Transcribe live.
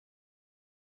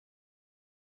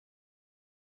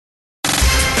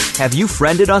Have you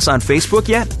friended us on Facebook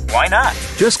yet? Why not?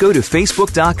 Just go to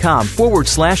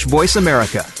facebook.com/Voice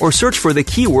America or search for the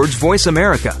keywords Voice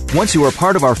America. Once you are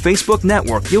part of our Facebook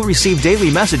network, you'll receive daily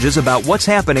messages about what's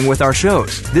happening with our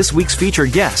shows, this week's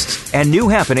featured guests, and new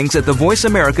happenings at the Voice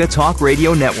America Talk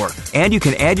Radio Network. And you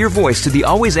can add your voice to the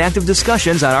always active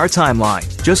discussions on our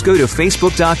timeline. Just go to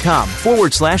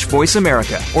facebook.com/Voice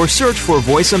America or search for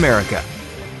Voice America.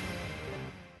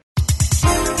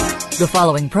 The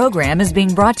following program is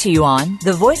being brought to you on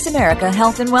the Voice America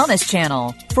Health and Wellness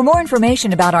Channel. For more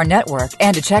information about our network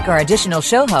and to check our additional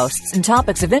show hosts and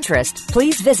topics of interest,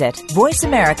 please visit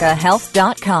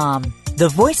voiceamericahealth.com. The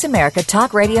Voice America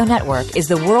Talk Radio Network is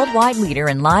the worldwide leader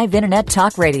in live Internet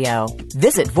talk radio.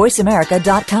 Visit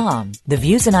voiceamerica.com. The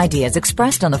views and ideas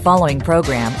expressed on the following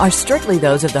program are strictly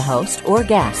those of the host or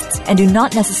guests and do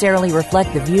not necessarily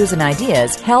reflect the views and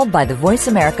ideas held by the Voice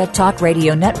America Talk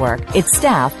Radio Network, its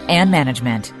staff, and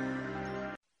management.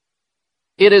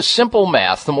 It is simple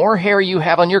math. The more hair you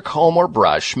have on your comb or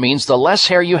brush means the less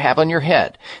hair you have on your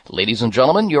head. Ladies and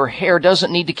gentlemen, your hair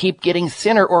doesn't need to keep getting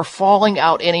thinner or falling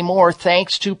out anymore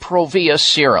thanks to Provia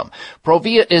Serum.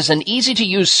 Provia is an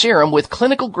easy-to-use serum with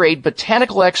clinical-grade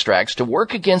botanical extracts to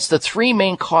work against the three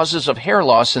main causes of hair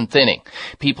loss and thinning.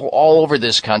 People all over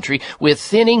this country with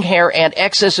thinning hair and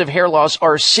excessive hair loss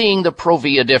are seeing the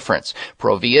Provia difference.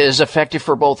 Provia is effective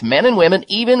for both men and women,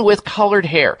 even with colored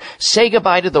hair. Say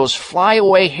goodbye to those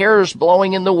flyaway hairs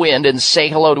blowing in the wind and say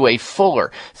hello to a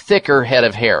fuller, thicker head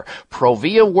of hair.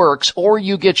 Provia works or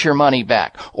you get your money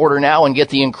back. Order now and get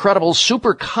the incredible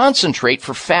super concentrate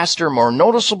for faster, more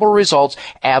noticeable results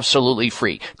absolutely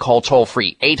free. Call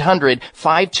toll-free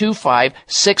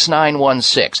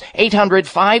 800-525-6916.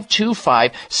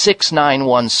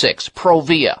 800-525-6916.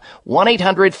 Provia.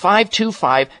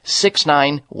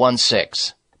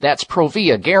 1-800-525-6916. That's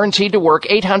Provia, guaranteed to work.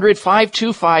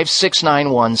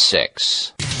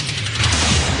 800-525-6916.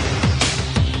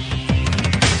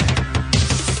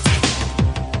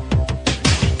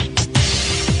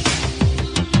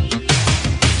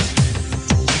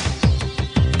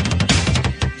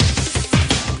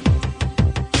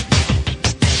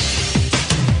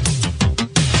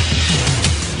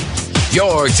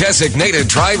 Your designated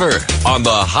driver on the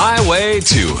highway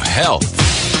to health.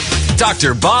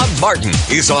 Dr. Bob Martin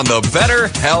is on the Better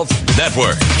Health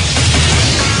Network.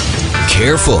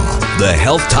 Careful. The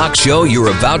health talk show you're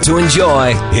about to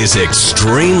enjoy is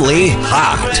extremely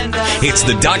hot. It's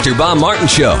the Dr. Bob Martin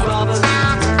Show.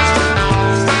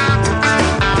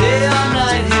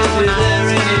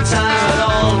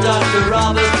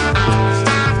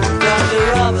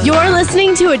 You're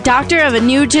listening to a doctor of a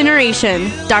new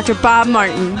generation, Dr. Bob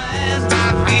Martin.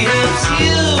 He helps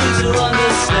you to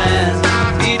understand.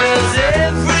 He does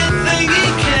everything he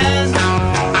can.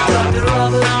 Dr.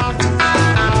 Robert.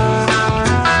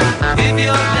 If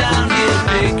you're down, he'll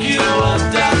pick you up,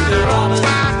 Dr. Robert.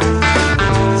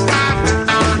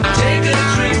 Take a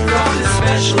drink from his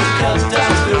special cup,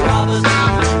 Dr. Robert.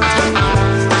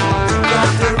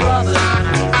 Dr. Robert.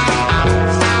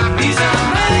 He's a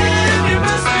man you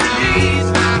must believe,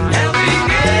 helping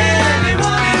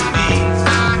anyone in need.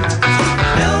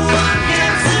 No one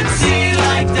can succeed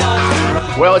like Dr.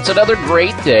 Robert. Well, it's another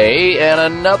great day and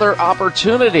another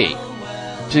opportunity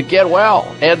to get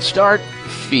well and start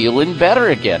feeling better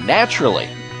again, naturally.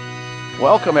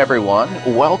 Welcome, everyone.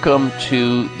 Welcome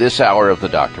to this hour of the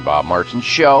Dr. Bob Martin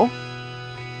Show.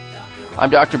 I'm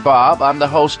Dr. Bob. I'm the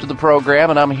host of the program,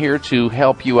 and I'm here to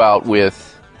help you out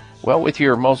with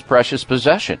your most precious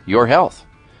possession, your health.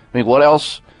 I mean, what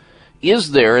else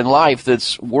is there in life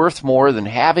that's worth more than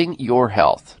having your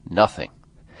health? Nothing.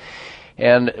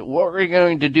 And what we're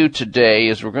going to do today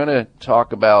is we're going to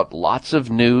talk about lots of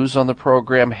news on the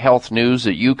program, health news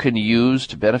that you can use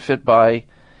to benefit by.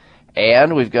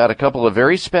 And we've got a couple of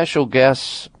very special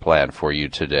guests planned for you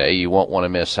today you won't want to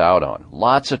miss out on.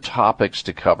 Lots of topics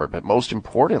to cover, but most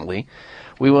importantly,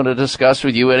 we want to discuss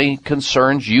with you any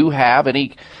concerns you have,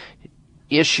 any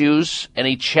issues,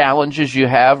 any challenges you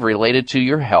have related to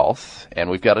your health. And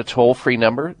we've got a toll-free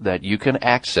number that you can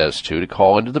access to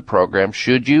call into the program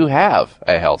should you have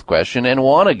a health question and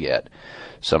want to get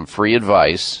some free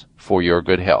advice for your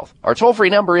good health. Our toll-free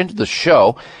number into the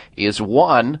show is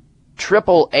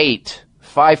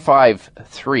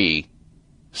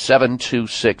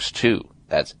 1-888-553-7262.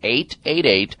 That's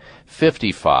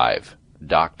 888-55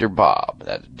 Dr. Bob.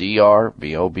 That's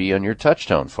D-R-B-O-B on your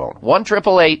touchtone phone.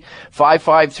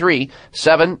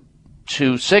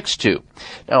 1-888-553-7262.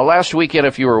 Now, last weekend,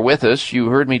 if you were with us, you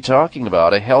heard me talking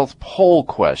about a health poll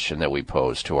question that we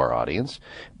posed to our audience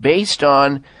based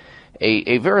on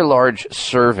a very large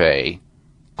survey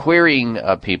querying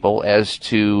people as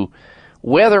to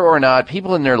whether or not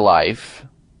people in their life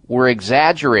were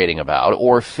exaggerating about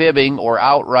or fibbing or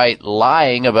outright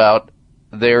lying about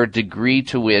their degree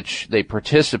to which they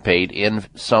participate in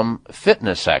some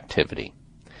fitness activity.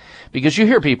 Because you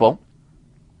hear people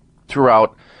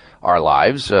throughout our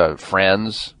lives,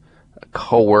 friends,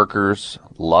 co-workers,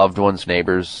 loved ones,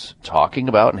 neighbors, talking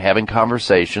about and having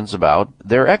conversations about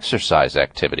their exercise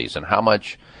activities and how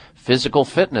much physical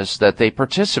fitness that they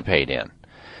participate in.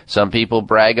 Some people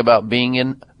brag about being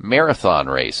in marathon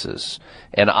races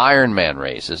and Ironman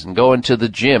races and going to the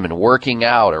gym and working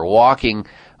out or walking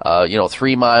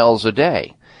 3 miles a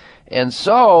day. And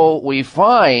so we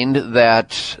find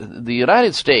that the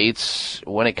United States,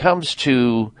 when it comes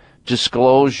to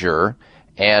disclosure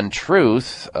and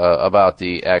truth about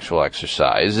the actual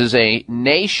exercise, is a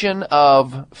nation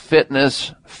of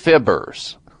fitness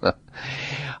fibbers.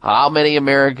 How many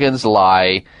Americans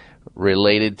lie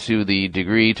related to the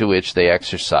degree to which they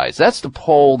exercise? That's the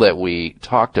poll that we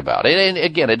talked about. And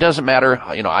again, it doesn't matter,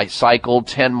 I cycled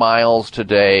 10 miles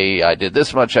today, I did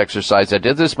this much exercise, I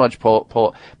did this much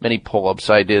many pull-ups,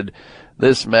 I did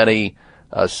this many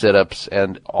sit-ups,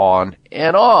 and on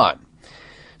and on.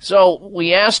 So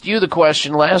we asked you the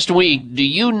question last week, do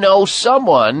you know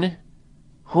someone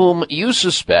whom you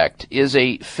suspect is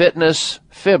a fitness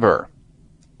fibber,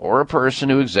 or a person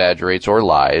who exaggerates or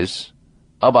lies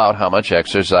about how much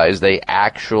exercise they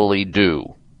actually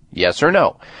do? Yes or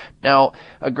no? Now,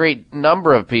 a great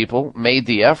number of people made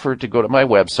the effort to go to my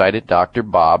website at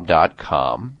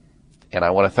drbob.com, and I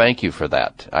want to thank you for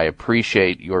that. I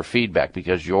appreciate your feedback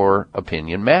because your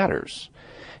opinion matters.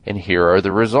 And here are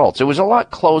the results. It was a lot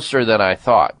closer than I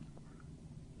thought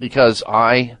because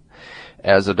I,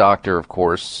 as a doctor, of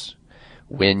course,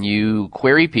 when you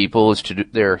query people as to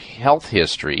their health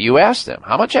history, you ask them,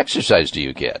 how much exercise do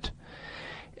you get?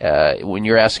 When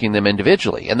you're asking them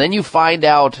individually. And then you find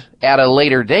out at a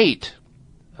later date,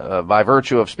 by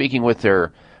virtue of speaking with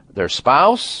their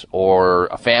spouse or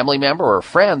a family member or a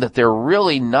friend, that they're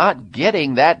really not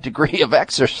getting that degree of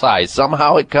exercise.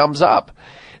 Somehow it comes up.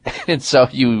 And so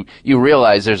you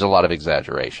realize there's a lot of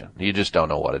exaggeration. You just don't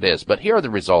know what it is. But here are the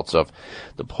results of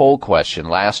the poll question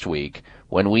last week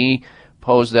when we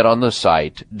posed that on the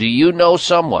site. Do you know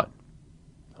someone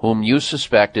whom you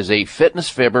suspect is a fitness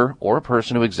fibber or a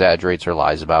person who exaggerates or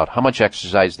lies about how much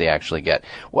exercise they actually get?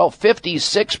 Well,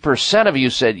 56% of you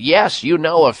said, yes, you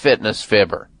know a fitness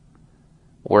fibber,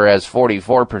 whereas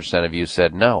 44% of you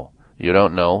said, no, you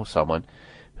don't know someone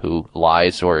who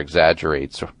lies or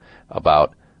exaggerates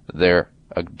about their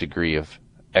degree of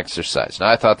exercise. Now,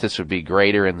 I thought this would be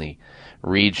greater in the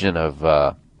region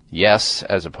of yes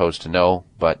as opposed to no,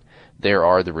 but there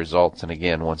are the results. And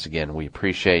again, once again, we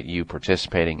appreciate you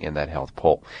participating in that health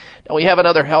poll. Now, we have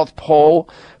another health poll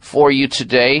for you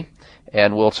today,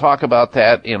 and we'll talk about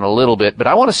that in a little bit. But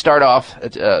I want to start off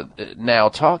now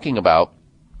talking about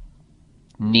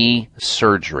knee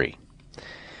surgery.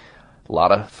 A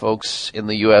lot of folks in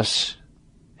the U.S.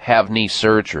 have knee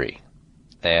surgery,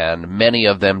 and many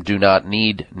of them do not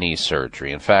need knee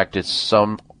surgery. In fact, it's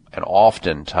some and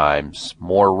oftentimes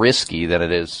more risky than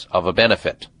it is of a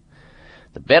benefit.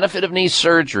 The benefit of knee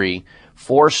surgery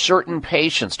for certain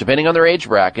patients, depending on their age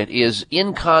bracket, is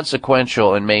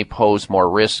inconsequential and may pose more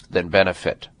risk than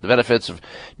benefit. The benefits of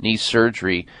knee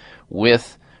surgery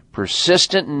with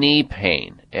persistent knee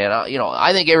pain. And,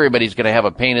 I think everybody's going to have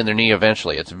a pain in their knee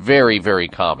eventually. It's very, very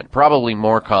common, probably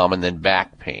more common than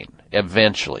back pain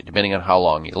eventually, depending on how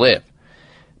long you live.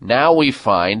 Now we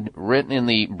find, written in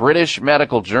the British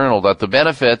Medical Journal, that the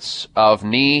benefits of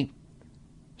knee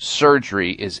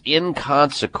surgery is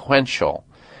inconsequential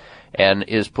and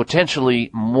is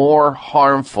potentially more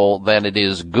harmful than it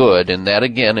is good. And that,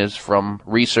 again, is from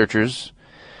researchers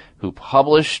who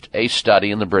published a study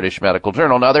in the British Medical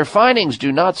Journal. Now, their findings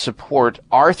do not support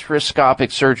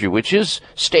arthroscopic surgery, which is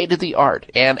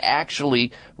state-of-the-art and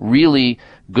actually really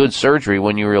good surgery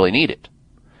when you really need it.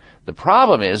 The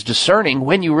problem is discerning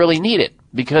when you really need it,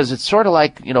 because it's sort of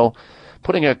like,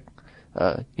 putting a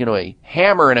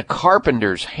hammer in a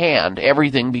carpenter's hand.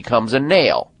 Everything becomes a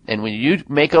nail. And when you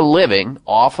make a living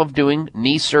off of doing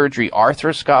knee surgery,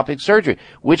 arthroscopic surgery,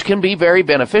 which can be very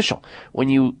beneficial, when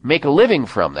you make a living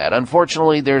from that,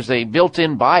 unfortunately, there's a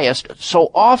built-in bias,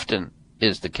 so often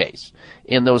is the case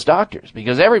in those doctors,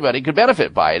 because everybody could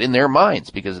benefit by it in their minds,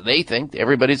 because they think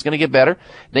everybody's going to get better.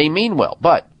 They mean well,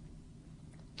 but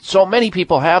so many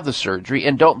people have the surgery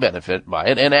and don't benefit by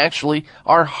it and actually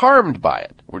are harmed by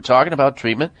it. We're talking about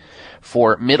treatment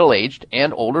for middle-aged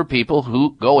and older people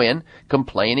who go in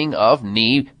complaining of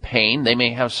knee pain. They may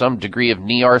have some degree of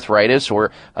knee arthritis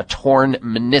or a torn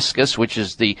meniscus, which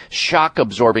is the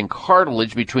shock-absorbing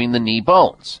cartilage between the knee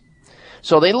bones.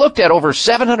 So they looked at over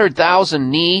 700,000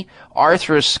 knee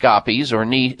arthroscopies or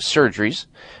knee surgeries,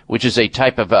 which is a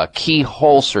type of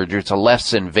keyhole surgery. It's a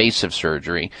less invasive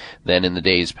surgery than in the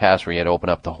days past where you had to open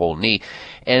up the whole knee,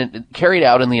 and carried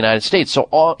out in the United States.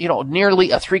 So nearly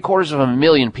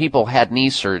 750,000 people had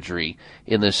knee surgery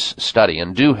in this study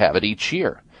and do have it each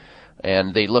year.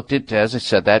 And they looked at, as I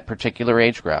said, that particular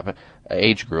age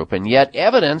group, and yet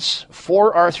evidence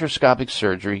for arthroscopic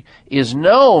surgery is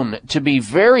known to be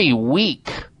very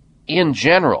weak in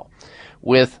general,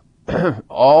 with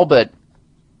all but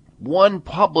one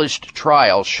published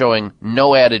trial showing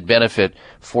no added benefit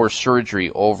for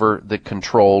surgery over the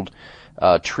controlled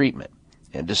treatment.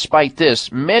 And despite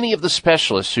this, many of the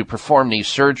specialists who perform knee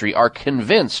surgery are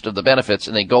convinced of the benefits,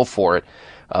 and they go for it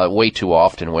way too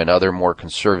often when other more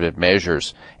conservative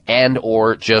measures and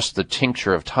or just the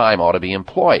tincture of time ought to be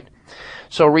employed.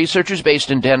 So researchers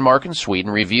based in Denmark and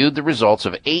Sweden reviewed the results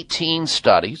of 18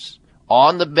 studies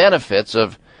on the benefits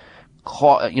of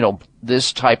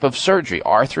this type of surgery,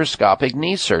 arthroscopic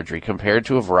knee surgery, compared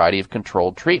to a variety of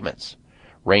controlled treatments,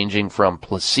 ranging from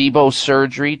placebo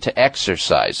surgery to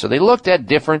exercise. So they looked at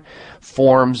different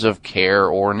forms of care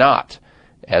or not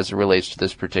as it relates to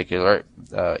this particular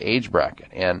age bracket.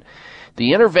 And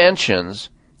the interventions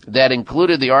that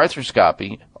included the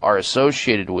arthroscopy are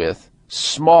associated with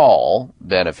small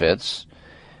benefits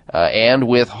and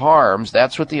with harms.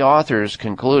 That's what the authors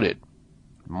concluded.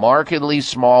 Markedly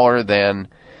smaller than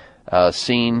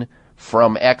seen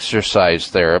from exercise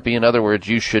therapy. In other words,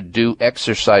 you should do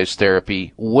exercise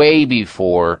therapy way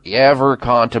before ever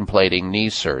contemplating knee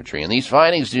surgery. And these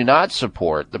findings do not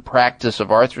support the practice of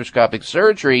arthroscopic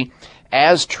surgery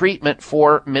as treatment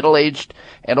for middle-aged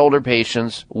and older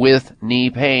patients with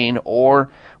knee pain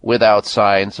or without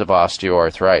signs of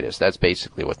osteoarthritis. That's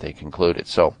basically what they concluded.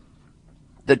 So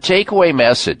the takeaway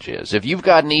message is, if you've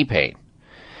got knee pain,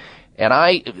 and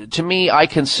I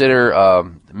consider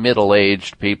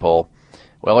middle-aged people,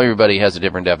 well, everybody has a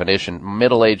different definition.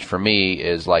 Middle-aged for me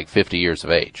is like 50 years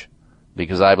of age,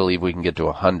 because I believe we can get to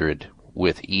 100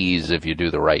 with ease if you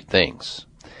do the right things.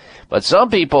 But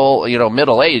some people,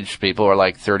 middle-aged people are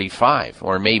like 35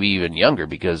 or maybe even younger,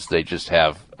 because they just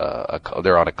have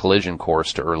they're on a collision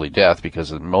course to early death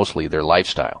because of mostly their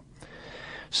lifestyle.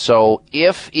 So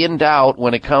if in doubt,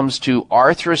 when it comes to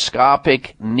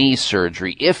arthroscopic knee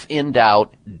surgery, if in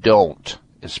doubt, don't.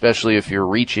 Especially if you're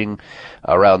reaching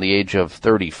around the age of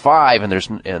 35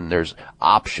 and there's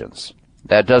options.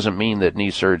 That doesn't mean that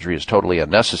knee surgery is totally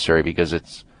unnecessary, because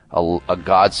it's a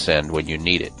godsend when you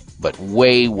need it. But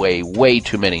way, way, way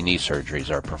too many knee surgeries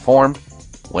are performed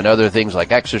when other things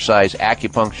like exercise,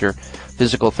 acupuncture,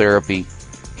 physical therapy,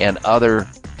 and other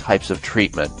types of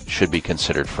treatment should be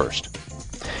considered first.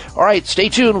 All right, stay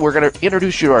tuned. We're going to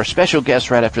introduce you to our special guest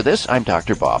right after this. I'm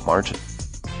Dr. Bob Martin.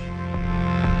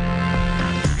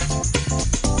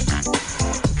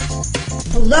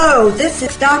 Hello, this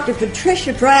is Dr.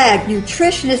 Patricia Bragg,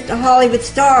 nutritionist to Hollywood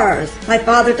stars. My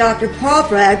father, Dr. Paul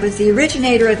Bragg, was the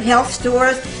originator of health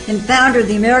stores and founder of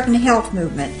the American Health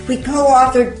Movement. We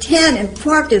co-authored 10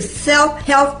 informative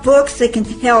self-help books that can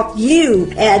help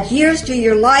you add years to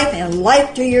your life and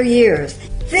life to your years.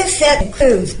 This set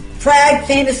includes Bragg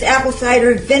Famous Apple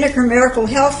Cider Vinegar Miracle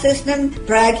Health System,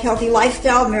 Bragg Healthy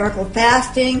Lifestyle Miracle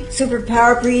Fasting,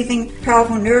 Superpower Breathing,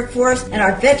 Powerful Nerve Force, and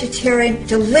our vegetarian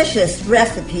delicious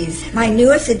recipes. My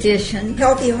newest edition,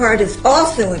 Healthy Heart, is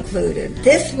also included.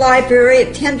 This library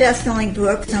of 10 best-selling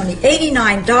books is only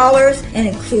 $89 and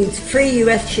includes free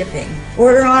U.S. shipping.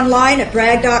 Order online at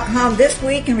Bragg.com this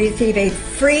week and receive a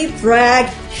free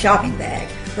Bragg shopping bag.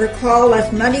 Or call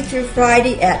us Monday through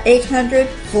Friday at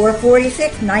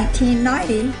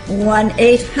 800-446-1990,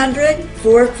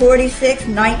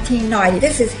 1-800-446-1990.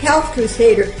 This is Health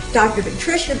Crusader Dr.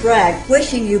 Patricia Bragg,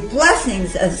 wishing you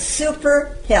blessings of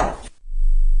super health.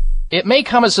 It may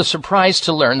come as a surprise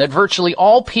to learn that virtually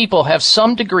all people have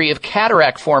some degree of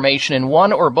cataract formation in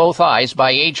one or both eyes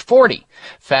by age 40.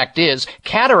 Fact is,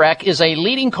 cataract is a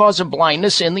leading cause of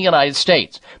blindness in the United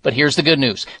States. But here's the good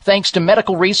news. Thanks to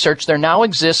medical research, there now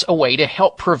exists a way to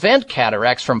help prevent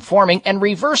cataracts from forming and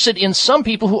reverse it in some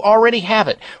people who already have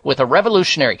it with a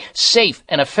revolutionary, safe,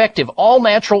 and effective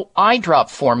all-natural eye drop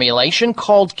formulation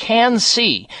called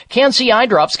Can-C. Can-C eye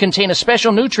drops contain a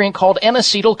special nutrient called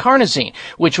N-acetylcarnosine,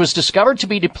 which was discovered to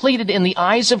be depleted in the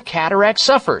eyes of cataract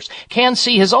sufferers.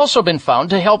 CanC has also been found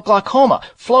to help glaucoma,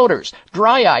 floaters,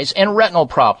 dry eyes, and retinal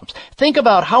problems. Think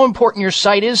about how important your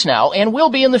sight is now and will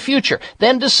be in the future.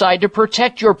 Then decide to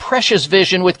protect your precious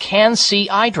vision with CanC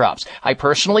eye drops. I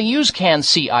personally use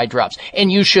CanC eye drops,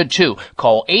 and you should too.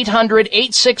 Call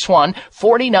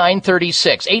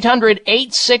 800-861-4936.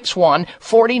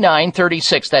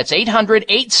 800-861-4936. That's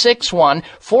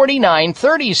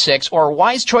 800-861-4936 or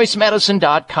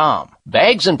wisechoicemedicine.com.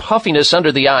 Bags and puffiness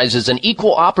under the eyes is an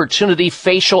equal opportunity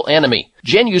facial enemy.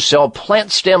 Genucell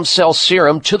Plant Stem Cell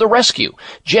Serum to the rescue.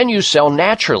 Genucell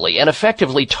naturally and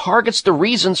effectively targets the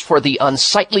reasons for the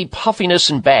unsightly puffiness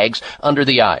and bags under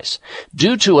the eyes.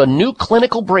 Due to a new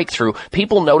clinical breakthrough,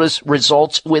 people notice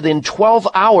results within 12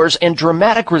 hours and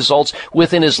dramatic results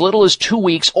within as little as 2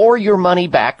 weeks or your money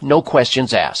back, no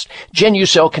questions asked.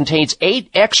 Genucell contains 8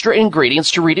 extra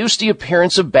ingredients to reduce the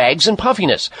appearance of bags and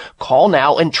puffiness. Call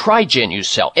now and try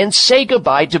Genucell and say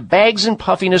goodbye to bags and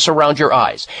puffiness around your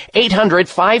eyes.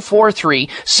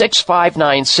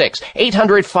 800-543-6596.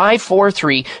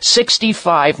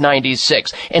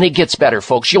 800-543-6596. And it gets better,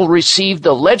 folks. You'll receive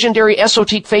the legendary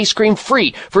Esotique face cream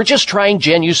free for just trying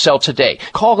Genucell today.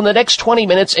 Call in the next 20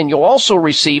 minutes and you'll also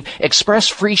receive express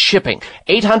free shipping.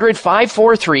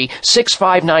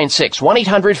 800-543-6596.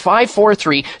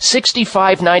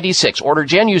 1-800-543-6596. Order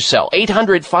Genucell.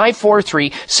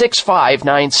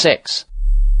 800-543-6596.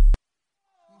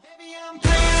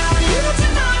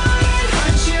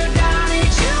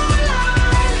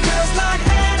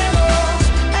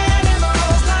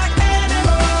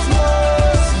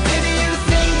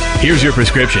 Here's your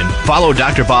prescription. Follow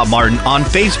Dr. Bob Martin on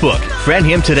Facebook. Friend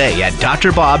him today at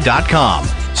drbob.com.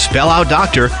 Spell out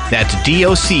doctor, that's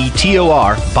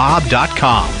D-O-C-T-O-R,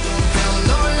 bob.com.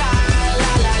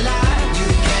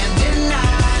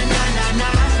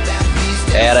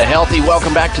 And a healthy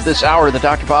welcome back to this hour of the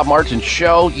Dr. Bob Martin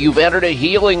Show. You've entered a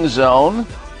healing zone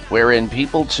wherein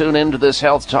people tune into this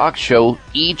health talk show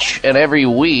each and every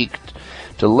week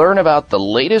to learn about the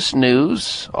latest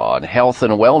news on health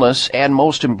and wellness, and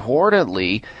most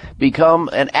importantly, become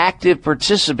an active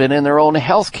participant in their own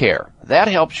health care. That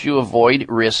helps you avoid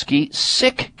risky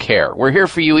sick care. We're here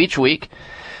for you each week.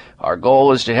 Our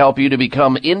goal is to help you to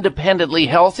become independently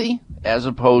healthy as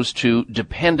opposed to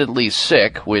dependently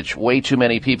sick, which way too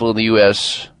many people in the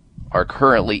U.S. are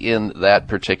currently in that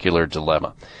particular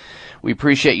dilemma. We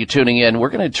appreciate you tuning in. We're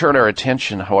going to turn our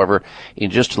attention, however, in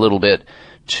just a little bit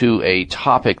to a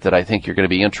topic that I think you're going to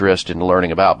be interested in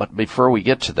learning about. But before we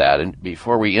get to that, and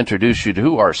before we introduce you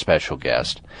to our special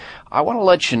guest, I want to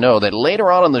let you know that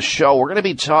later on in the show, we're going to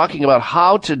be talking about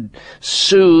how to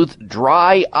soothe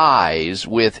dry eyes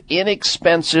with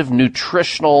inexpensive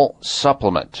nutritional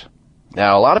supplement.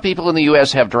 Now, a lot of people in the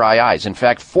U.S. have dry eyes. In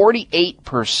fact,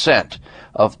 48%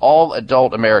 of all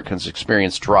adult Americans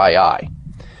experience dry eye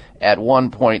at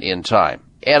one point in time.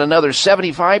 And another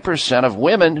 75% of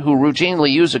women who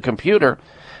routinely use a computer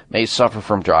may suffer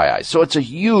from dry eyes. So it's a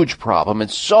huge problem, and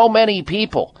so many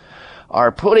people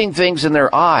are putting things in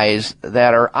their eyes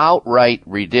that are outright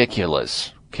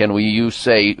ridiculous. Can you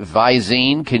say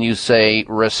Visine? Can you say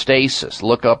Restasis?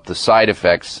 Look up the side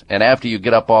effects, and after you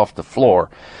get up off the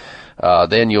floor,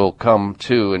 then you'll come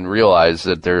to and realize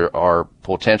that there are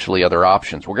potentially other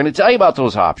options. We're going to tell you about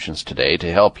those options today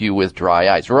to help you with dry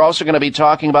eyes. We're also going to be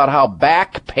talking about how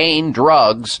back pain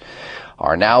drugs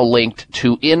are now linked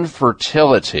to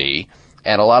infertility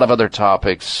and a lot of other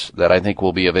topics that I think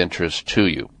will be of interest to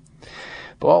you.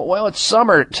 Well, it's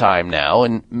summertime now,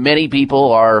 and many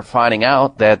people are finding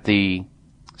out that the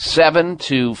 7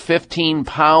 to 15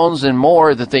 pounds and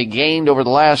more that they gained over the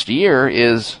last year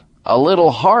is a little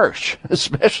harsh,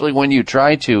 especially when you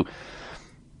try to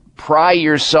pry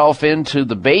yourself into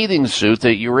the bathing suit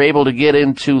that you were able to get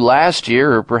into last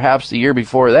year or perhaps the year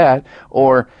before that.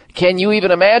 Or can you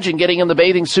even imagine getting in the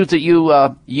bathing suit that you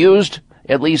used,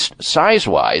 at least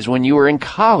size-wise, when you were in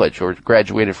college or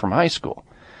graduated from high school?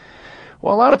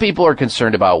 Well, a lot of people are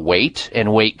concerned about weight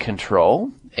and weight control.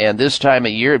 And this time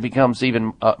of year, it becomes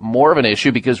even more of an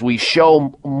issue because we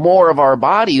show more of our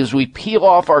body as we peel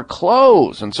off our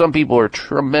clothes. And some people are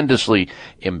tremendously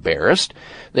embarrassed.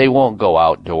 They won't go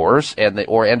outdoors,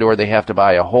 or they have to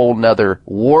buy a whole nother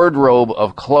wardrobe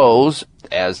of clothes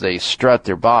as they strut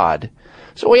their bod.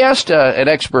 So we asked an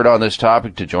expert on this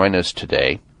topic to join us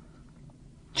today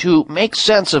to make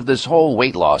sense of this whole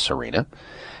weight loss arena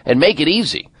and make it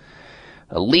easy.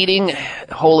 A leading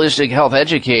holistic health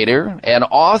educator and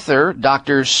author,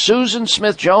 Dr. Susan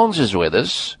Smith-Jones, is with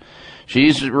us.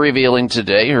 She's revealing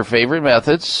today her favorite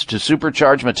methods to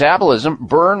supercharge metabolism,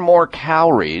 burn more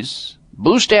calories,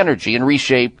 boost energy, and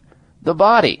reshape the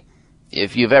body.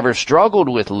 if you've ever struggled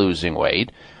with losing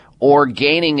weight or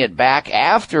gaining it back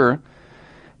after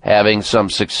having some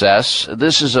success,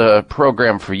 this is a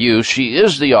program for you. She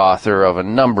is the author of a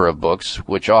number of books,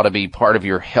 which ought to be part of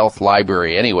your health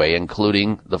library anyway,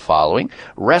 including the following: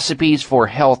 Recipes for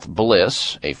Health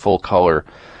Bliss, a full-color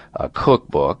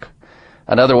cookbook.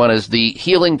 Another one is The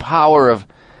Healing Power of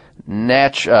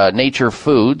Nature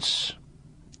Foods,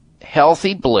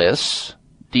 Healthy Bliss,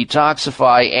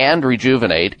 Detoxify and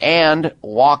Rejuvenate, and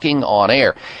Walking on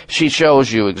Air. She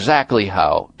shows you exactly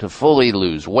how to fully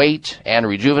lose weight and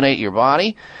rejuvenate your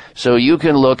body so you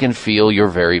can look and feel your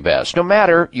very best, no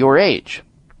matter your age.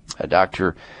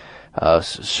 Dr.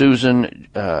 Susan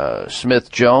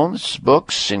Smith Jones'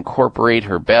 books incorporate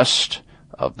her best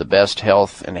of the best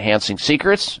health-enhancing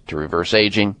secrets to reverse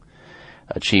aging,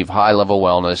 achieve high-level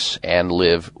wellness, and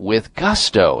live with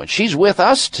gusto. And she's with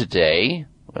us today,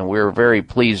 and we're very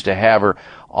pleased to have her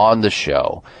on the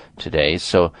show today.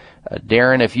 So,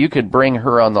 Darren, if you could bring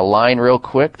her on the line real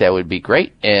quick, that would be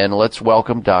great. And let's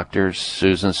welcome Dr.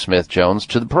 Susan Smith Jones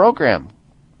to the program.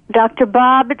 Dr.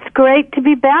 Bob, it's great to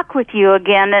be back with you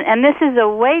again. And this is a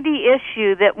weighty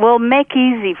issue that will make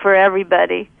easy for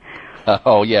everybody.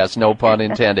 Oh, yes, no pun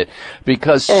intended.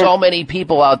 Because so many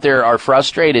people out there are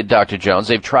frustrated, Dr. Jones.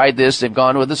 They've tried this. They've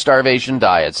gone with the starvation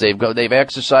diets. They've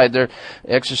exercised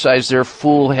their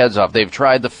fool heads off. They've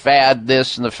tried the fad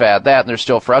this and the fad that, and they're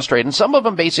still frustrated. And some of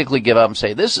them basically give up and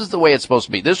say, this is the way it's supposed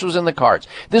to be. This was in the cards.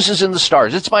 This is in the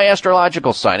stars. It's my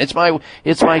astrological sign. It's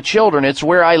my children. It's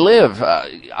where I live.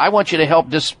 I want you to help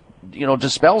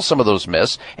dispel some of those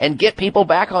myths and get people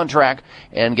back on track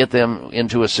and get them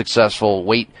into a successful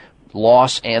weight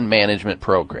loss and management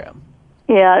program.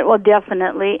 Yeah, well,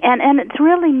 definitely. And it's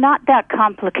really not that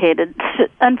complicated.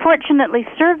 Unfortunately,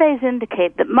 surveys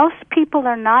indicate that most people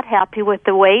are not happy with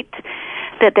the weight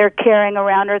that they're carrying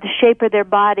around or the shape of their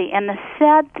body. And the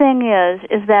sad thing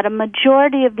is that a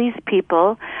majority of these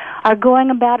people are going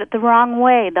about it the wrong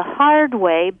way, the hard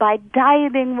way, by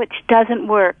dieting, which doesn't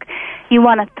work. You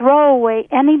want to throw away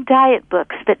any diet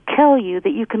books that tell you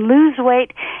that you can lose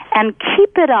weight and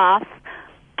keep it off.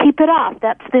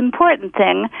 That's the important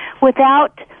thing,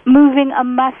 without moving a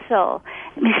muscle.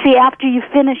 You see, after you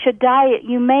finish a diet,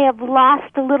 you may have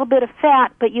lost a little bit of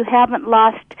fat, but you haven't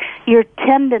lost your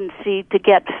tendency to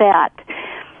get fat.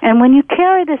 And when you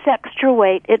carry this extra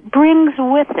weight, it brings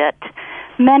with it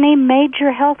many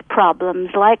major health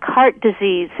problems like heart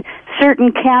disease,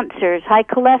 certain cancers, high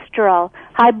cholesterol,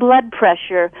 high blood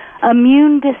pressure,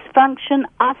 immune dysfunction,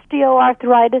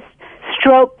 osteoarthritis,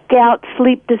 stroke, gout,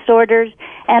 sleep disorders,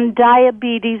 and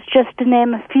diabetes, just to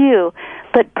name a few.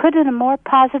 But put in a more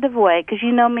positive way, because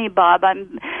you know me, Bob.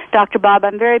 Dr. Bob,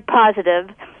 I'm very positive.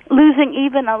 Losing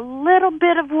even a little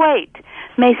bit of weight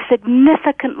may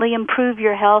significantly improve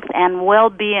your health and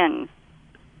well-being.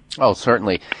 Oh,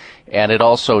 certainly. And it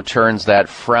also turns that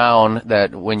frown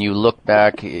that when you look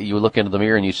back, you look into the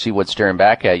mirror and you see what's staring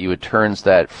back at you, it turns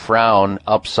that frown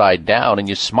upside down and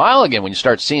you smile again when you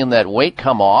start seeing that weight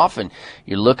come off and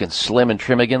you're looking slim and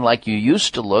trim again like you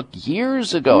used to look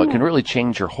years ago. It can really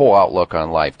change your whole outlook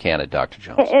on life, can't it, Dr.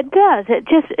 Jones? It does.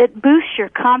 It boosts your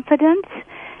confidence.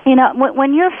 You know,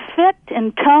 when you're fit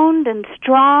and toned and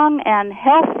strong and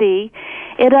healthy,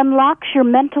 it unlocks your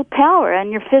mental power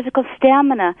and your physical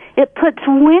stamina. It puts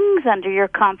wings under your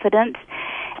confidence,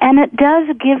 and it does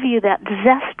give you that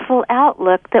zestful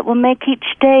outlook that will make each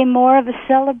day more of a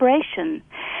celebration.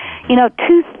 You know,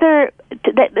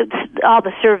 all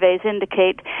the surveys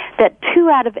indicate that 2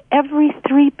 out of every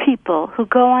 3 people who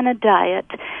go on a diet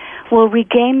will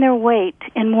regain their weight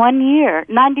in 1 year.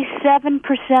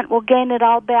 97% will gain it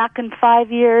all back in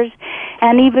 5 years.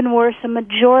 And even worse, a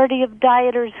majority of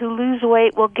dieters who lose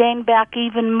weight will gain back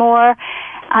even more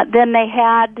than they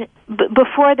had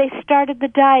before they started the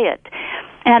diet.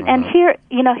 And here,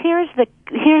 you know, here's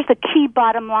the key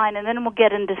bottom line, and then we'll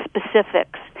get into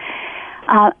specifics.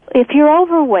 If you're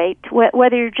overweight,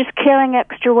 whether you're just carrying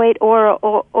extra weight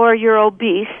or you're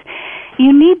obese,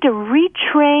 you need to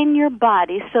retrain your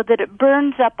body so that it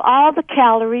burns up all the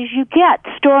calories you get,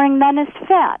 storing none as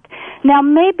fat. Now,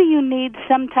 maybe you need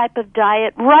some type of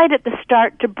diet right at the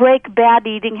start to break bad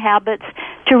eating habits,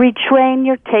 to retrain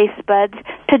your taste buds,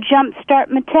 to jumpstart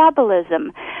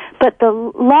metabolism. But the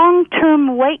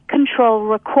long-term weight control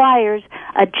requires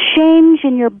a change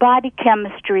in your body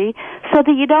chemistry so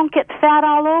that you don't get fat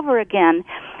all over again.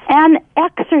 And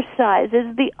exercise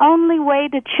is the only way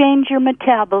to change your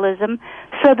metabolism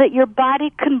so that your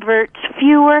body converts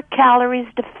fewer calories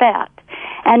to fat.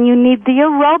 And you need the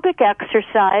aerobic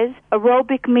exercise.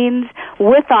 Aerobic means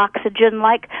with oxygen,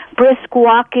 like brisk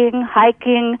walking,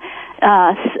 hiking,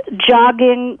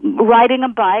 jogging, riding a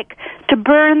bike, to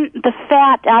burn the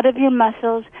fat out of your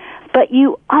muscles. But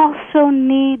you also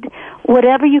need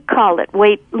whatever you call it,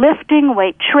 weight lifting,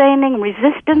 weight training,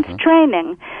 resistance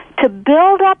training, to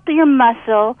build up your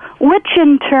muscle, which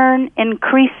in turn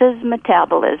increases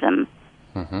metabolism.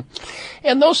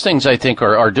 And those things, I think,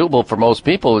 are doable for most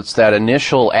people. It's that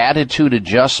initial attitude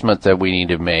adjustment that we need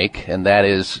to make, and that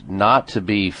is not to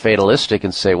be fatalistic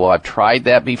and say, well, I've tried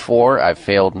that before, I've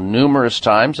failed numerous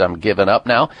times, I'm giving up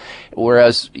now.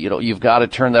 Whereas, you've got to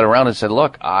turn that around and say,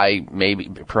 look,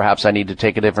 perhaps I need to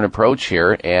take a different approach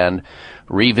here and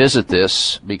revisit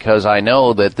this, because I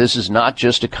know that this is not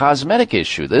just a cosmetic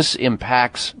issue. This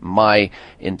impacts my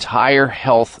entire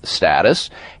health status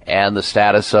and the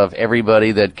status of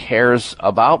everybody that cares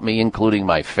about me, including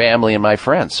my family and my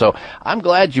friends. So I'm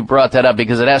glad you brought that up,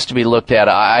 because it has to be looked at,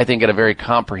 I think, in a very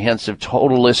comprehensive,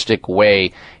 totalistic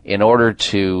way in order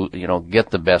to,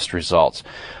 get the best results.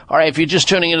 All right, if you're just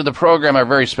tuning into the program, our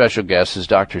very special guest is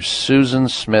Dr. Susan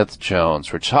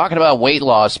Smith-Jones. We're talking about weight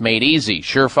loss made easy,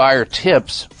 surefire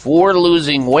tips for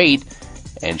losing weight,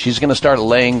 and she's going to start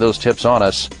laying those tips on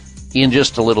us in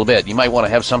just a little bit. You might want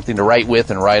to have something to write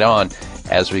with and write on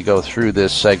as we go through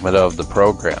this segment of the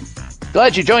program.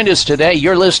 Glad you joined us today.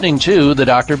 You're listening to The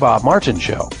Dr. Bob Martin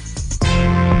Show.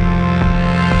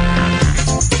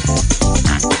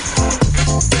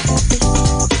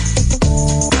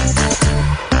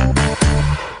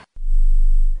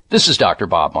 This is Dr.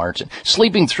 Bob Martin.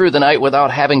 Sleeping through the night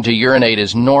without having to urinate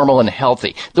is normal and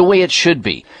healthy, the way it should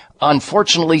be.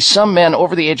 Unfortunately, some men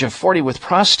over the age of 40 with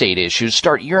prostate issues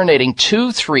start urinating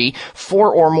 2, 3,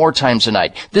 4 or more times a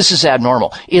night. This is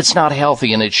abnormal. It's not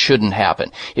healthy, and it shouldn't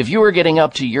happen. If you are getting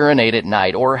up to urinate at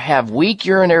night or have weak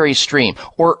urinary stream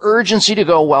or urgency to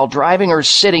go while driving or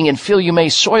sitting and feel you may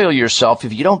soil yourself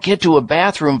if you don't get to a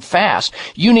bathroom fast,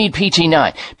 you need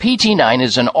PT9. PT9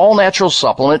 is an all-natural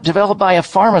supplement developed by a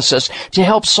pharmacist to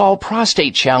help solve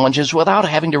prostate challenges without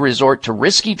having to resort to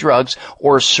risky drugs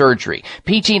or surgery.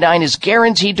 PT9 is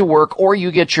guaranteed to work, or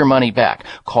you get your money back.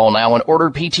 Call now and order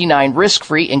PT9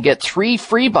 risk-free and get 3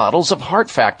 free bottles of Heart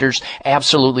Factors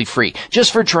absolutely free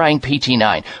just for trying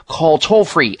PT9. Call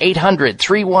toll-free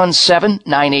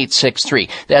 800-317-9863.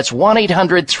 That's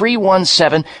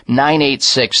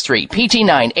 1-800-317-9863.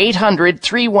 PT9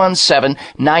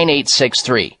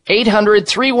 800-317-9863.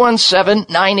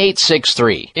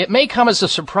 800-317-9863. It may come as a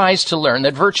surprise to learn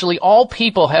that virtually all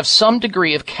people have some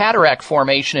degree of cataract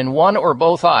formation in one or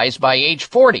both eyes by age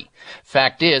 40.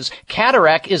 Fact is,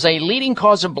 cataract is a leading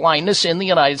cause of blindness in the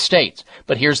United States.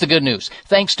 But here's the good news.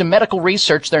 Thanks to medical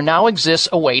research, there now exists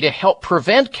a way to help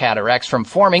prevent cataracts from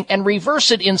forming and reverse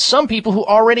it in some people who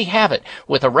already have it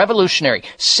with a revolutionary,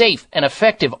 safe, and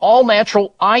effective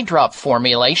all-natural eye drop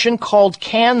formulation called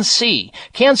Can-C.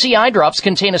 Can-C eye drops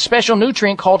contain a special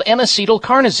nutrient called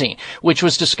N-acetylcarnosine, which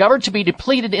was discovered to be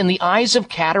depleted in the eyes of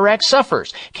cataract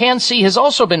sufferers. Can-C has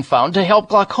also been found to help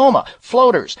glaucoma,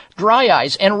 floaters, dry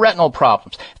eyes, and retinal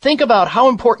problems. Think about how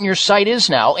important your sight is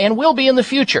now and will be in the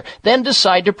future. Then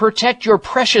decide to protect your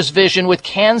precious vision with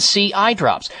Can-C eye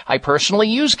drops. I personally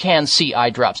use Can-C eye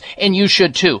drops, and you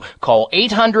should too. Call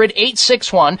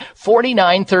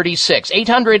 800-861-4936.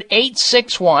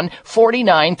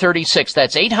 800-861-4936.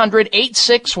 That's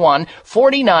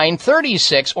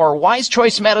 800-861-4936 or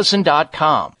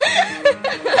wisechoicemedicine.com.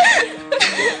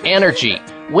 Energy.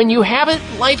 When you have it,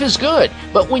 life is good.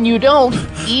 But when you don't,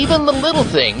 even the little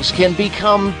things can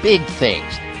become big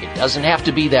things. It doesn't have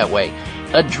to be that way.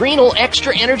 Adrenal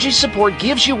Extra Energy Support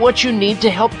gives you what you need to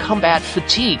help combat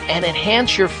fatigue and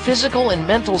enhance your physical and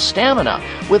mental stamina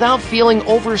without feeling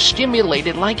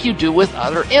overstimulated like you do with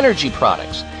other energy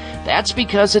products. That's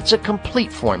because it's a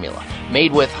complete formula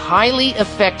made with highly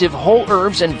effective whole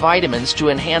herbs and vitamins to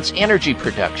enhance energy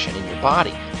production in your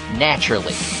body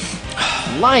naturally.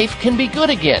 Life can be good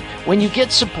again when you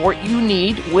get support you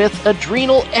need with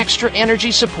Adrenal Extra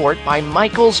Energy Support by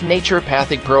Michael's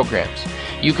Naturopathic Programs.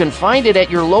 You can find it at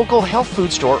your local health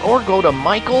food store or go to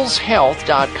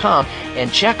michaelshealth.com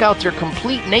and check out their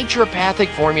complete naturopathic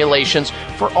formulations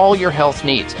for all your health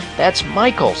needs. That's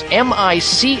Michaels,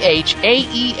 M-I-C-H-A-E-L-S,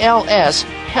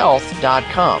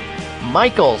 health.com.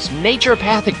 Michael's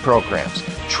Naturopathic Programs.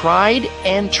 Tried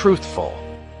and truthful.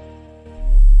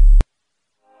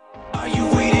 Are you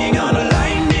waiting on a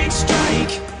lightning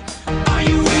strike? Are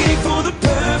you waiting for the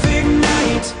perfect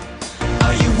night?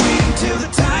 Are you waiting till the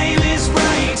time is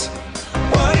right?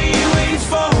 What are you waiting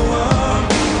for?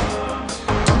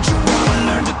 Don't you want to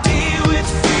learn to deal with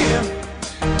fear?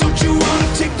 Don't you want to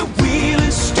take the wheel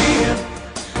and steer?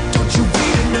 Don't you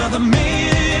wait another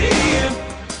minute here?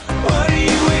 What are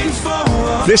you waiting for?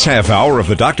 This half hour of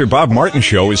the Dr. Bob Martin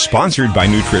Show is sponsored by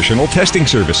Nutritional Testing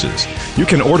Services. You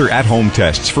can order at-home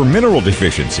tests for mineral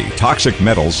deficiency, toxic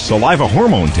metals, saliva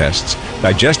hormone tests,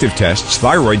 digestive tests,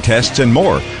 thyroid tests, and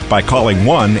more by calling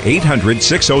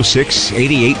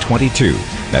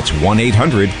 1-800-606-8822. That's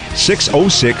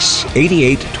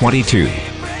 1-800-606-8822.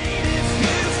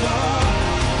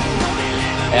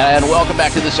 And welcome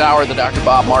back to this hour of the Dr.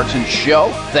 Bob Martin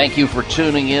Show. Thank you for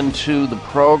tuning into the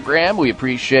program. We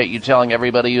appreciate you telling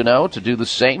everybody you know to do the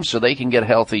same so they can get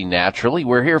healthy naturally.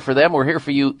 We're here for them. We're here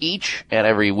for you each and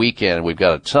every weekend. We've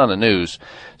got a ton of news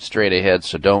straight ahead,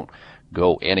 so don't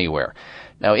go anywhere.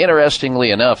 Now,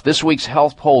 interestingly enough, this week's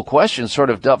health poll question sort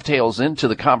of dovetails into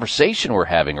the conversation we're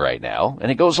having right now,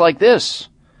 and it goes like this.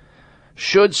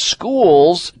 Should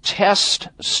schools test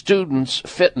students'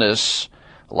 fitness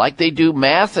like they do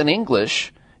math and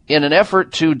English in an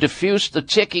effort to defuse the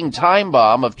ticking time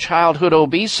bomb of childhood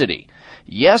obesity?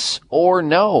 Yes or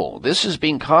no? This is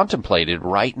being contemplated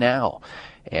right now,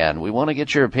 and we want to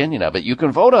get your opinion of it. You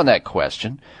can vote on that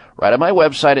question right on my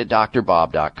website at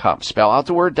drbob.com. Spell out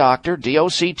the word doctor,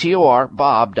 D-O-C-T-O-R,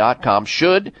 bob.com.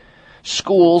 Should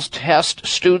schools test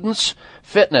students'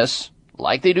 fitness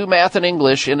like they do math and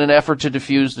English in an effort to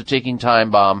defuse the ticking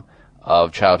time bomb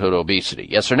of childhood obesity?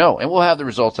 Yes or no? And we'll have the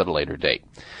results at a later date.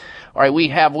 All right, we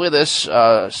have with us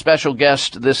special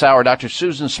guest this hour, Dr.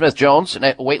 Susan Smith-Jones,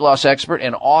 a weight loss expert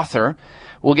and author.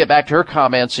 We'll get back to her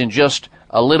comments in just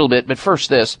a little bit, but first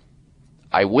this.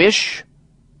 I wish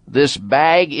this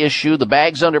bag issue, the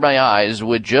bags under my eyes,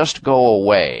 would just go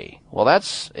away. Well,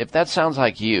 if that sounds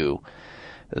like you,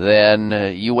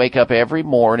 then you wake up every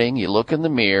morning, you look in the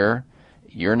mirror,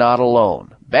 you're not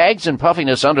alone. Bags and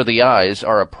puffiness under the eyes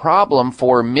are a problem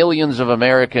for millions of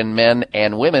American men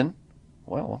and women.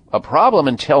 Well, a problem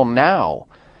until now.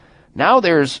 Now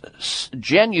there's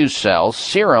Genucell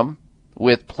serum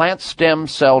with plant stem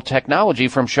cell technology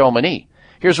from Chamonix.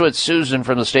 Here's what Susan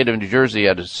from the state of New Jersey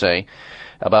had to say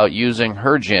about using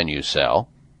her Genucell.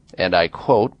 And I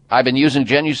quote, I've been using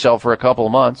Genucell for a couple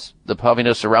of months. The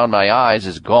puffiness around my eyes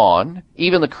is gone.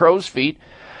 Even the crow's feet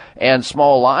and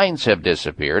small lines have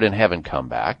disappeared and haven't come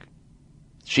back.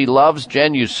 She loves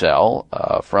Genucell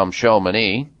from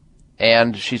Chamonix,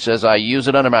 and she says, I use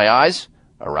it under my eyes,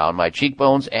 around my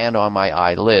cheekbones, and on my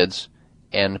eyelids,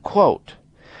 end quote.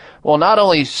 Well, not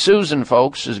only Susan,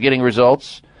 folks, is getting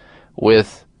results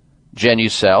with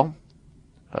Genucell.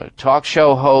 Talk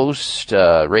show host,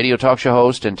 radio talk show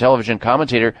host, and television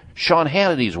commentator Sean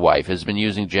Hannity's wife has been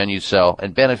using Genucell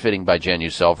and benefiting by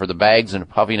Genucell for the bags and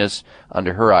puffiness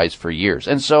under her eyes for years,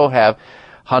 and so have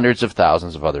hundreds of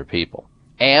thousands of other people.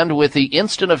 And with the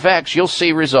instant effects, you'll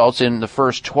see results in the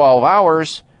first 12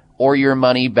 hours or your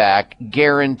money back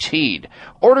guaranteed.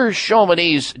 Order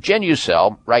Chamonix's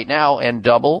Genucell right now and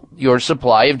double your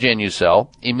supply of Genucell.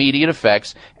 Immediate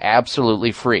effects,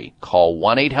 absolutely free. Call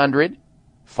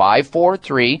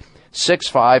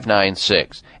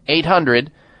 1-800-543-6596.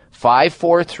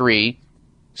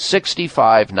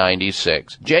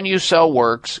 800-543-6596. Genucell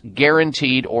works,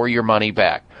 guaranteed, or your money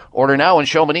back. Order now, and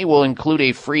Chamonix will include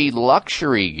a free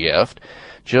luxury gift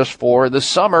just for the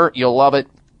summer. You'll love it.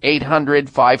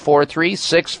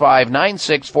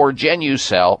 800-543-6596 for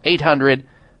Genucell.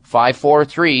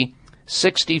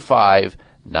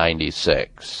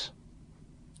 800-543-6596.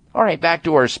 All right, back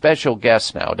to our special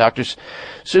guest now, Dr.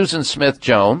 Susan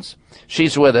Smith-Jones.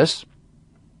 She's with us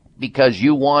because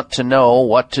you want to know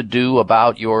what to do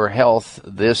about your health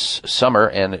this summer,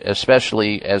 and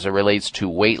especially as it relates to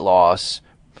weight loss.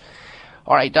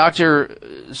 All right, Dr.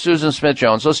 Susan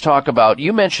Smith-Jones, let's talk about,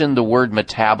 you mentioned the word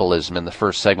metabolism in the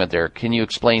first segment there. Can you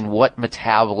explain what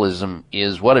metabolism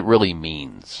is, what it really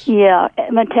means? Yeah,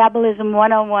 Metabolism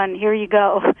 101, here you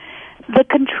go. The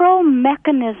control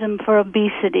mechanism for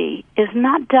obesity is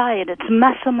not diet, it's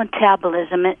muscle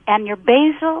metabolism. And your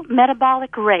basal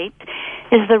metabolic rate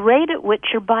is the rate at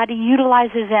which your body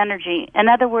utilizes energy. In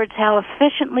other words, how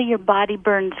efficiently your body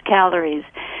burns calories.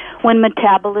 When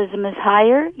metabolism is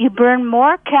higher, you burn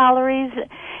more calories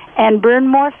and burn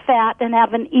more fat and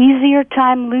have an easier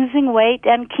time losing weight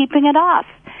and keeping it off.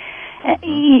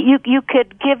 You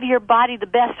could give your body the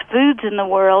best foods in the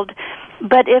world,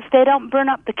 but if they don't burn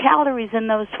up the calories in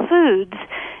those foods,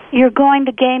 you're going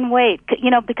to gain weight.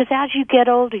 Because as you get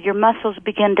older, your muscles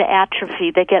begin to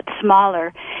atrophy. They get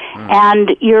smaller,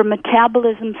 and your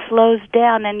metabolism slows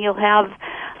down, and you'll have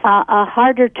a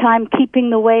harder time keeping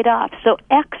the weight off. So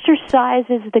exercise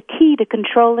is the key to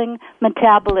controlling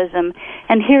metabolism.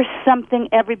 And here's something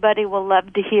everybody will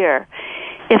love to hear.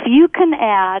 If you can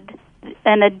add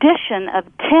an addition of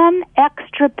 10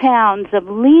 extra pounds of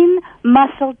lean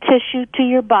muscle tissue to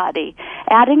your body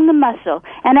adding the muscle.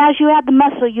 And as you add the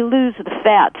muscle, you lose the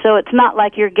fat, so it's not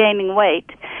like you're gaining weight.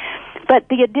 But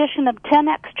the addition of 10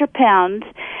 extra pounds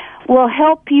will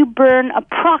help you burn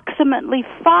approximately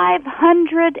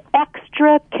 500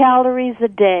 extra calories a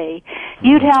day.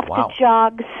 You'd have to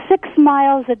jog 6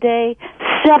 miles a day,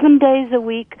 7 days a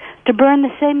week to burn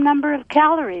the same number of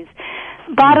calories.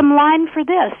 Bottom line for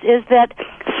this is that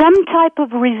some type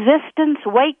of resistance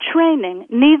weight training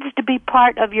needs to be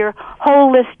part of your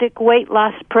holistic weight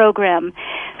loss program.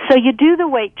 So you do the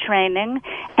weight training,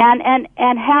 and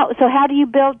how do you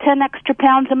build 10 extra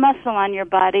pounds of muscle on your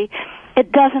body?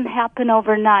 It doesn't happen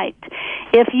overnight.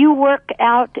 If you work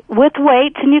out with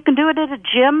weights, and you can do it at a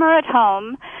gym or at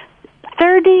home,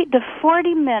 30 to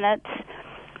 40 minutes,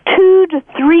 2 to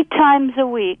 3 times a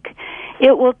week,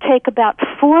 it will take about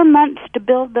 4 months to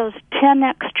build those 10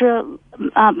 extra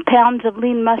pounds of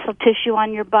lean muscle tissue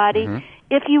on your body. Mm-hmm.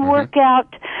 If you work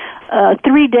out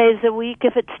 3 days a week,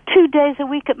 if it's 2 days a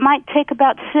week, it might take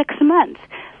about 6 months.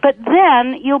 But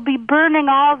then you'll be burning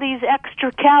all these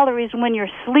extra calories when you're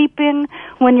sleeping,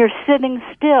 when you're sitting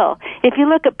still. If you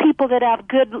look at people that have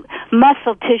good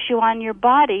muscle tissue on your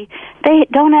body, they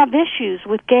don't have issues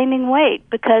with gaining weight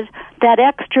because that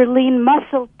extra lean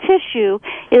muscle tissue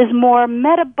is more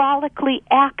metabolically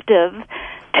active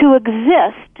to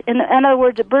exist. In other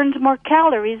words, it burns more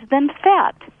calories than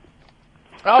fat.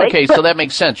 Okay, so that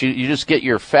makes sense. You just get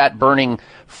your fat-burning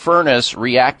furnace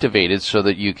reactivated so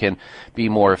that you can be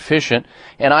more efficient.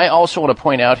 And I also want to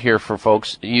point out here for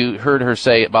folks, you heard her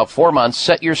say about 4 months,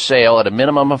 set your sail at a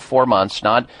minimum of 4 months,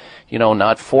 not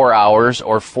 4 hours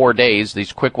or 4 days.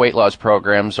 These quick weight loss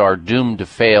programs are doomed to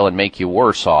fail and make you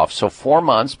worse off. So 4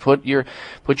 months, put your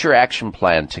action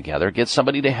plan together. Get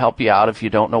somebody to help you out if you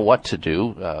don't know what to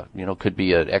do. Could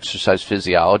be an exercise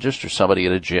physiologist or somebody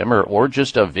at a gym or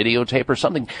just a videotape or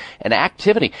something, an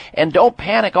activity. And don't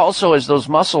panic also as those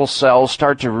muscle cells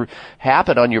start to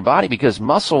happen on your body because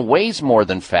muscle weighs more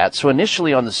than fat. So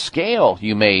initially on the scale,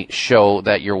 you may show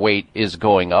that your weight is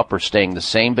going up or staying the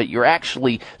same, but you're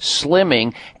actually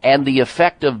slimming, and the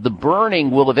effect of the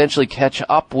burning will eventually catch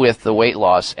up with the weight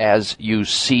loss as you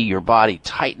see your body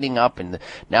tightening up, and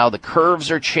now the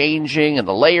curves are changing and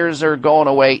the layers are going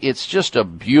away. It's just a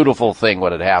beautiful thing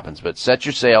when it happens, but set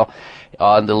your sail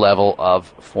on the level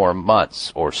of 4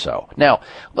 months or so. Now,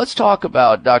 let's talk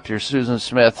about Dr. Susan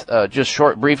Smith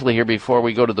briefly here before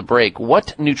we go to the break.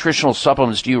 What nutritional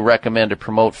supplements do you recommend to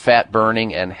promote fat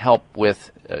burning and help with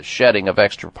shedding of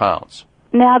extra pounds?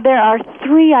 Now, there are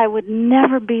 3 I would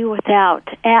never be without,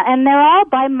 and they're all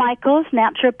by Michael's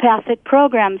naturopathic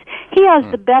programs. He has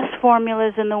the best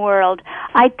formulas in the world.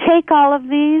 I take all of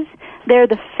these. They're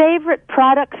the favorite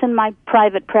products in my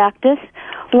private practice.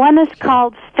 One is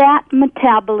called Fat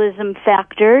Metabolism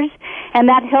Factors, and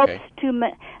that helps to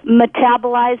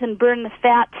metabolize and burn the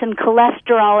fats and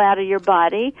cholesterol out of your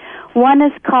body. One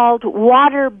is called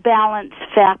Water Balance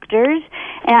Factors,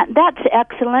 and that's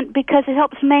excellent because it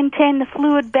helps maintain the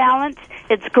fluid balance.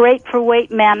 It's great for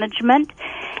weight management.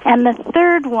 And the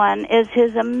third one is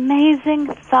his amazing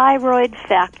Thyroid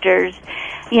Factors.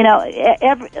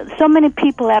 So many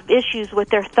people have issues with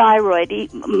their thyroid,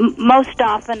 most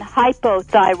often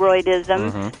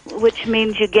hypothyroidism, which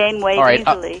means you gain weight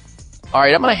easily. All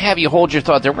right, I'm going to have you hold your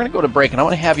thought there. We're going to go to break, and I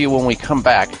want to have you, when we come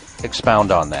back, expound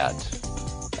on that.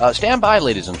 Stand by,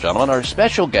 ladies and gentlemen. Our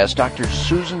special guest, Dr.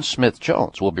 Susan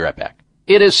Smith-Jones. We'll be right back.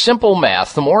 It is simple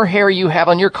math. The more hair you have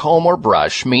on your comb or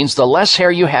brush means the less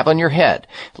hair you have on your head.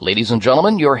 Ladies and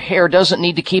gentlemen, your hair doesn't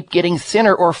need to keep getting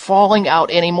thinner or falling out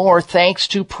anymore thanks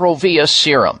to Provia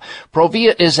Serum.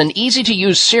 Provia is an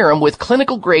easy-to-use serum with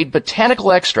clinical-grade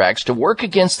botanical extracts to work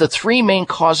against the 3 main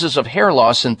causes of hair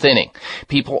loss and thinning.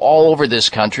 People all over this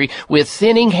country with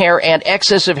thinning hair and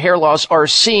excessive hair loss are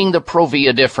seeing the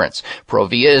Provia difference.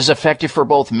 Provia is effective for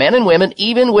both men and women,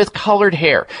 even with colored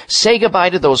hair. Say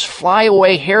goodbye to those flyaway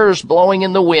hairs blowing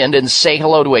in the wind and say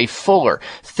hello to a fuller,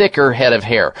 thicker head of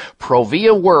hair.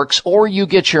 Provia works, or you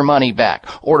get your money back.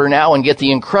 Order now and get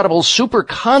the incredible super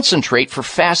concentrate for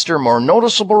faster, more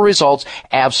noticeable results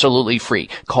absolutely free.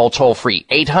 Call toll-free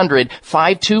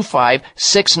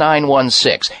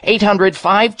 800-525-6916.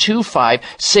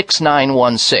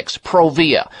 800-525-6916.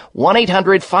 Provia.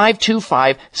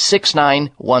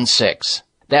 1-800-525-6916.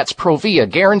 That's Provia,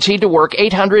 guaranteed to work.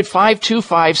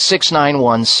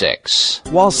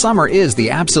 800-525-6916. While summer is the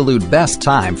absolute best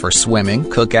time for swimming,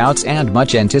 cookouts, and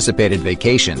much anticipated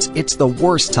vacations, it's the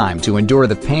worst time to endure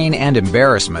the pain and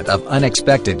embarrassment of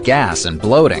unexpected gas and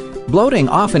bloating. Bloating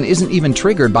often isn't even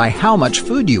triggered by how much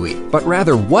food you eat, but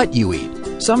rather what you eat.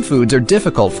 Some foods are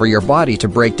difficult for your body to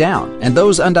break down, and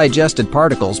those undigested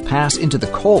particles pass into the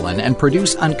colon and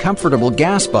produce uncomfortable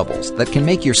gas bubbles that can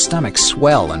make your stomach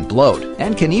swell and bloat,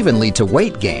 and can even lead to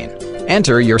weight gain.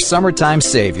 Enter your summertime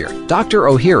savior, Dr.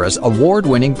 Ohhira's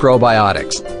award-winning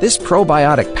probiotics. This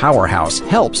probiotic powerhouse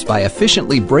helps by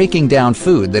efficiently breaking down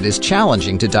food that is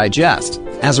challenging to digest.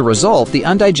 As a result, the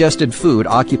undigested food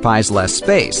occupies less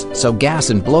space, so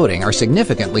gas and bloating are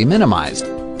significantly minimized.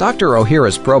 Dr.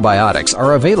 Ohhira's probiotics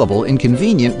are available in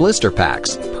convenient blister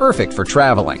packs, perfect for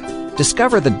traveling.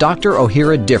 Discover the Dr.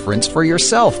 Ohhira difference for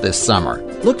yourself this summer.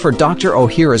 Look for Dr.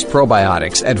 Ohhira's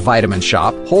probiotics at Vitamin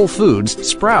Shop, Whole Foods,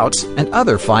 Sprouts, and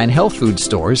other fine health food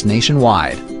stores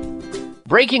nationwide.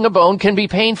 Breaking a bone can be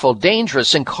painful,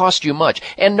 dangerous, and cost you much,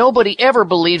 and nobody ever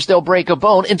believes they'll break a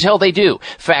bone until they do.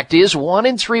 Fact is, 1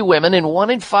 in 3 women and 1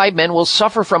 in 5 men will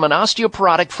suffer from an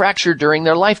osteoporotic fracture during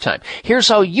their lifetime. Here's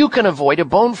how you can avoid a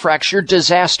bone fracture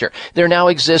disaster. There now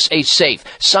exists a safe,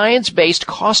 science-based,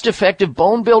 cost-effective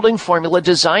bone-building formula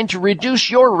designed to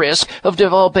reduce your risk of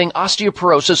developing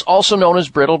osteoporosis, also known as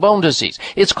brittle bone disease.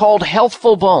 It's called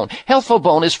Healthful Bone. Healthful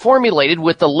Bone is formulated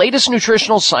with the latest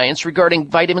nutritional science regarding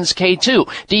vitamins K2,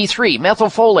 D3,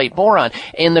 methylfolate, boron,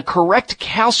 and the correct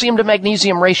calcium to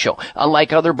magnesium ratio.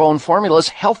 Unlike other bone formulas,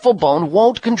 Healthful Bone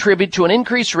won't contribute to an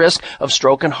increased risk of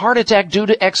stroke and heart attack due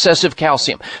to excessive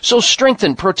calcium. So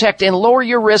strengthen, protect, and lower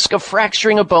your risk of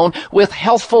fracturing a bone with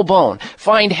Healthful Bone.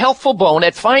 Find Healthful Bone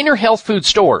at finer health food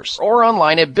stores or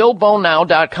online at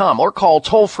BuildBoneNow.com or call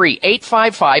toll-free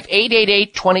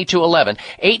 855-888-2211.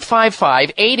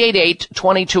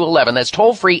 855-888-2211. That's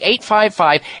toll-free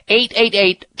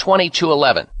 855-888-2211.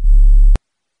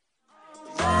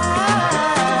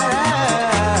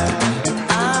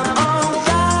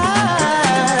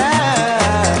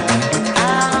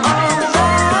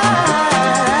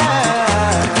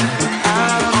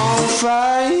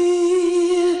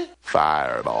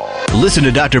 Fireball. Listen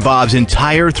to Dr. Bob's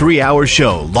entire 3-hour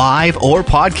show, live or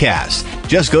podcast.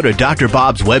 Just go to Dr.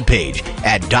 Bob's webpage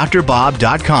at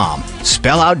drbob.com.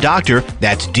 Spell out doctor,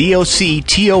 that's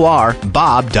DOCTOR,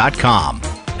 Bob.com.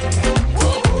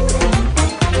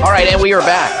 All right, and we are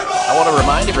back. I want to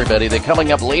remind everybody that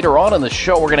coming up later on in the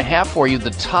show, we're going to have for you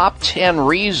the top 10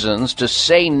 reasons to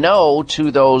say no to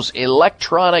those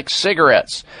electronic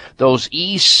cigarettes, those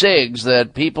e-cigs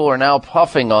that people are now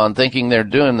puffing on, thinking they're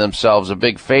doing themselves a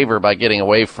big favor by getting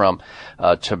away from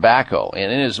tobacco.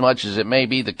 And inasmuch as it may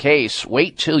be the case,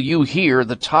 wait till you hear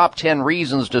the top 10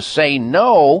 reasons to say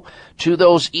no to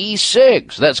those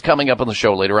e-cigs. That's coming up on the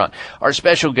show later on. Our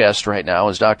special guest right now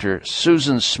is Dr.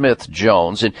 Susan Smith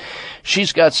Jones, and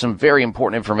she's got some very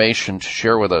important information to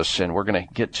share with us, and we're going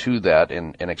to get to that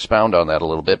and expound on that a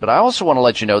little bit. But I also want to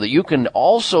let you know that you can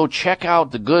also check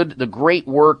out the great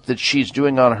work that she's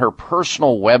doing on her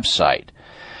personal website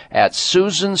at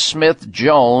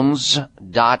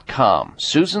SusanSmithJones.com.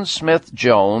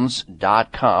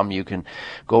 SusanSmithJones.com. You can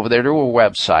go over there to her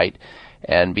website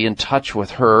and be in touch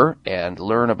with her and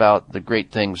learn about the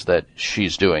great things that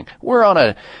she's doing. We're on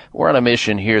a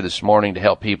mission here this morning to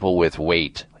help people with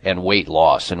weight and weight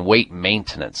loss and weight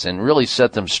maintenance and really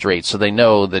set them straight so they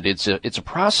know that it's a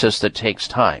process that takes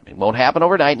time. It won't happen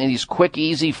overnight, and these quick,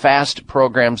 easy, fast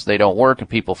programs, they don't work and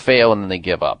people fail and then they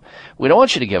give up. We don't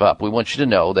want you to give up. We want you to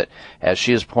know that, as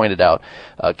she has pointed out,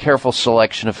 a careful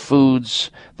selection of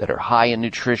foods that are high in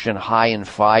nutrition, high in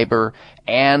fiber,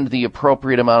 and the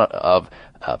appropriate amount of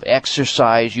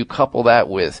exercise. You couple that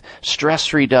with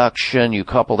stress reduction, you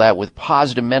couple that with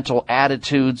positive mental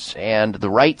attitudes and the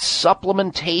right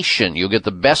supplementation. You'll get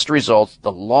the best results,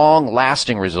 the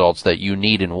long-lasting results that you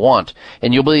need and want.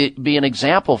 And you'll be an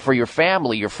example for your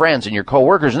family, your friends, and your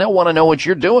coworkers, and they'll want to know what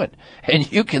you're doing.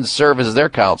 And you can serve as their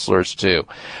counselors, too.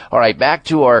 All right, back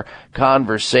to our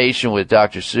conversation with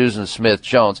Dr. Susan Smith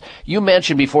Jones. You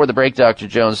mentioned before the break, Dr.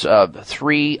 Jones,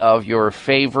 3 of your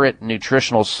favorite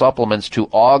nutritional supplements to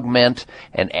augment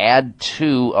and add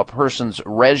to a person's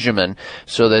regimen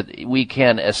so that we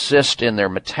can assist in their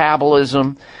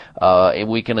metabolism. And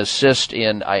we can assist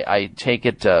in, I take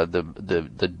it,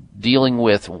 the dealing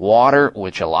with water,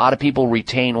 which a lot of people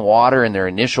retain water, and their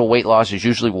initial weight loss is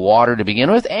usually water to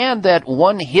begin with, and that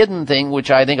one hidden thing,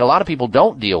 which I think a lot of people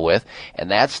don't deal with,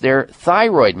 and that's their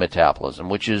thyroid metabolism,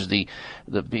 which is the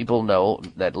people know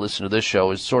that listen to this show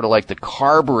is sort of like the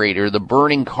carburetor, the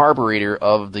burning carburetor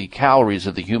of the calories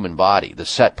of the human body, the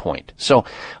set point. So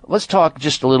let's talk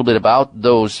just a little bit about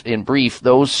those in brief,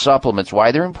 those supplements,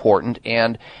 why they're important,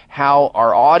 and how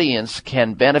our audience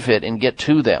can benefit and get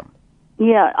to them.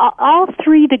 Yeah, all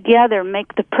 3 together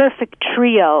make the perfect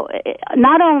trio.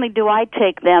 Not only do I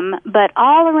take them, but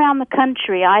all around the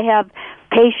country I have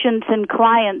patients and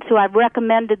clients who I've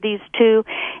recommended these to,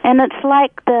 and it's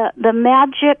like the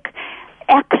magic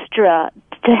extra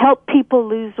to help people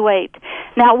lose weight.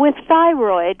 Now, with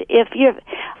thyroid,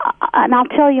 and I'll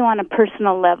tell you on a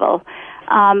personal level,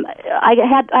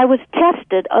 I was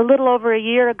tested a little over a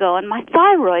year ago, and my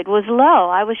thyroid was low.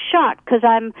 I was shocked because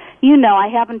I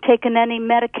haven't taken any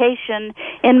medication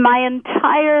in my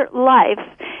entire life,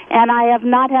 and I have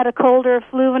not had a cold or a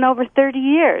flu in over 30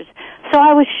 years. So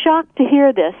I was shocked to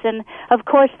hear this, and of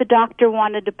course the doctor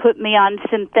wanted to put me on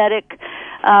synthetic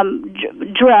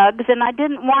drugs, and I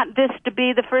didn't want this to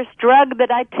be the first drug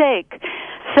that I take.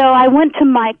 So I went to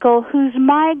Michael,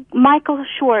 Michael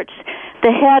Schwartz,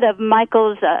 the head of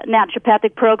Michael's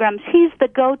naturopathic programs. He's the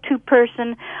go-to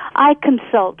person I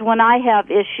consult when I have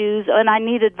issues and I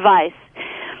need advice.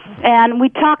 And we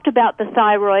talked about the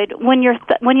thyroid. When you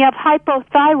have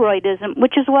hypothyroidism,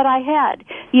 which is what I had,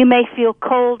 you may feel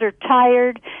cold or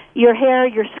tired. Your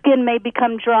skin may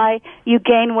become dry. You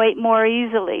gain weight more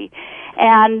easily.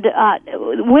 And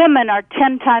women are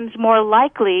 10 times more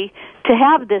likely to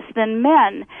have this than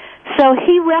men. So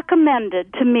he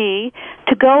recommended to me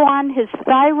to go on his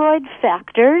thyroid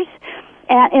factors,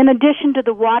 in addition to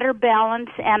the water balance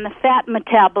and the fat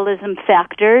metabolism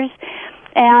factors.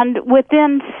 And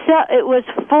within it was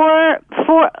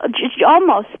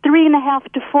almost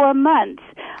 3.5 to 4 months,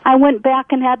 I went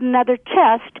back and had another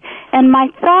test, and my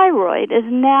thyroid is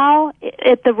now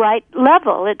at the right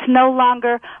level. It's no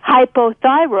longer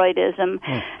hypothyroidism.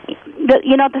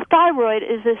 The thyroid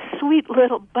is this sweet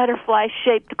little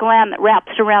butterfly-shaped gland that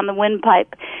wraps around the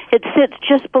windpipe. It sits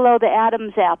just below the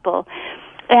Adam's apple.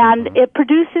 And it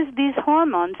produces these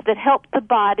hormones that help the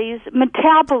body's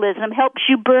metabolism, helps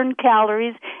you burn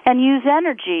calories and use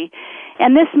energy.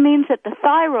 And this means that the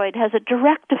thyroid has a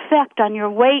direct effect on your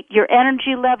weight, your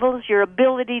energy levels, your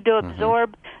ability to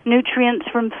absorb nutrients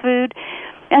from food.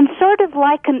 And sort of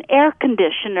like an air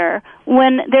conditioner,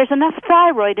 when there's enough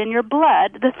thyroid in your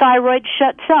blood, the thyroid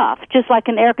shuts off, just like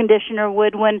an air conditioner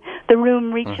would when the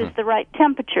room reaches the right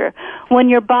temperature. When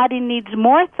your body needs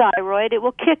more thyroid, it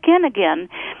will kick in again.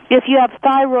 If you have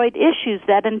thyroid issues,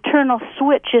 that internal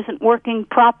switch isn't working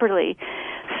properly.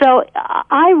 So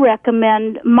I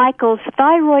recommend Michael's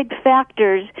thyroid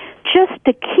factors just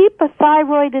to keep a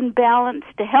thyroid in balance,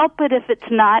 to help it if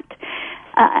it's not,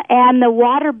 and the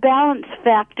water balance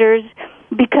factors,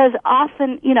 because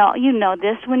often, you know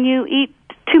this, when you eat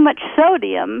too much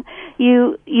sodium,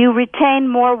 you retain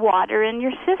more water in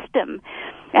your system.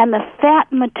 And the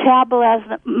fat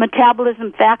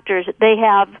metabolism factors,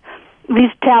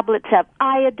 these tablets have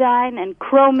iodine and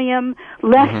chromium,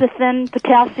 lecithin,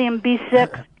 potassium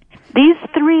B6. These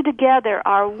three together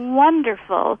are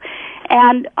wonderful,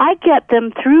 and I get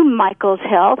them through Michael's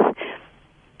Health.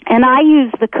 And I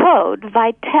use the code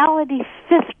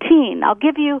Vitality15. I'll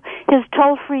give you his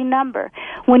toll-free number.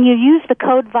 When you use the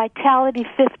code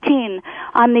Vitality15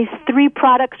 on these three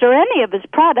products or any of his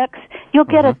products, you'll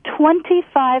get a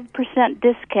 25%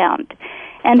 discount.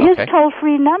 And his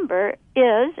toll-free number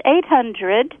is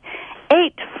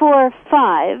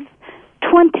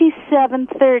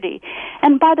 800-845-2730.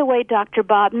 And by the way, Dr.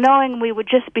 Bob, knowing we would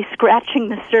just be scratching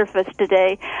the surface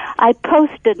today, I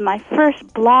posted my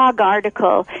first blog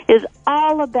article is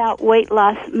all about weight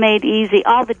loss made easy,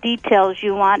 all the details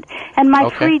you want, and my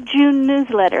free June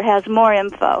newsletter has more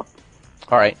info.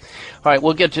 All right.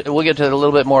 We'll get to a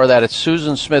little bit more of that at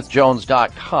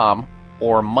SusanSmithJones.com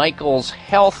or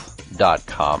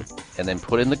MichaelsHealth.com, and then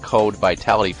put in the code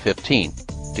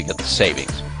Vitality15 to get the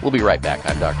savings. We'll be right back.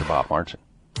 I'm Dr. Bob Martin.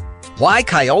 Why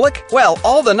Kyolic? Well,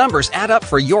 all the numbers add up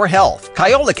for your health.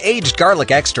 Kyolic Aged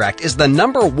Garlic Extract is the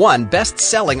 #1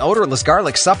 best-selling odorless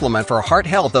garlic supplement for heart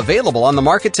health available on the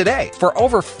market today. For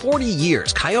over 40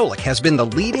 years, Kyolic has been the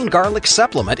leading garlic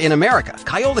supplement in America.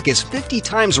 Kyolic is 50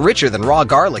 times richer than raw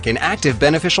garlic in active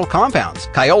beneficial compounds.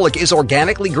 Kyolic is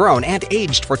organically grown and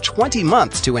aged for 20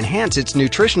 months to enhance its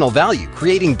nutritional value,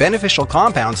 creating beneficial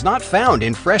compounds not found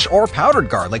in fresh or powdered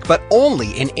garlic, but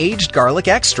only in aged garlic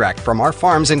extract from our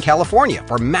farms in California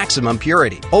for maximum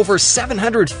purity. Over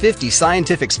 750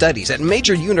 scientific studies at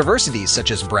major universities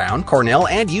such as Brown, Cornell,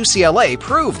 and UCLA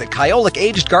prove that Kyolic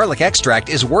Aged Garlic Extract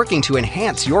is working to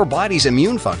enhance your body's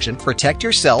immune function, protect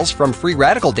your cells from free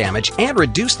radical damage, and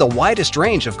reduce the widest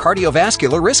range of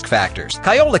cardiovascular risk factors.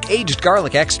 Kyolic Aged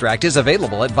Garlic Extract is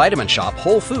available at Vitamin Shop,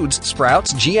 Whole Foods,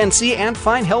 Sprouts, GNC, and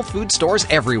fine health food stores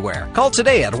everywhere. Call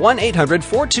today at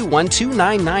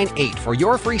 1-800-421-2998 for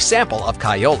your free sample of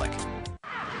Kyolic.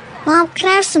 Mom, can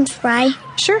I have some spray?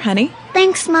 Sure, honey.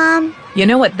 Thanks, Mom. You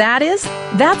know what that is?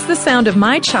 That's the sound of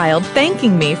my child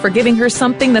thanking me for giving her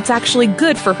something that's actually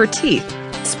good for her teeth.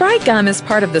 Spry Gum is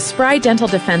part of the Spry Dental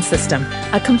Defense System,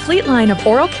 a complete line of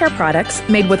oral care products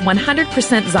made with 100%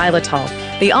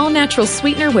 xylitol, the all-natural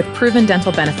sweetener with proven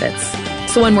dental benefits.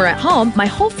 So when we're at home, my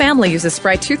whole family uses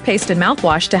Spry toothpaste and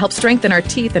mouthwash to help strengthen our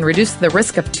teeth and reduce the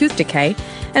risk of tooth decay.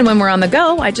 And when we're on the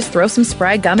go, I just throw some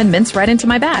Spry Gum and mints right into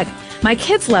my bag. My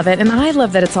kids love it, and I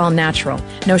love that it's all natural.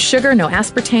 No sugar, no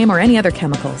aspartame, or any other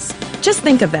chemicals. Just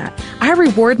think of that. I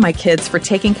reward my kids for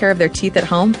taking care of their teeth at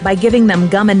home by giving them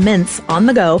gum and mints on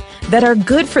the go that are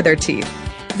good for their teeth.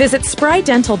 Visit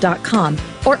sprydental.com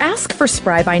or ask for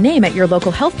Spry by name at your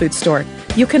local health food store.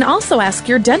 You can also ask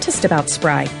your dentist about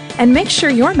Spry and make sure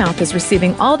your mouth is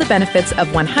receiving all the benefits of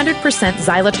 100%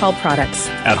 xylitol products.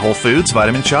 At Whole Foods,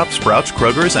 Vitamin Shoppe, Sprouts,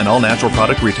 Kroger's, and all natural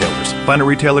product retailers. Find a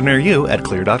retailer near you at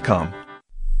clear.com.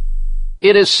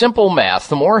 It is simple math.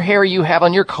 The more hair you have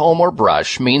on your comb or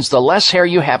brush means the less hair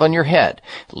you have on your head.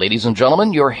 Ladies and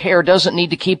gentlemen, your hair doesn't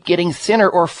need to keep getting thinner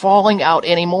or falling out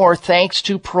anymore thanks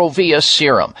to Provia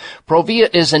Serum. Provia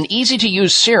is an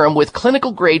easy-to-use serum with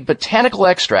clinical-grade botanical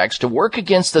extracts to work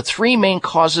against the three main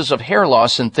causes of hair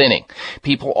loss and thinning.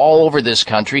 People all over this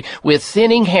country with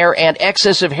thinning hair and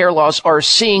excessive hair loss are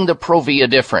seeing the Provia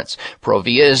difference.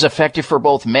 Provia is effective for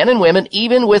both men and women,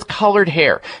 even with colored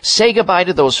hair. Say goodbye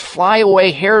to those flyaway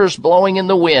hairs blowing in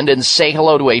the wind and say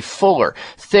hello to a fuller,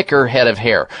 thicker head of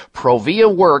hair.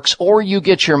 Provia works, or you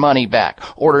get your money back.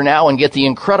 Order now and get the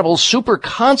incredible super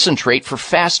concentrate for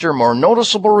faster, more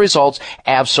noticeable results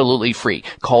absolutely free.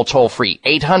 Call toll-free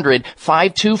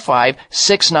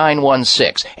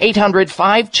 800-525-6916.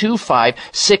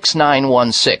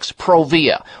 800-525-6916.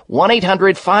 Provia.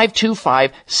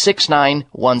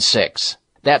 1-800-525-6916.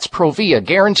 That's Provia,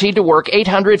 guaranteed to work.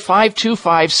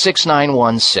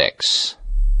 800-525-6916.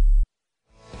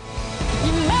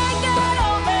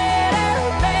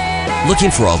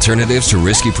 Looking for alternatives to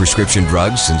risky prescription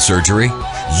drugs and surgery?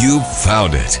 You've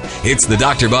found it. It's the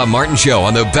Dr. Bob Martin Show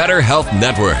on the Better Health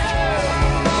Network.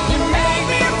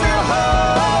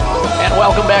 And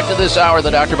welcome back to this hour of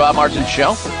the Dr. Bob Martin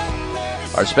Show.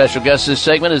 Our special guest this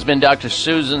segment has been Dr.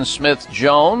 Susan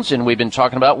Smith-Jones, and we've been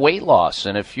talking about weight loss.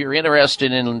 And if you're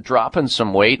interested in dropping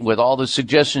some weight with all the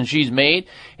suggestions she's made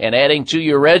and adding to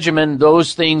your regimen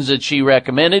those things that she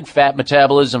recommended, fat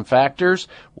metabolism factors,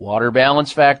 water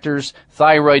balance factors,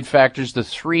 thyroid factors, the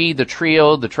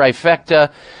trio, the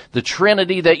trifecta, the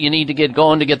trinity that you need to get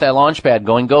going to get that launch pad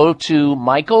going, go to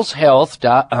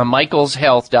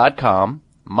michaelshealth.com.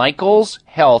 Michaels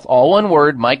Health, all one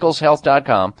word,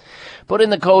 michaelshealth.com. Put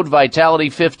in the code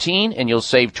Vitality15 and you'll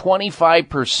save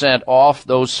 25% off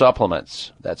those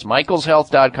supplements. That's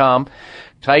michaelshealth.com.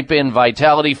 Type in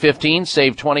Vitality15,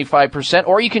 save 25%,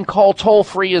 or you can call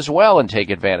toll-free as well and take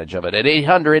advantage of it at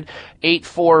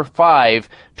 800-845-2730.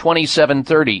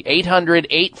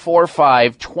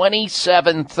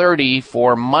 800-845-2730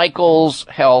 for Michael's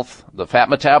Health, the fat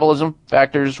metabolism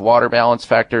factors, water balance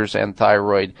factors, and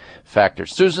thyroid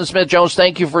factors. Susan Smith-Jones,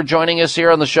 thank you for joining us here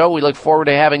on the show. We look forward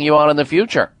to having you on in the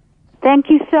future.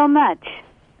 Thank you so much.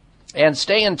 And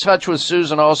stay in touch with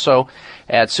Susan also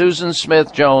at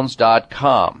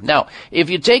susansmithjones.com. Now, if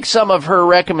you take some of her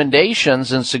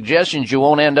recommendations and suggestions, you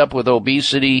won't end up with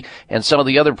obesity and some of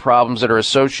the other problems that are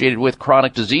associated with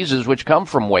chronic diseases which come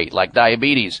from weight, like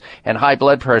diabetes and high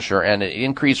blood pressure and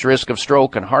increased risk of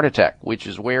stroke and heart attack, which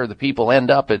is where the people end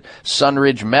up at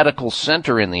Sunridge Medical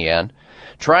Center in the end,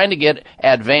 trying to get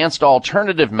advanced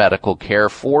alternative medical care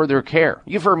for their care.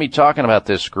 You've heard me talking about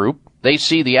this group. They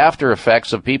see the after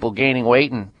effects of people gaining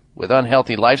weight and with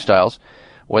unhealthy lifestyles,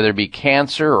 whether it be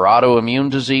cancer or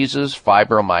autoimmune diseases,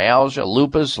 fibromyalgia,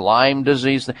 lupus, Lyme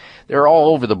disease. They're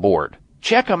all over the board.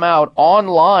 Check them out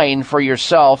online for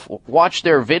yourself. Watch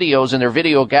their videos in their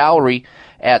video gallery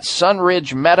at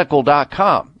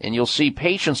sunridgemedical.com, and you'll see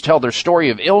patients tell their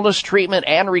story of illness, treatment,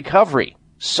 and recovery.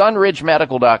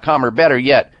 sunridgemedical.com, or better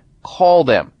yet, call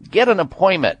them. Get an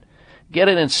appointment. Get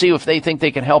in and see if they think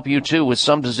they can help you, too, with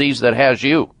some disease that has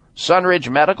you. Sunridge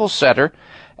Medical Center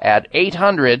at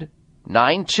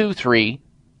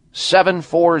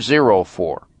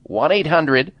 800-923-7404.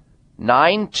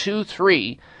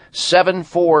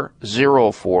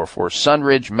 1-800-923-7404 for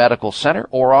Sunridge Medical Center,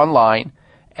 or online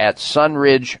at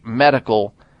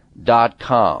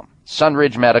sunridgemedical.com.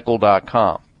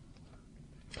 sunridgemedical.com.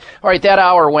 All right, that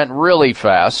hour went really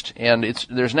fast, and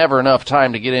there's never enough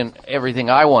time to get in everything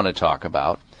I want to talk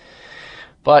about.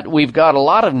 But we've got a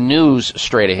lot of news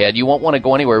straight ahead. You won't want to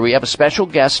go anywhere. We have a special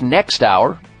guest next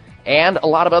hour and a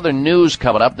lot of other news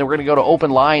coming up. Then we're going to go to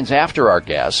open lines after our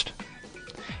guest.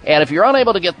 And if you're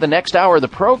unable to get the next hour of the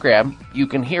program, you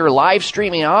can hear live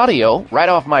streaming audio right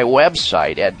off my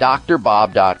website at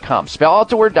drbob.com. Spell out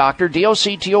the word doctor,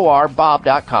 D-O-C-T-O-R,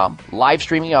 bob.com. Live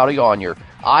streaming audio on your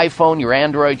iPhone, your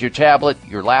Android, your tablet,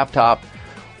 your laptop,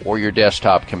 or your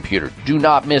desktop computer. Do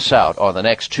not miss out on the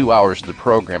next 2 hours of the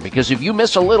program, because if you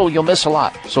miss a little, you'll miss a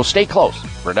lot. So stay close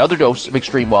for another dose of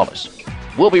extreme wellness.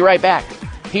 We'll be right back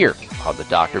here on the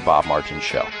Dr. Bob Martin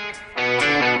Show.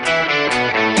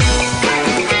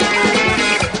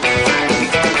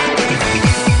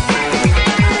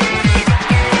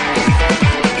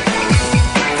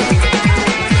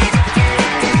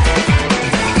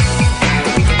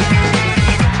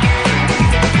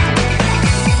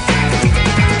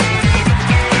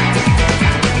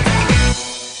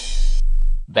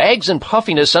 Bags and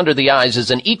puffiness under the eyes is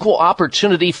an equal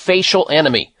opportunity facial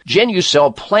enemy.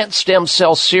 Genucell Plant Stem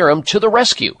Cell Serum to the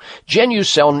rescue.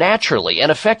 Genucell naturally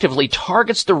and effectively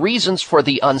targets the reasons for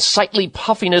the unsightly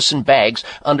puffiness and bags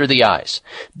under the eyes.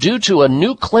 Due to a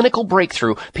new clinical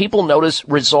breakthrough, people notice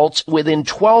results within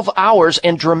 12 hours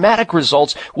and dramatic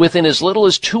results within as little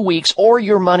as 2 weeks, or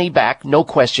your money back, no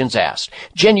questions asked.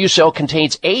 Genucell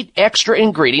contains 8 extra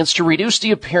ingredients to reduce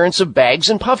the appearance of bags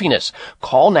and puffiness.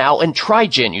 Call now and try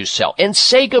Genucell and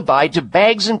say goodbye to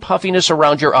bags and puffiness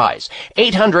around your eyes.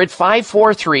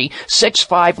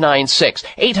 800-543-6596.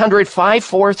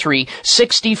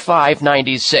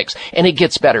 800-543-6596. And it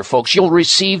gets better, folks. You'll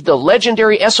receive the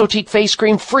legendary Esotique face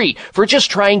cream free for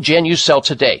just trying Genucell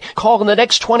today. Call in the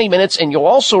next 20 minutes and you'll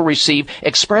also receive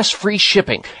express free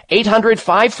shipping.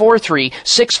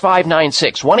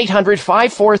 800-543-6596.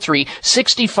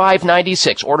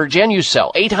 1-800-543-6596. Order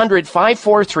Genucell.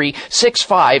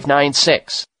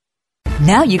 800-543-6596.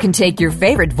 Now you can take your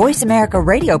favorite Voice America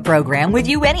radio program with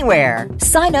you anywhere.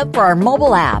 Sign up for our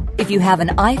mobile app if you have an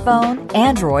iPhone,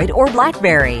 Android, or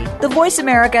BlackBerry. The Voice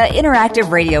America Interactive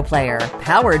Radio Player,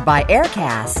 powered by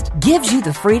Aircast, gives you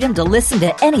the freedom to listen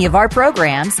to any of our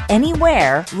programs,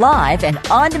 anywhere, live and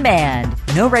on demand.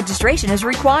 No registration is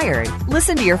required.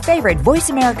 Listen to your favorite Voice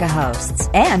America hosts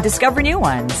and discover new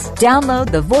ones. Download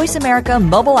the Voice America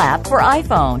mobile app for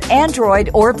iPhone,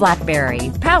 Android, or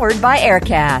BlackBerry, powered by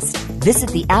Aircast.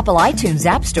 Visit the Apple iTunes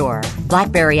App Store,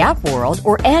 BlackBerry App World,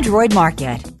 or Android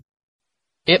Market.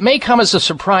 It may come as a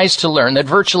surprise to learn that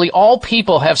virtually all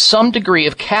people have some degree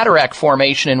of cataract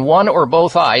formation in one or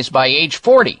both eyes by age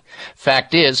 40.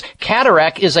 Fact is,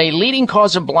 cataract is a leading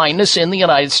cause of blindness in the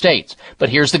United States. But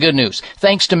here's the good news.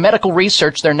 Thanks to medical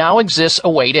research, there now exists a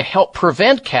way to help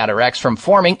prevent cataracts from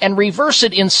forming and reverse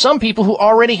it in some people who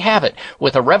already have it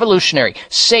with a revolutionary,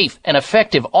 safe, and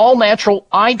effective all-natural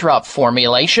eye drop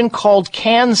formulation called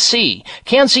Can-C.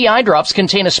 Can-C eye drops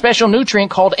contain a special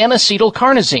nutrient called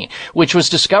N-acetylcarnosine, which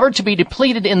was discovered to be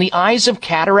depleted in the eyes of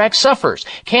cataract sufferers.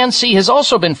 Can-C has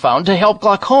also been found to help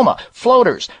glaucoma,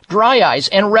 floaters, dry eyes,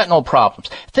 and retinal problems.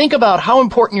 Think about how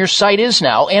important your sight is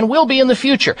now and will be in the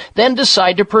future. Then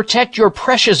decide to protect your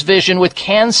precious vision with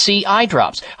Can-C eye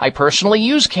drops. I personally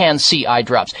use Can-C eye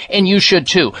drops, and you should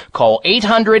too. Call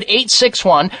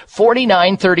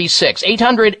 800-861-4936.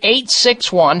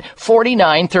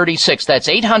 800-861-4936. That's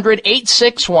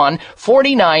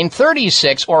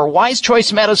 800-861-4936 or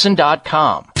wisechoicemedicine.com.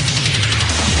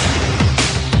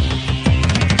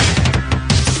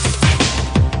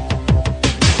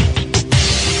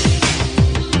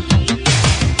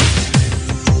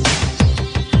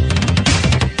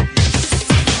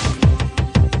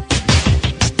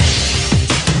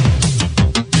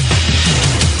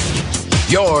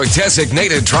 Your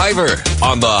designated driver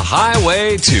on the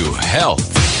highway to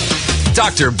health.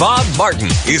 Dr. Bob Martin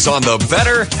is on the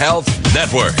Better Health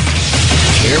Network.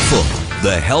 Careful.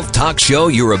 The health talk show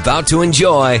you're about to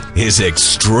enjoy is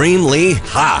extremely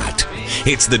hot.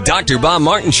 It's the Dr. Bob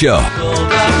Martin Show. Day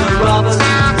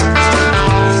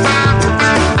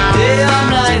or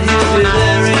night, he'll be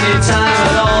there anytime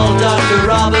at all. Dr.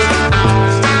 Robert,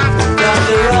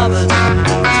 Dr. Robert.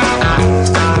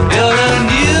 You're a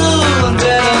new and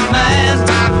better man.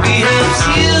 He helps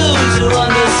you to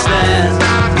understand.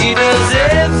 He does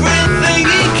everything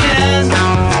he can.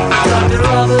 Dr.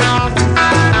 Robert.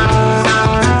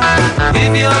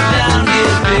 If you're down,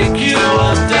 he'll pick you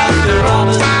up. Dr.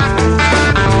 Robert.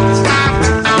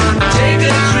 Take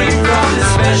a drink from his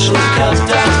special cup.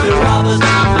 Dr. Robert.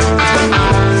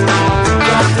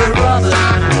 Dr. Robert.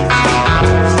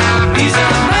 He's a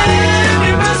man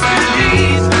you must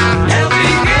believe,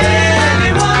 helping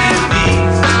anyone in need.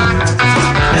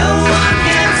 No one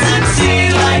can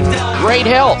succeed like Dr. Great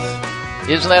health.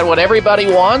 Isn't that what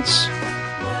everybody wants?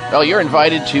 Well, you're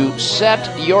invited to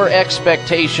set your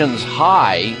expectations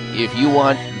high if you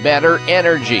want better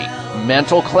energy,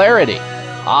 mental clarity,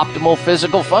 optimal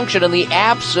physical function in the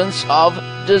absence of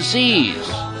disease.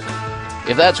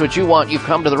 If that's what you want, you've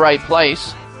come to the right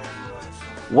place.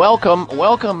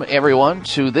 Welcome everyone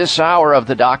to this hour of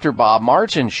the Dr. Bob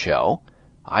Martin Show.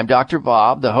 I'm Dr.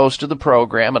 Bob, the host of the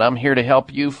program, and I'm here to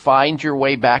help you find your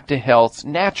way back to health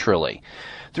naturally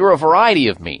through a variety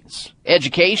of means.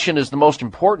 Education is the most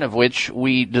important of which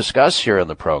we discuss here in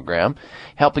the program,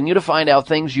 helping you to find out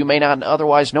things you may not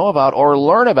otherwise know about or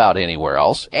learn about anywhere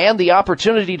else, and the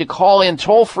opportunity to call in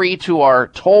toll-free to our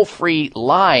toll-free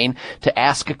line to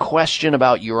ask a question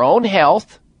about your own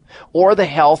health or the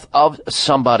health of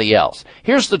somebody else.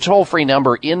 Here's the toll-free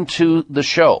number into the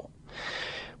show.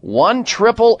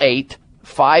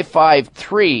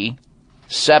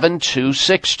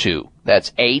 1-888-553-7262.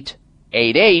 That's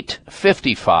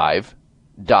 888-55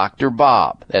 Dr.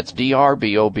 Bob. That's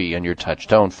DRBOB on your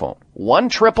touch-tone phone.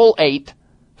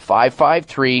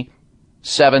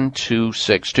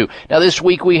 1-888-553-7262. Now, this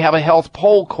week we have a health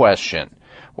poll question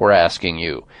we're asking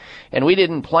you. And we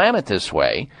didn't plan it this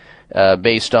way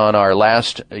based on our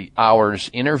last hour's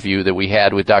interview that we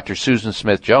had with Dr. Susan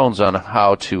Smith-Jones on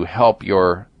how to help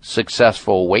your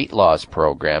successful weight loss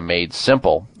program made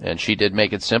simple. And she did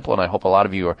make it simple, and I hope a lot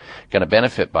of you are going to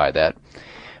benefit by that.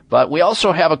 But we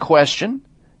also have a question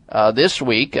this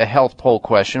week, a health poll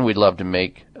question we'd love to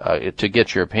make to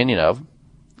get your opinion of.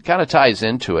 It kind of ties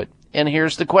into it. And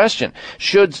here's the question.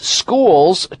 Should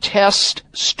schools test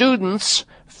students'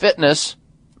 fitness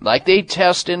like they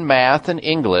test in math and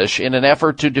English in an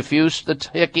effort to defuse the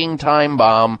ticking time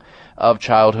bomb of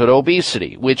childhood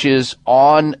obesity, which is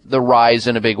on the rise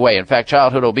in a big way? In fact,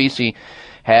 childhood obesity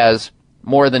has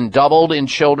more than doubled in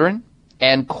children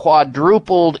and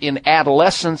quadrupled in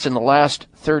adolescents in the last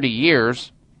 30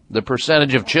 years. The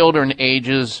percentage of children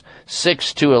ages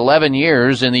 6 to 11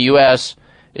 years in the U.S.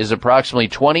 is approximately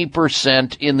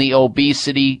 20% in the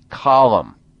obesity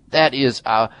column. That is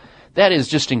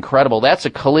just incredible. That's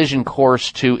a collision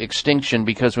course to extinction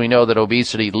because we know that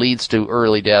obesity leads to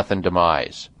early death and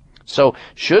demise. So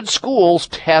should schools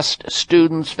test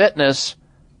students' fitness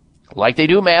like they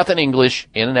do math and English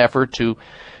in an effort to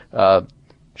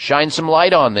shine some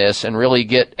light on this and really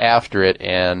get after it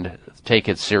and take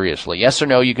it seriously? Yes or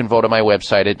no, you can vote on my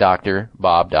website at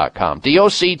drbob.com.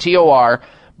 DOCTOR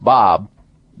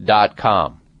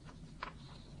Bob.com. I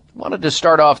wanted to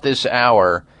start off this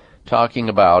hour talking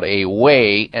about a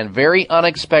way, and very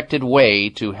unexpected way,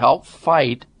 to help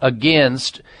fight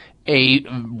against a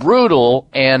brutal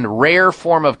and rare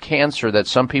form of cancer that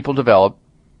some people develop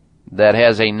that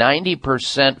has a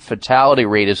 90% fatality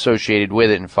rate associated with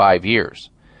it in 5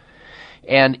 years.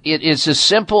 And it is as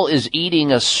simple as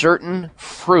eating a certain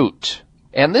fruit.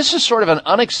 And this is sort of an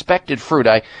unexpected fruit.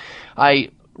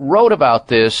 I wrote about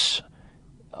this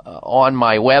on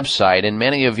my website, and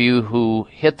many of you who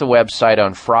hit the website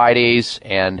on Fridays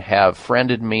and have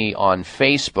friended me on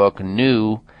Facebook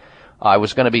knew I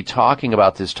was going to be talking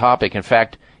about this topic. In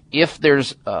fact, if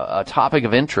there's a topic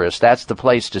of interest, that's the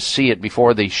place to see it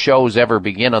before the shows ever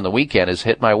begin on the weekend, is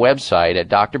hit my website at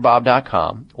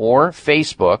drbob.com or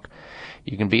Facebook.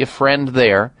 You can be a friend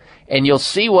there, and you'll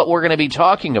see what we're going to be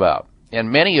talking about.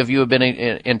 And many of you have been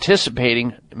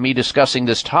anticipating me discussing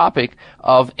this topic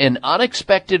of an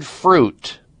unexpected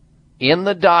fruit in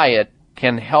the diet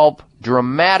can help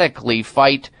dramatically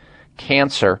fight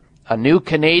cancer. A new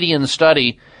Canadian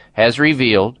study has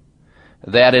revealed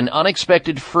that an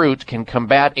unexpected fruit can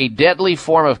combat a deadly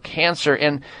form of cancer,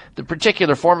 and the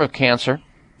particular form of cancer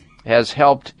has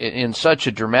helped in such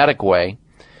a dramatic way,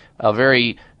 a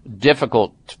very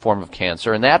difficult form of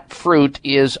cancer, and that fruit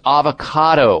is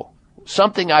avocado.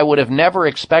 Something I would have never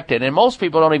expected, and most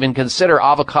people don't even consider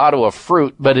avocado a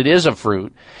fruit, but it is a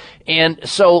fruit. And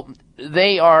so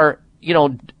they are,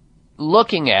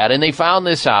 looking at, and they found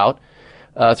this out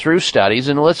through studies,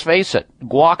 and let's face it,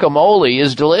 guacamole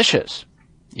is delicious.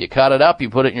 You cut it up,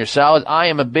 you put it in your salad. I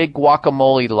am a big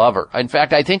guacamole lover. In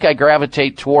fact, I think I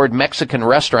gravitate toward Mexican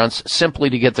restaurants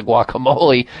simply to get the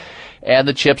guacamole and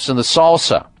the chips and the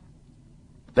salsa.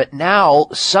 But now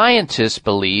scientists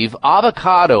believe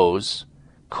avocados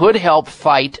could help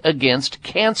fight against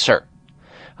cancer.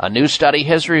 A new study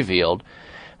has revealed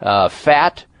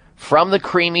fat from the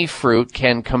creamy fruit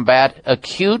can combat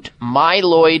acute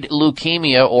myeloid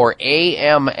leukemia, or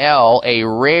AML, a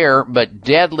rare but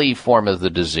deadly form of the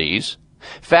disease.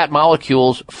 Fat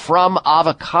molecules from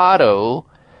avocado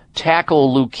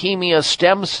tackle leukemia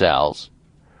stem cells,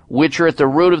 which are at the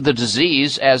root of the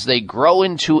disease as they grow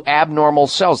into abnormal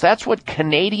cells. That's what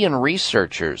Canadian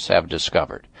researchers have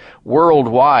discovered.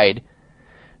 Worldwide,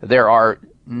 there are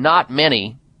not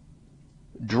many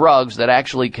drugs that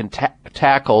actually can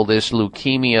tackle this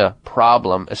leukemia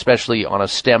problem, especially on a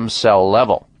stem cell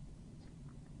level.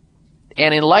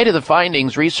 And in light of the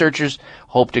findings, researchers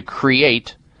hope to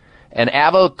create an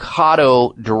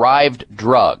avocado-derived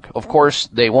drug. Of course,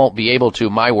 they won't be able to,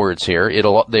 my words here.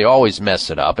 They always mess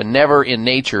it up, and never in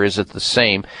nature is it the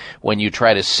same when you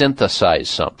try to synthesize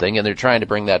something, and they're trying to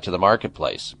bring that to the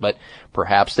marketplace. But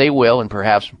perhaps they will, and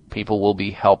perhaps people will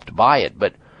be helped by it.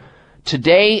 But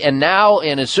today and now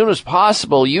and as soon as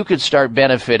possible, you could start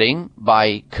benefiting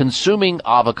by consuming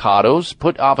avocados.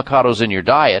 Put avocados in your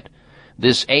diet.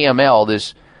 This AML,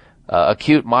 this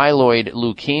acute myeloid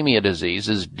leukemia disease,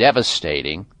 is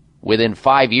devastating. Within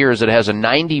 5 years, it has a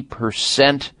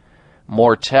 90%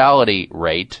 mortality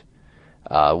rate,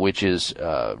 which is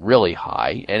really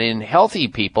high. And in healthy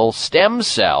people, stem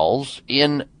cells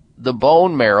in the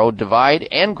bone marrow divide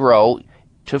and grow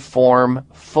to form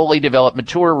fully developed,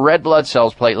 mature red blood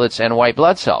cells, platelets, and white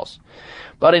blood cells.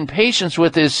 But in patients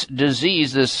with this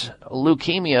disease, this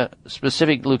leukemia,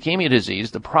 specific leukemia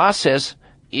disease, the process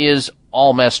is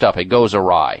all messed up. It goes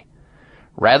awry.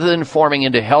 Rather than forming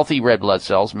into healthy red blood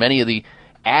cells, many of the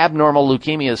abnormal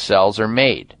leukemia cells are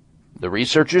made. The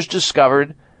researchers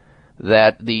discovered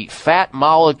that the fat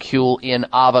molecule in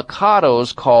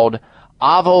avocados called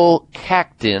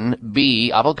avocactin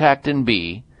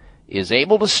B, is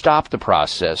able to stop the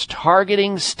process,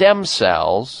 targeting stem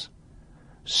cells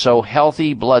so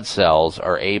healthy blood cells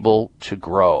are able to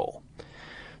grow.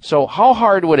 So how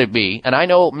hard would it be? And I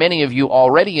know many of you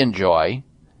already enjoy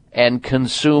and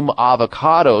consume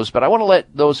avocados, but I want to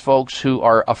let those folks who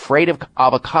are afraid of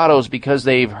avocados because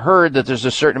they've heard that there's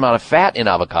a certain amount of fat in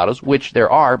avocados, which there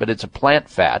are, but it's a plant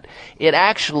fat. It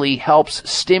actually helps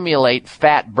stimulate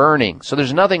fat burning. So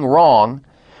there's nothing wrong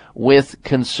with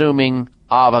consuming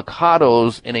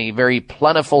avocados in a very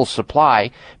plentiful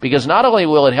supply, because not only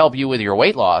will it help you with your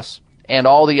weight loss and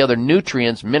all the other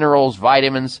nutrients, minerals,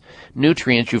 vitamins,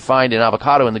 nutrients you find in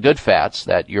avocado and the good fats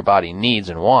that your body needs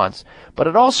and wants, but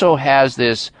it also has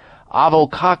this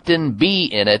avocactin B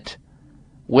in it,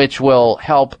 which will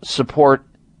help support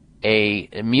a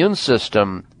immune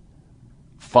system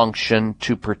function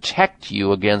to protect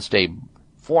you against a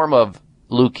form of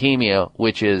leukemia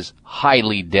which is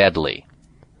highly deadly.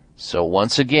 So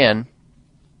once again,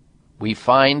 we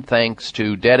find, thanks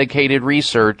to dedicated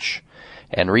research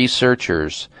and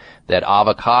researchers, that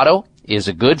avocado is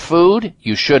a good food.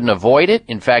 You shouldn't avoid it.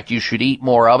 In fact, you should eat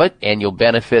more of it, and you'll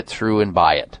benefit through and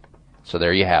by it. So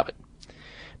there you have it.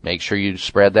 Make sure you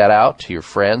spread that out to your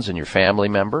friends and your family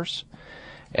members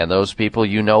and those people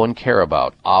you know and care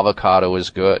about. Avocado is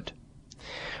good.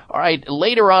 All right,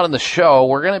 later on in the show,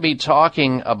 we're going to be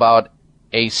talking about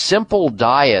a simple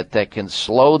diet that can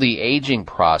slow the aging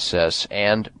process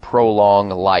and prolong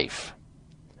life.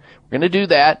 We're going to do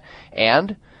that.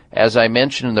 And, as I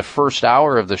mentioned in the first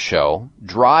hour of the show,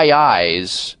 dry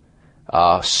eyes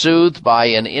soothed by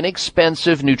an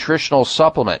inexpensive nutritional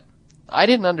supplement. I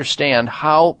didn't understand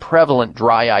how prevalent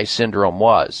dry eye syndrome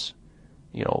was,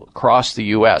 across the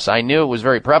U.S. I knew it was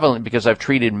very prevalent because I've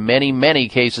treated many, many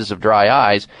cases of dry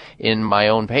eyes in my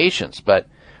own patients. But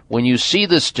when you see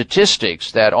the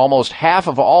statistics that almost half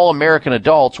of all American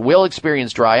adults will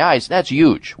experience dry eyes, that's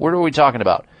huge. What are we talking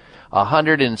about?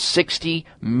 160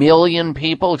 million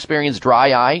people experience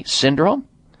dry eye syndrome,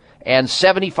 and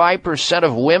 75%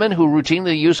 of women who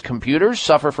routinely use computers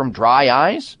suffer from dry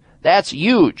eyes. That's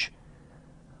huge.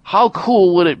 How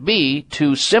cool would it be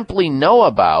to simply know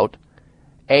about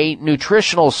a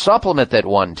nutritional supplement that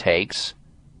one takes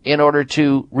in order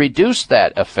to reduce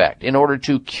that effect, in order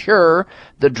to cure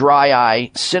the dry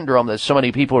eye syndrome that so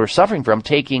many people are suffering from,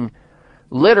 taking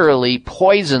literally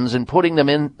poisons and putting them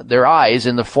in their eyes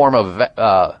in the form of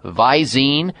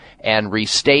Visine and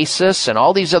Restasis and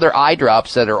all these other eye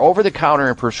drops that are over-the-counter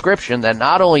in prescription that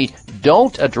not only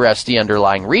don't address the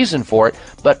underlying reason for it,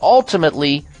 but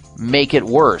ultimately make it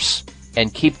worse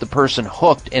and keep the person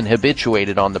hooked and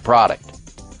habituated on the product.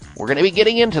 We're going to be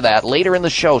getting into that later in the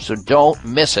show, so don't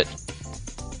miss it.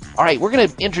 All right, we're going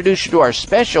to introduce you to our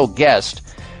special guest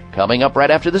coming up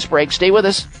right after this break. Stay with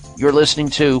us. You're listening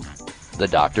to The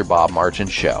Dr. Bob Martin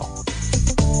Show.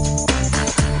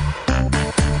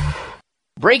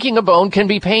 Breaking a bone can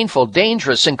be painful,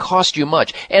 dangerous, and cost you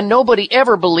much, and nobody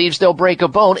ever believes they'll break a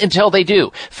bone until they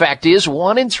do. Fact is,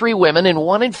 1 in 3 women and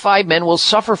 1 in 5 men will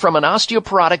suffer from an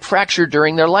osteoporotic fracture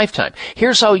during their lifetime.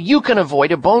 Here's how you can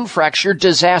avoid a bone fracture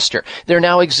disaster. There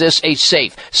now exists a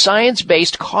safe,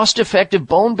 science-based, cost-effective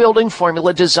bone-building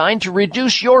formula designed to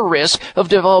reduce your risk of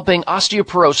developing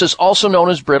osteoporosis, also known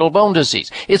as brittle bone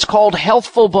disease. It's called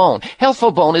Healthful Bone.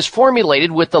 Healthful Bone is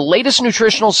formulated with the latest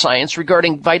nutritional science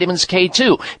regarding vitamins K2,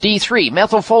 K2, D3,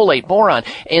 methylfolate, boron,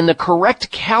 and the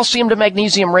correct calcium to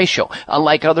magnesium ratio.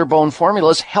 Unlike other bone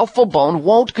formulas, Healthful Bone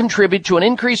won't contribute to an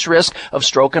increased risk of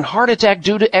stroke and heart attack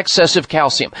due to excessive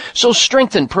calcium. So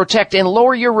strengthen, protect, and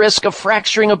lower your risk of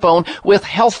fracturing a bone with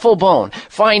Healthful Bone.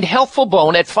 Find Healthful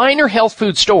Bone at finer health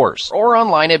food stores or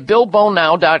online at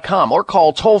BuildBoneNow.com or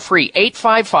call toll-free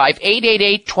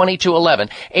 855-888-2211.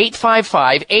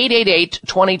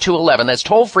 855-888-2211. That's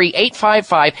toll-free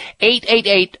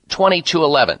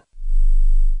 855-888-2211.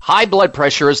 High blood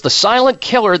pressure is the silent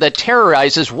killer that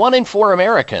terrorizes 1 in 4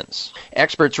 Americans.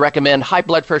 Experts recommend high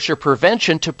blood pressure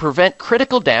prevention to prevent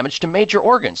critical damage to major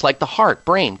organs like the heart,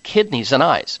 brain, kidneys, and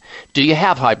eyes. Do you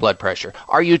have high blood pressure?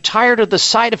 Are you tired of the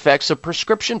side effects of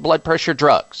prescription blood pressure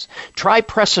drugs? Try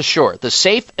Press Assure, the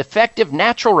safe, effective,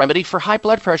 natural remedy for high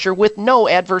blood pressure with no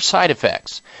adverse side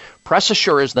effects. Press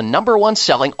Assure is the #1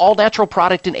 selling all-natural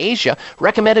product in Asia,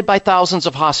 recommended by thousands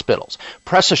of hospitals.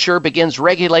 Press Assure begins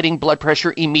regulating blood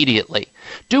pressure immediately.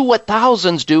 Do what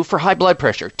thousands do for high blood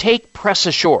pressure. Take Press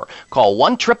Assure. Call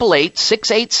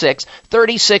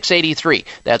 1-888-686-3683.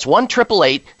 That's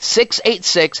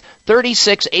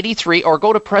 1-888-686-3683 or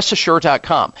go to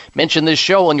PressAssure.com. Mention this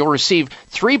show and you'll receive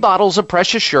 3 bottles of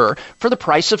Press Assure for the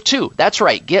price of 2. That's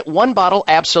right. Get 1 bottle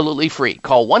absolutely free.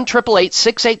 Call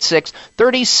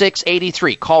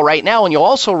 1-888-686-3683. Call right now and you'll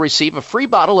also receive a free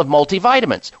bottle of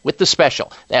multivitamins with the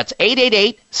special. That's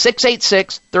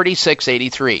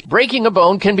 888-686-3683. Breaking a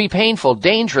bone can be painful,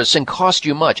 dangerous, and cost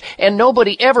you much. And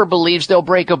nobody ever believes they'll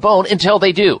break a bone until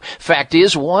they do. Fact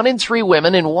is, 1 in 3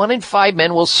 women and 1 in 5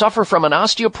 men will suffer from an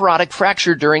osteoporotic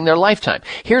fracture during their lifetime.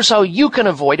 Here's how you can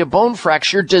avoid a bone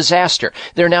fracture disaster.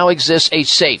 There now exists a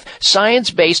safe,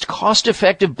 science-based,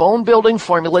 cost-effective bone-building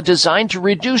formula designed to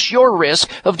reduce your risk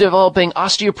of developing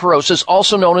osteoporosis,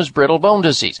 also known as brittle bone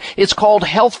disease. It's called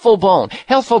Healthful Bone.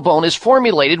 Healthful Bone is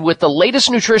formulated with the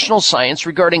latest nutritional science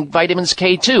regarding vitamins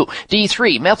K2,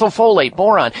 D3, methylfolate,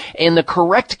 boron, and the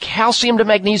correct calcium to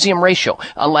magnesium ratio.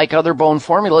 Unlike other bone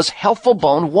formulas, Healthful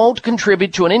Bone won't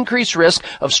contribute to an increased risk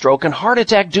of stroke and heart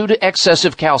attack due to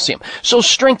excessive calcium. So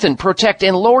strengthen, protect,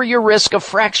 and lower your risk of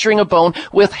fracturing a bone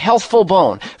with Healthful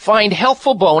Bone. Find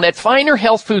Healthful Bone at finer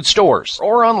health food stores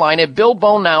or online at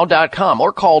BuildBoneNow.com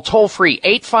or call toll-free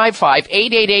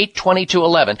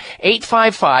 855-888-2211.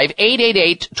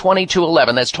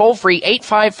 855-888-2211. That's toll-free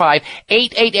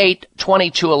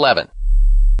 855-888-2211.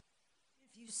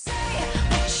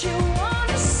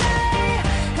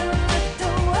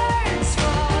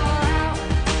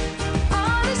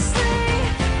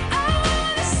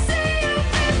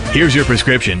 Here's your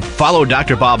prescription. Follow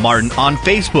Dr. Bob Martin on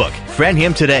Facebook. Friend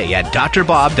him today at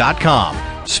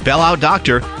drbob.com. Spell out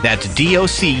doctor, that's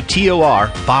DOCTOR,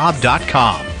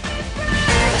 Bob.com.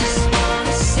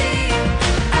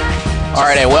 All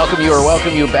right, I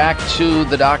welcome you back to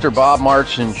the Dr. Bob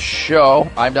Martin Show.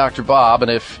 I'm Dr. Bob,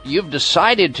 and if you've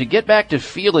decided to get back to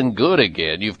feeling good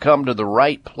again, you've come to the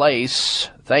right place.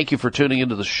 Thank you for tuning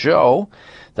into the show.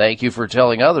 Thank you for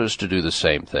telling others to do the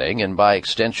same thing. And by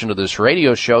extension of this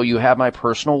radio show, you have my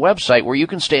personal website where you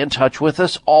can stay in touch with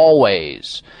us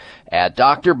always at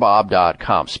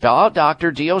drbob.com. Spell out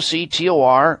Dr.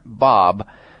 D-O-C-T-O-R,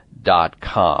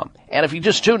 Bob.com. And if you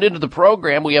just tuned into the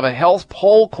program, we have a health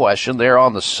poll question there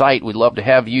on the site we'd love to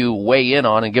have you weigh in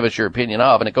on and give us your opinion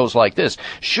of. And it goes like this.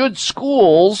 Should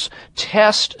schools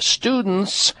test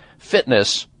students'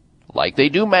 fitness like they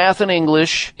do math and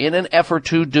English in an effort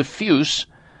to diffuse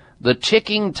the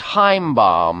ticking time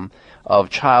bomb of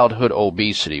childhood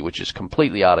obesity, which is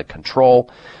completely out of control?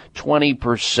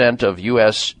 20% of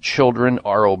U.S. children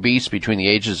are obese between the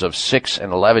ages of 6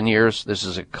 and 11 years. This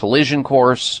is a collision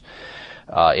course,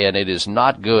 and it is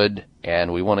not good,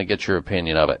 and we want to get your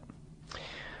opinion of it.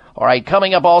 All right,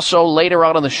 coming up also later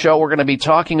on in the show, we're going to be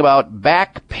talking about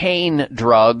back pain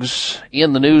drugs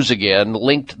in the news again,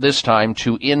 linked this time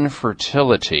to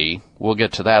infertility. We'll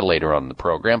get to that later on in the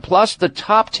program. Plus, the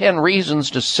top 10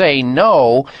 reasons to say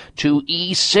no to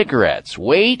e-cigarettes.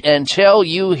 Wait until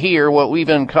you hear what we've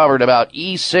uncovered about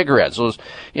e-cigarettes.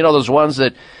 Those ones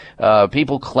that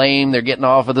people claim they're getting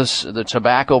off of the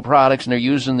tobacco products, and they're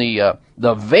using the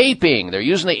vaping. They're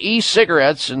using the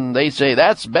e-cigarettes, and they say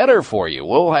that's better for you.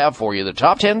 We'll have for you the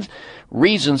top 10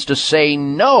 reasons to say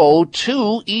no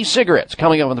to e-cigarettes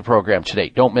coming up on the program today.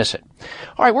 Don't miss it.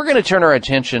 All right, we're going to turn our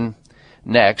attention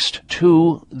next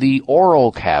to the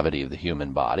oral cavity of the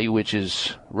human body, which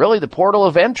is really the portal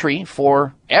of entry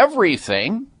for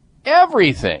everything.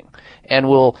 And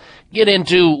we'll get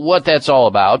into what that's all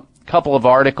about. Couple of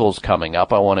articles coming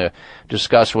up I want to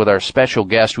discuss with our special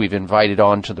guest we've invited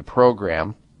on to the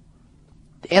program.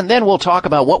 And then we'll talk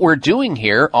about what we're doing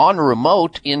here on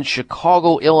remote in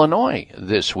Chicago, Illinois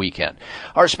this weekend.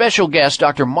 Our special guest,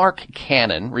 Dr. Mark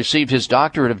Cannon, received his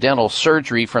doctorate of dental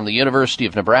surgery from the University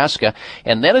of Nebraska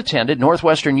and then attended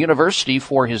Northwestern University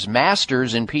for his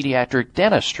master's in pediatric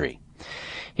dentistry.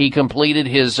 He completed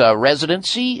his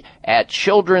residency at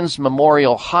Children's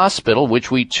Memorial Hospital,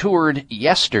 which we toured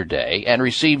yesterday, and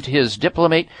received his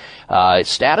diplomate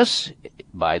status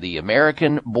by the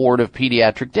American Board of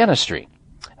Pediatric Dentistry.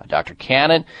 Dr.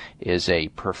 Cannon is a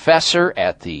professor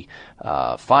at the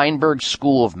Feinberg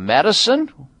School of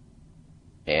Medicine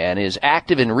and is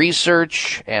active in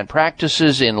research and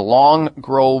practices in Long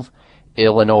Grove,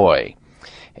 Illinois.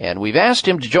 And we've asked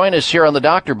him to join us here on the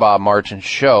Dr. Bob Martin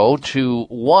Show to,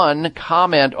 one,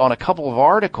 comment on a couple of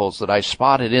articles that I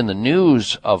spotted in the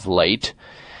news of late.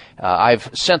 I've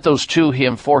sent those to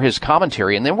him for his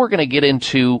commentary, and then we're going to get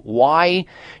into why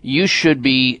you should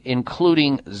be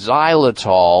including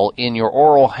xylitol in your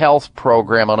oral health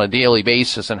program on a daily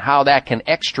basis and how that can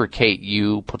extricate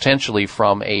you potentially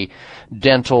from a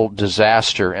dental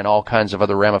disaster and all kinds of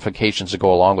other ramifications that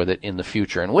go along with it in the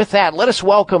future. And with that, let us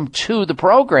welcome to the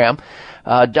program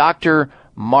Dr.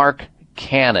 Mark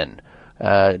Cannon.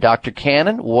 Dr.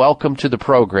 Cannon, welcome to the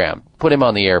program. Put him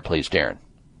on the air, please, Darren.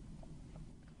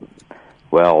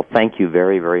 Well, thank you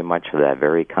very, very much for that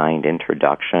very kind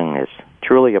introduction. It's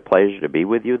truly a pleasure to be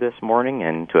with you this morning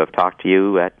and to have talked to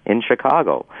you in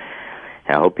Chicago.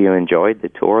 I hope you enjoyed the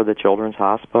tour of the Children's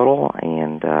Hospital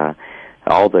and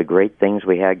all the great things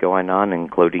we had going on,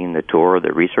 including the tour of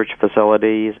the research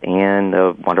facilities and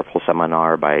a wonderful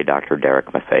seminar by Dr. Derek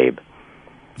Mafabe.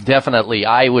 Definitely.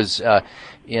 I was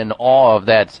in awe of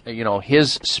that,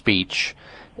 his speech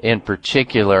in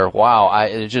particular. Wow,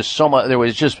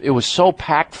 it was so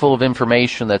packed full of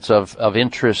information that's of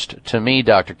interest to me,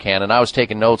 Dr. Cannon. I was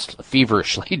taking notes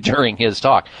feverishly during his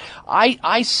talk.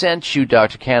 I sent you,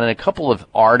 Dr. Cannon, a couple of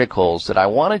articles that I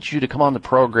wanted you to come on the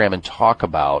program and talk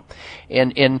about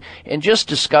and just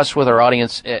discuss with our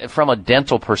audience from a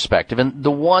dental perspective. And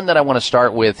the one that I want to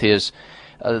start with is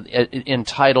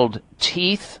entitled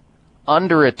Teeth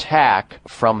Under Attack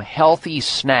from Healthy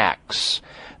Snacks.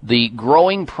 The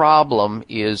growing problem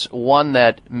is one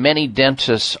that many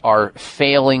dentists are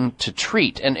failing to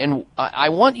treat. And I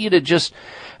want you to just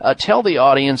tell the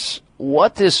audience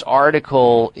what this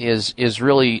article is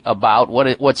really about,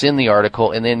 what's in the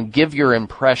article, and then give your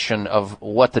impression of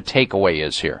what the takeaway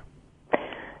is here.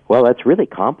 Well, that's really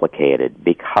complicated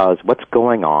because what's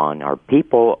going on are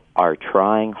people are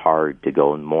trying hard to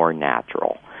go more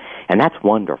natural, and that's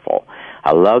wonderful.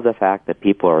 I love the fact that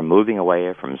people are moving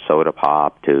away from soda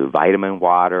pop to vitamin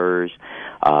waters.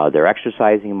 They're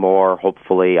exercising more,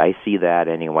 hopefully. I see that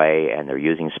anyway, and they're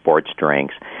using sports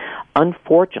drinks.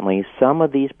 Unfortunately, some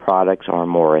of these products are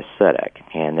more acidic,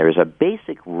 and there's a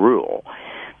basic rule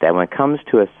that when it comes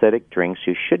to acidic drinks,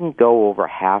 you shouldn't go over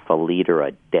half a liter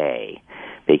a day,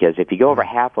 because if you go over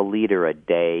half a liter a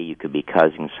day, you could be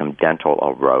causing some dental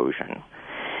erosion.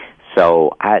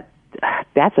 So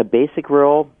that's a basic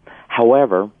rule.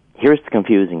 However, here's the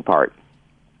confusing part.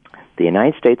 The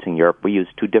United States and Europe, we use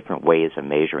two different ways of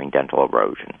measuring dental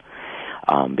erosion.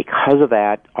 Because of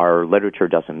that, our literature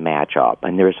doesn't match up.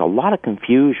 And there's a lot of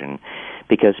confusion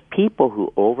because people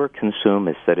who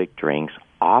overconsume acidic drinks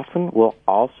often will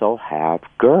also have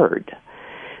GERD.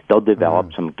 They'll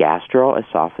develop some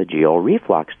gastroesophageal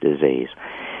reflux disease.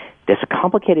 It's a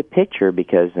complicated picture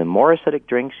because the more acidic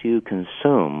drinks you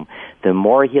consume, the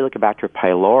more Helicobacter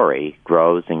pylori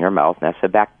grows in your mouth, and that's a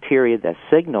bacteria that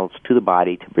signals to the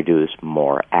body to produce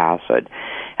more acid.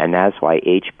 And that's why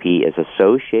HP is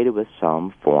associated with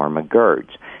some form of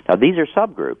GERDs. Now, these are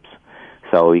subgroups,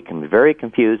 so you can be very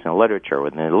confused in the literature.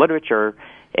 Within the literature,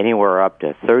 anywhere up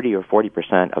to 30 or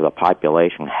 40% of the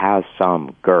population has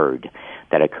some GERD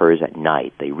that occurs at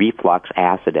night. They reflux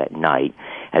acid at night,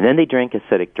 and then they drink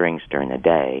acidic drinks during the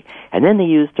day, and then they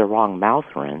use the wrong mouth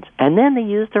rinse, and then they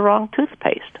use the wrong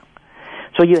toothpaste.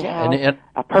 So you have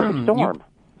a perfect storm.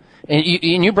 And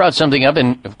you brought something up,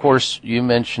 and of course you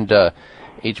mentioned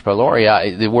H.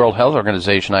 pylori. The World Health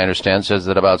Organization, I understand, says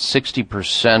that about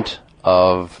 60%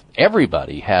 of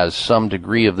everybody has some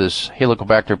degree of this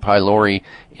Helicobacter pylori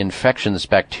infection, this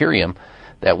bacterium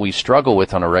that we struggle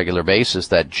with on a regular basis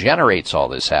that generates all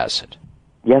this acid.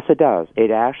 Yes, it does. It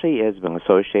actually has been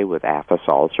associated with aphthous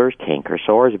ulcers, canker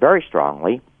sores, very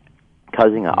strongly,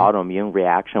 causing an autoimmune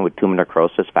reaction with tumor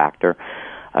necrosis factor,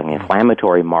 an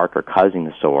inflammatory marker causing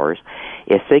the sores.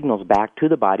 It signals back to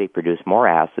the body to produce more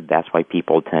acid. That's why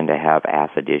people tend to have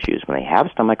acid issues. When they have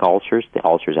stomach ulcers, the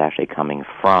ulcer is actually coming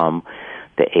from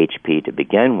the HP to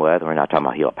begin with. We're not talking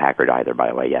about Hewlett-Packard either, by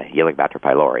the way. Yeah, Helicobacter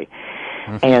pylori.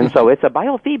 And so it's a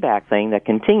biofeedback thing that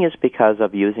continues because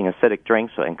of using acidic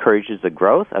drinks, so it encourages the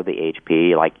growth of the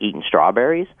HPE, like eating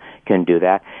strawberries can do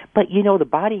that. But, the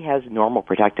body has normal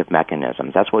protective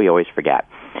mechanisms. That's what we always forget.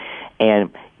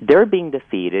 And they're being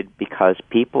defeated because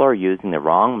people are using the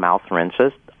wrong mouth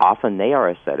rinses. Often they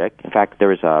are acidic. In fact, there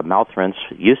was a mouth rinse,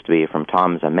 used to be from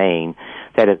Tom's of Maine,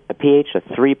 that had a pH of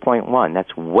 3.1.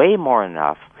 That's way more than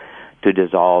enough to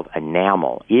dissolve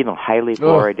enamel. Even highly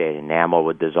fluoridated enamel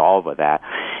would dissolve with that.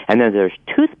 And then there's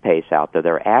toothpaste out there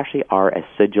that actually are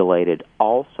acidulated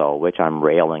also, which I'm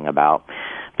railing about,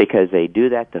 because they do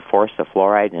that to force the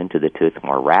fluoride into the tooth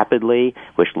more rapidly,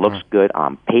 which looks good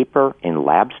on paper in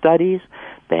lab studies.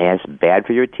 That's bad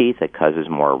for your teeth. It causes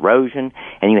more erosion.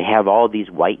 And you have all these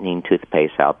whitening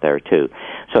toothpaste out there, too.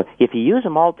 So if you use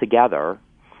them all together,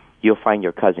 you'll find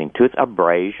you're causing tooth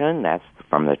abrasion. That's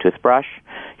from the toothbrush.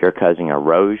 You're causing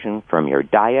erosion from your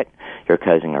diet. You're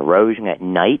causing erosion at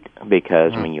night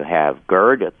because when you have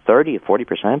GERD, 30 to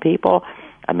 40% of people,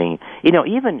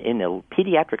 even in the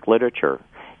pediatric literature,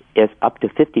 it's up to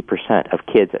 50% of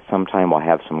kids at some time will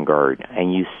have some GERD.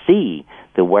 And you see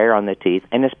the wear on the teeth,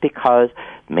 and it's because,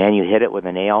 man, you hit it with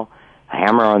a nail, a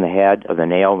hammer on the head of the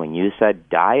nail when you said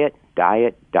diet,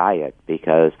 diet, diet,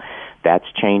 because that's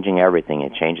changing everything.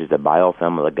 It changes the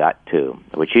biofilm of the gut, too,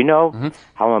 which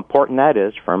how important that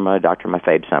is from Dr.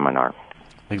 Mafabe's seminar.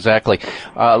 Exactly.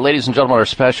 Ladies and gentlemen, our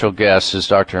special guest is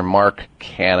Dr. Mark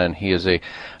Cannon. He is a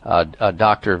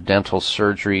doctor of dental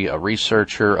surgery, a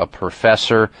researcher, a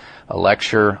professor, a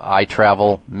lecturer. I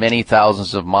travel many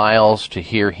thousands of miles to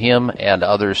hear him and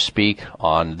others speak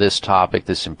on this topic,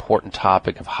 this important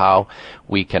topic of how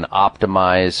we can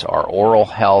optimize our oral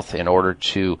health in order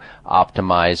to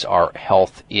optimize our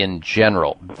health in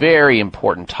general. Very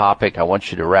important topic. I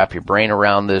want you to wrap your brain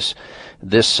around this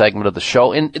segment of the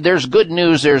show. And there's good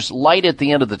news. There's light at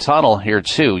the end of the tunnel here,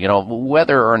 too.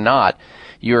 Whether or not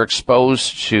you're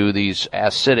exposed to these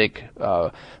acidic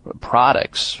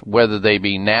products, whether they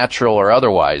be natural or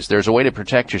otherwise, there's a way to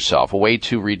protect yourself, a way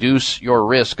to reduce your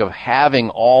risk of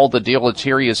having all the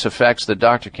deleterious effects that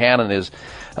Dr. Cannon is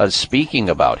speaking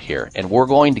about here. And we're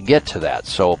going to get to that.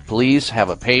 So please have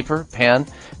a paper, pen,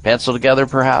 pencil together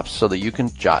perhaps, so that you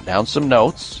can jot down some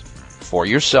notes for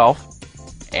yourself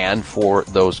and for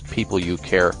those people you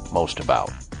care most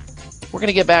about. We're going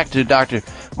to get back to Dr.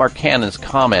 Mark Cannon's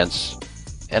comments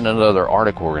and another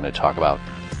article we're going to talk about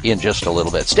in just a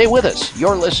little bit. Stay with us.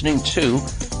 You're listening to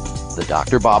The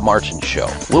Dr. Bob Martin Show.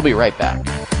 We'll be right back.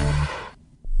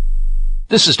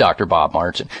 This is Dr. Bob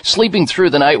Martin. Sleeping through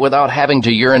the night without having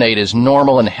to urinate is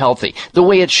normal and healthy, the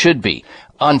way it should be.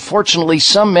 Unfortunately,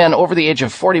 some men over the age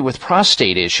of 40 with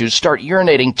prostate issues start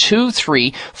urinating 2,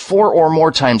 3, 4 or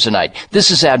more times a night. This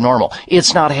is abnormal.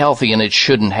 It's not healthy and it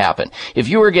shouldn't happen. If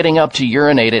you are getting up to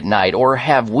urinate at night or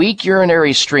have weak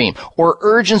urinary stream or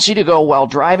urgency to go while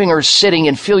driving or sitting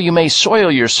and feel you may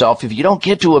soil yourself if you don't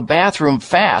get to a bathroom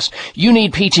fast, you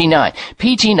need PT9.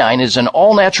 PT9 is an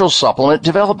all-natural supplement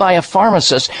developed by a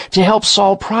pharmacist to help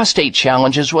solve prostate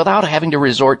challenges without having to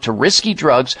resort to risky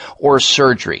drugs or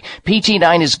surgery.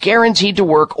 PT9 is guaranteed to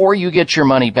work or you get your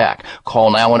money back.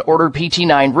 Call now and order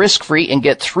PT9 risk-free and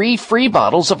get 3 free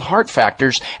bottles of Heart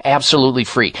Factors absolutely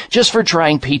free just for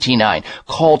trying PT9.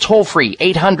 Call toll-free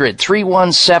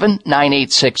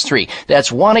 800-317-9863.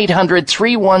 That's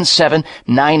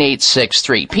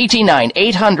 1-800-317-9863. PT9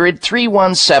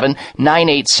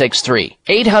 800-317-9863.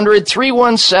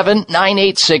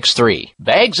 800-317-9863.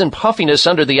 Bags and puffiness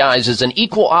under the eyes is an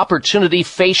equal opportunity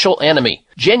facial enemy.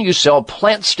 Genucell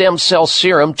Plant Stem Cell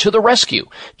Serum to the rescue.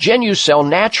 Genucell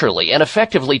naturally and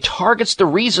effectively targets the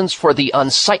reasons for the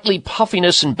unsightly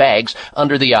puffiness and bags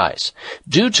under the eyes.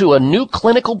 Due to a new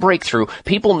clinical breakthrough,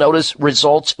 people notice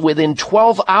results within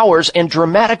 12 hours and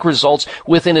dramatic results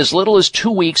within as little as 2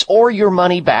 weeks or your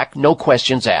money back, no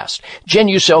questions asked.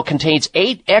 Genucell contains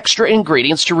 8 extra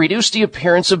ingredients to reduce the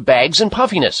appearance of bags and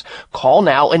puffiness. Call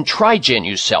now and try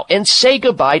Genucell and say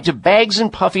goodbye to bags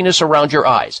and puffiness around your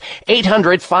eyes.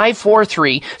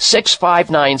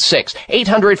 800-543-6596.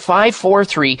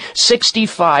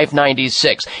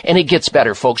 800-543-6596. And it gets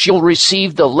better, folks. You'll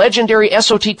receive the legendary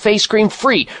Esotique face cream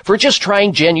free for just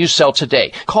trying Genucell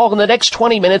today. Call in the next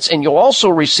 20 minutes and you'll also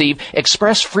receive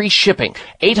express free shipping.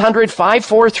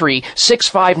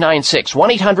 800-543-6596.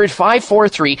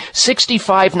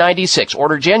 1-800-543-6596.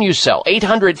 Order Genucell.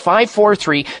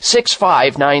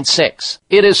 800-543-6596.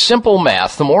 It is simple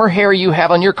math. The more hair you have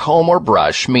on your comb or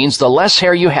brush means the less less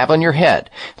hair you have on your head.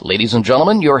 Ladies and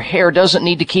gentlemen, your hair doesn't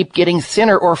need to keep getting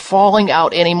thinner or falling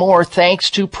out anymore thanks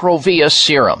to Provia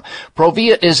Serum.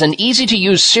 Provia is an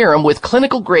easy-to-use serum with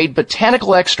clinical-grade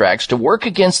botanical extracts to work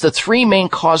against the three main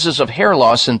causes of hair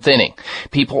loss and thinning.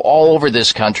 People all over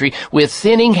this country with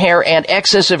thinning hair and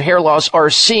excessive hair loss are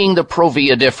seeing the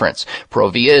Provia difference.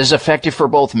 Provia is effective for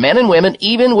both men and women,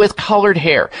 even with colored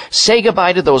hair. Say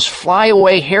goodbye to those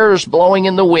flyaway hairs blowing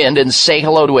in the wind and say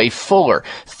hello to a fuller,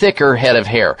 thicker head of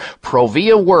hair.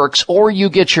 Provia works or you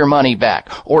get your money back.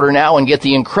 Order now and get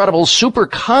the incredible super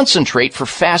concentrate for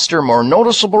faster, more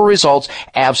noticeable results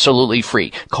absolutely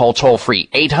free. Call toll-free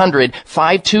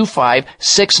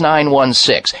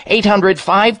 800-525-6916.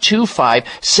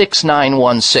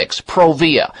 800-525-6916.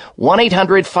 Provia.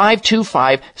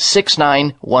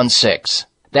 1-800-525-6916.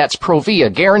 That's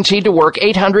Provia, guaranteed to work.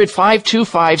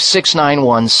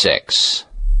 800-525-6916.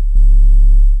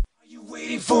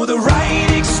 Waiting for the right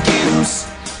excuse?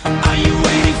 Are you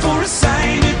waiting for a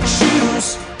sign to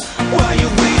choose? While you're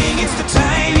waiting, it's the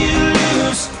time you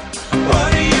lose.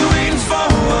 What are you waiting for?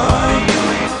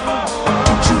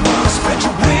 Don't you want to spread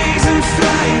your wings and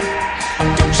fly?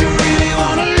 Don't you really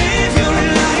want to live your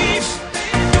life?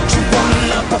 Don't you want to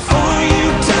love before you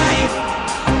die?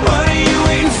 What are you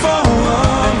waiting for?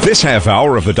 This half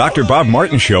hour of the Dr. Bob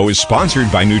Martin Show is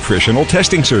sponsored by Nutritional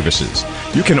Testing Services.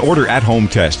 You can order at-home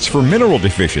tests for mineral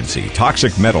deficiency,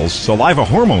 toxic metals, saliva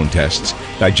hormone tests,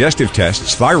 digestive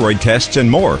tests, thyroid tests, and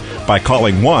more by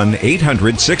calling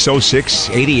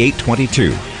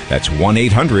 1-800-606-8822. That's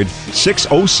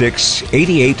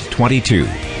 1-800-606-8822.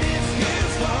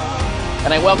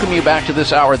 And I welcome you back to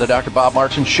this hour of the Dr. Bob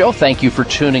Martin Show. Thank you for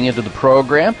tuning into the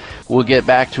program. We'll get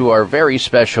back to our very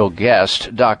special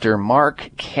guest, Dr. Mark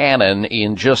Cannon,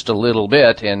 in just a little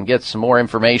bit and get some more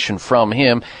information from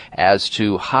him as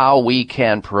to how we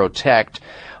can protect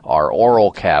our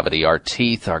oral cavity, our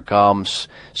teeth, our gums.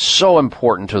 So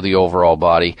important to the overall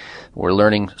body. We're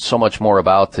learning so much more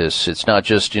about this. It's not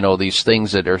just, these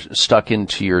things that are stuck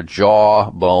into your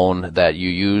jawbone that you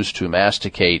use to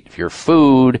masticate your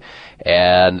food,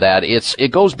 and that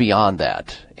it goes beyond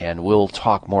that. And we'll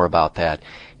talk more about that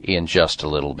in just a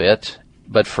little bit.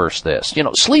 But first this,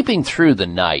 sleeping through the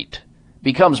night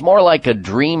becomes more like a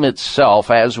dream itself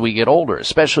as we get older,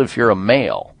 especially if you're a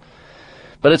male.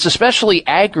 But it's especially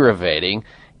aggravating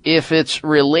if it's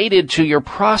related to your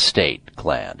prostate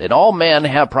gland. And all men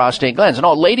have prostate glands. And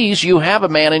all ladies, you have a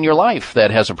man in your life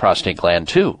that has a prostate gland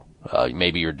too.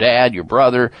 Maybe your dad, your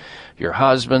brother, your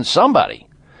husband, somebody.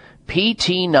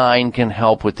 PT9 can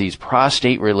help with these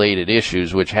prostate-related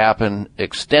issues, which happen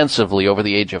extensively over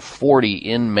the age of 40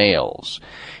 in males.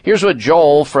 Here's what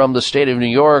Joel from the state of New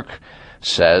York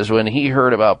says when he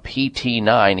heard about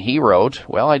PT9. He wrote,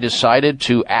 "Well, I decided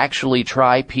to actually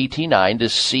try PT9 to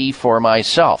see for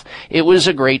myself. It was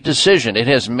a great decision. It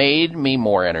has made me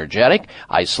more energetic.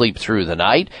 I sleep through the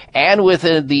night. And with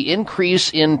the increase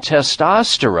in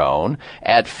testosterone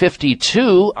at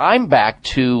 52, I'm back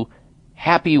to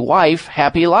happy wife,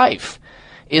 happy life.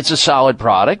 It's a solid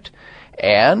product,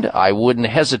 and I wouldn't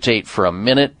hesitate for a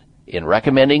minute in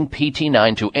recommending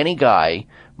PT9 to any guy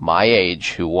my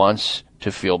age who wants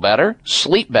to feel better,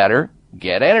 sleep better,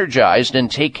 get energized, and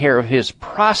take care of his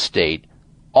prostate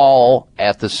all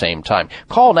at the same time."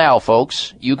 Call now,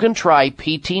 folks. You can try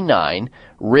PT9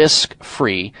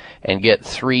 risk-free and get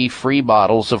 3 free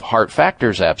bottles of Heart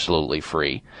Factors absolutely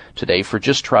free today for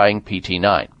just trying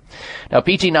PT9. Now,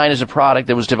 PT9 is a product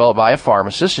that was developed by a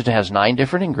pharmacist. It has 9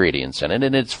 different ingredients in it,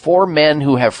 and it's for men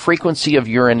who have frequency of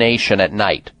urination at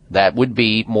night. That would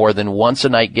be more than once a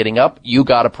night getting up. You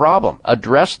got a problem.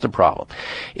 Address the problem.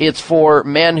 It's for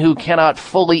men who cannot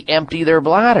fully empty their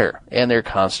bladder and they're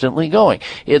constantly going.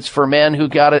 It's for men who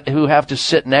have to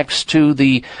sit next to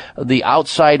the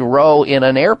outside row in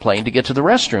an airplane to get to the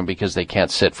restroom because they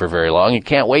can't sit for very long and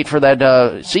can't wait for that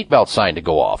seatbelt sign to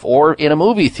go off. Or in a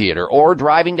movie theater or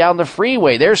driving down the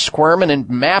freeway. They're squirming and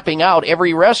mapping out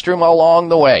every restroom along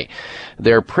the way.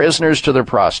 They're prisoners to their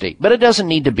prostate. But it doesn't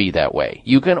need to be that way.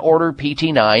 You can order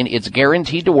PT9. It's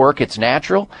guaranteed to work. It's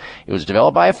natural. It was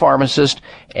developed by a pharmacist.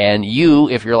 And you,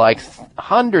 if you're like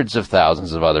hundreds of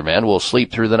thousands of other men, will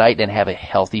sleep through the night and have a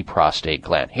healthy prostate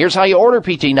gland. Here's how you order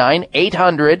PT9.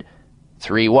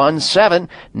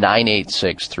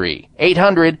 800-317-9863.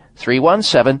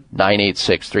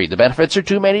 800-317-9863. The benefits are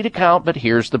too many to count, but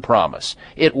here's the promise.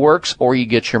 It works or you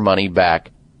get your money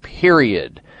back,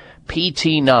 period.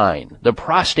 PT9, the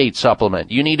prostate supplement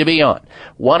you need to be on.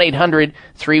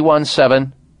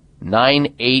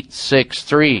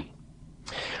 1-800-317-9863.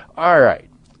 All right.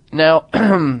 Now,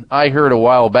 I heard a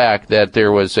while back that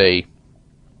there was a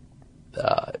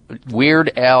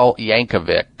Weird Al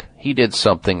Yankovic. he did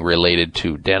something related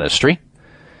to dentistry.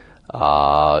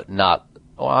 I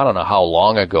don't know how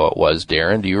long ago it was,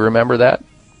 Darren. Do you remember that?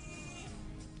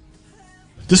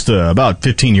 Just about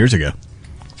 15 years ago.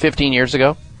 15 years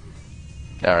ago?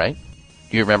 All right.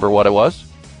 Do you remember what it was?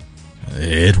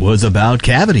 It was about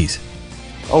cavities.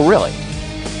 Oh, really?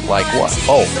 Like what?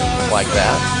 Oh, like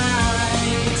that?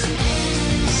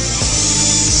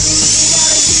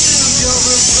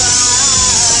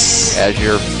 As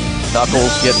your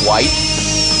knuckles get white,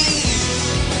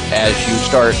 as you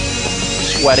start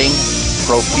sweating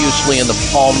profusely in the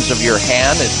palms of your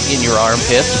hand and in your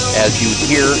armpits, as you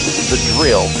hear the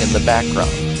drill in the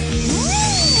background.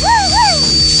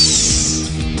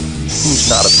 Who's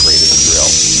not afraid of the drill?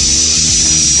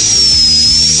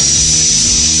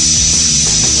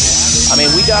 I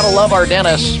mean, we gotta love our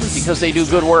dentists because they do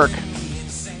good work.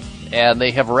 And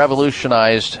they have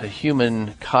revolutionized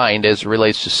humankind as it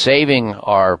relates to saving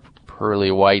our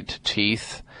pearly white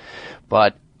teeth.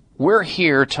 But we're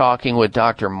here talking with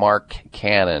Dr. Mark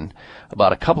Cannon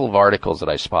about a couple of articles that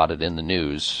I spotted in the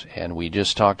news, and we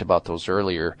just talked about those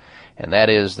earlier, and that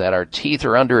is that our teeth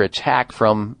are under attack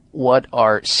from what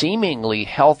are seemingly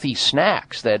healthy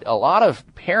snacks, that a lot of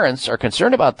parents are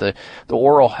concerned about the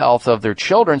oral health of their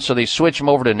children, so they switch them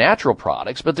over to natural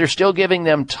products, but they're still giving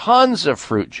them tons of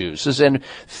fruit juices and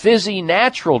fizzy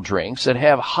natural drinks that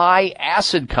have high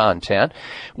acid content,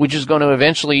 which is going to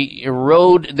eventually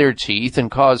erode their teeth and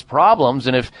cause problems.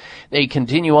 And if they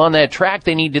continue on that track,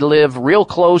 they need to live real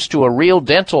close to a real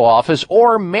dental office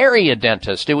or marry a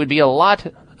dentist. It would be a lot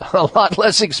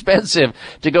less expensive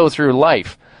to go through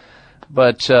life.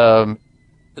 But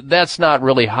that's not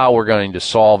really how we're going to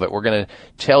solve it. We're going to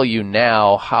tell you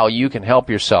now how you can help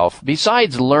yourself,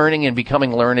 besides learning and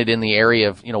becoming learned in the area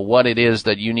of, what it is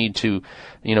that you need to,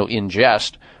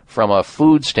 ingest from a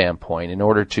food standpoint in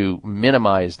order to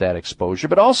minimize that exposure,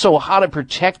 but also how to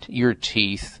protect your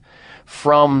teeth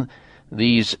from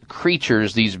these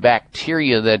creatures, these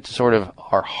bacteria that sort of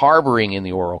are harboring in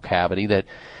the oral cavity that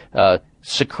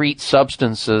secrete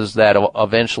substances that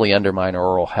eventually undermine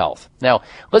oral health. Now,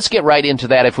 let's get right into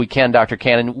that if we can, Dr.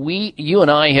 Cannon. You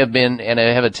and I have been and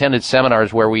have attended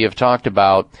seminars where we have talked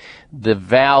about the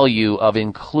value of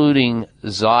including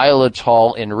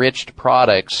xylitol-enriched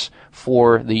products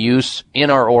for the use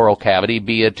in our oral cavity,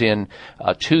 be it in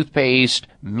toothpaste,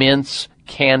 mints,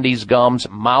 candies, gums,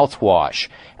 mouthwash.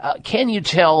 Can you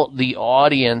tell the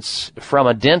audience from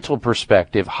a dental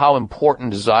perspective how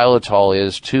important xylitol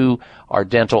is to our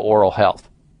dental oral health?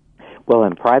 Well,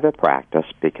 in private practice,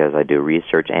 because I do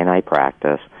research and I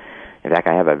practice, in fact,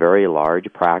 I have a very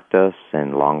large practice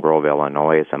in Long Grove,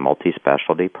 Illinois. It's a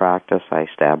multi-specialty practice I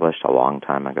established a long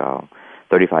time ago,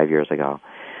 35 years ago.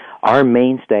 Our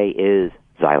mainstay is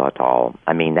xylitol.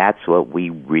 I mean, that's what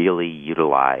we really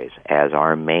utilize as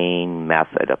our main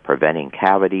method of preventing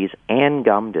cavities and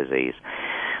gum disease.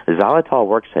 Xylitol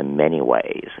works in many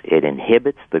ways. It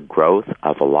inhibits the growth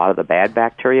of a lot of the bad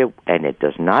bacteria, and it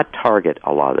does not target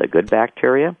a lot of the good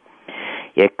bacteria.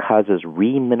 It causes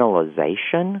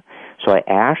remineralization, so it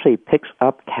actually picks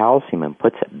up calcium and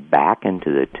puts it back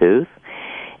into the tooth,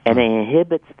 and it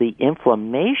inhibits the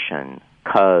inflammation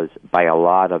caused by a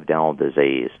lot of dental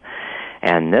disease.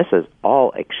 And this is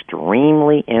all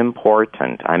extremely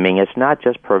important. I mean, it's not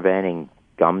just preventing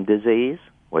gum disease,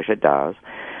 which it does,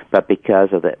 but because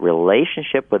of the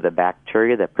relationship with the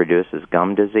bacteria that produces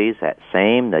gum disease,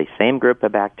 the same group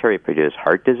of bacteria produce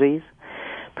heart disease,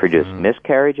 produce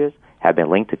miscarriages, have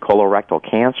been linked to colorectal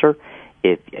cancer.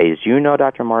 As you know,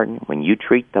 Dr. Martin, when you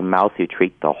treat the mouth, you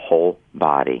treat the whole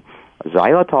body.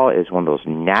 Xylitol is one of those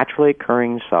naturally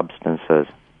occurring substances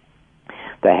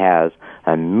that has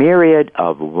a myriad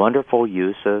of wonderful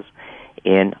uses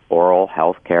in oral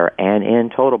health care and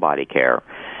in total body care.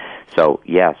 So,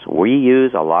 yes, we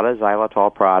use a lot of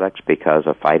xylitol products because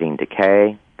of fighting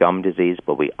decay, gum disease,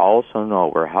 but we also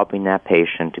know we're helping that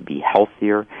patient to be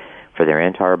healthier for their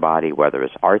entire body, whether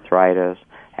it's arthritis,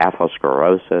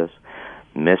 atherosclerosis,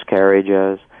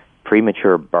 miscarriages,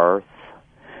 premature birth,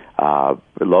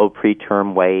 low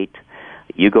preterm weight.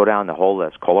 You go down the whole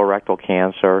list, colorectal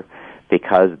cancer,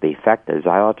 because of the effect that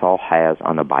xylitol has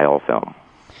on the biofilm.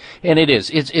 And it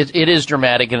is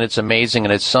dramatic, and it's amazing,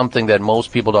 and it's something that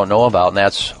most people don't know about, and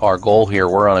that's our goal here.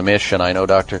 We're on a mission. I know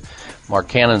Dr. Mark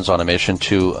Cannon's on a mission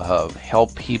to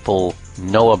help people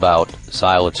know about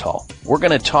xylitol. We're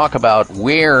going to talk about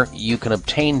where you can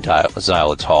obtain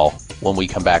xylitol when we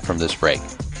come back from this break.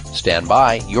 Stand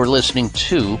by. You're listening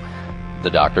to The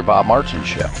Dr. Bob Martin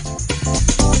Show.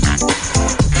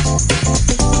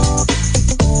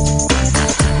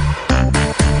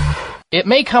 It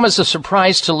may come as a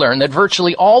surprise to learn that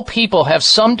virtually all people have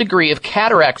some degree of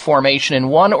cataract formation in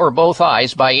one or both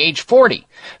eyes by age 40.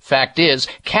 Fact is,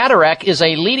 cataract is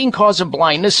a leading cause of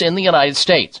blindness in the United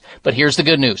States. But here's the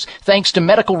good news. Thanks to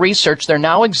medical research, there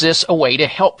now exists a way to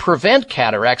help prevent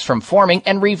cataracts from forming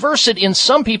and reverse it in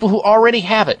some people who already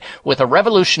have it with a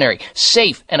revolutionary,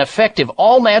 safe, and effective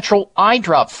all-natural eye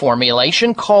drop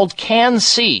formulation called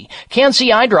Can-C.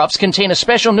 Can-C eye drops contain a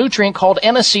special nutrient called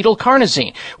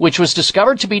N-acetylcarnosine, which was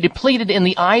discovered to be depleted in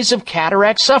the eyes of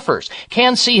cataract sufferers.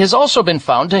 Can-C has also been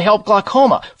found to help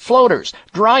glaucoma, floaters,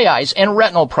 dry eyes, and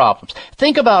retinal problems.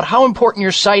 Think about how important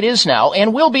your sight is now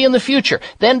and will be in the future.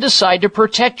 Then decide to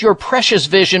protect your precious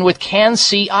vision with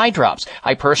Can-C eye drops.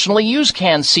 I personally use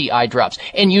Can-C eye drops,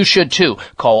 and you should too.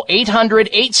 Call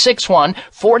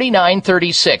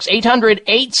 800-861-4936.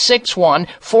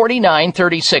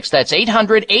 800-861-4936. That's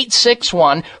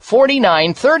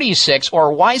 800-861-4936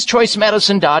 or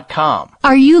wisechoicemedicine.com.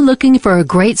 Are you looking for a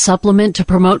great supplement to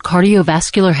promote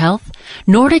cardiovascular health?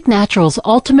 Nordic Naturals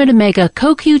Ultimate Omega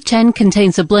CoQ10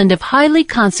 contains a blend of highly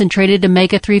concentrated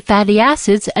omega-3 fatty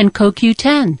acids and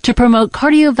CoQ10 to promote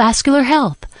cardiovascular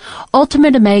health.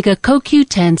 Ultimate Omega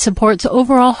CoQ10 supports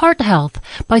overall heart health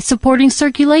by supporting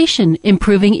circulation,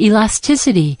 improving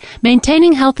elasticity,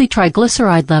 maintaining healthy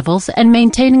triglyceride levels, and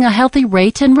maintaining a healthy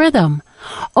rate and rhythm.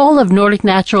 All of Nordic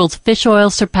Naturals fish oil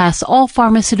surpass all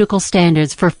pharmaceutical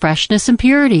standards for freshness and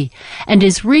purity and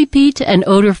is repeat and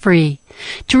odor-free.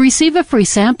 To receive a free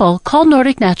sample, call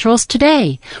Nordic Naturals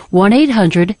today,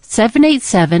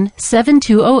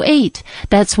 1-800-787-7208.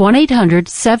 That's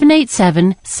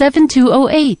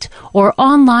 1-800-787-7208 or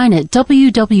online at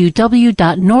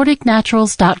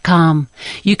www.nordicnaturals.com.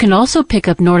 You can also pick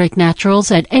up Nordic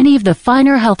Naturals at any of the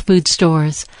finer health food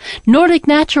stores. Nordic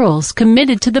Naturals,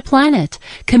 committed to the planet,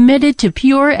 committed to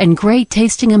pure and great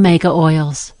tasting omega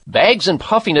oils. Bags and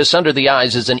puffiness under the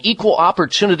eyes is an equal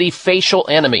opportunity facial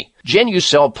enemy.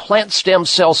 Genucell Plant Stem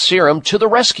Cell Serum to the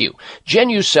rescue.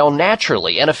 Genucell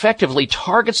naturally and effectively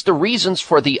targets the reasons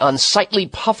for the unsightly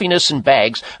puffiness and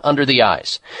bags under the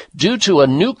eyes. Due to a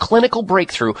new clinical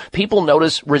breakthrough, people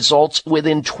notice results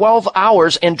within 12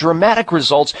 hours and dramatic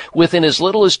results within as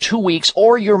little as 2 weeks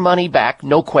or your money back,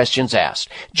 no questions asked.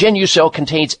 Genucell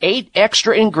contains 8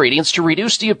 extra ingredients to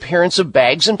reduce the appearance of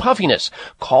bags and puffiness.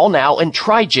 Call now and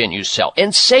try Genucell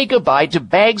and say goodbye to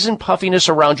bags and puffiness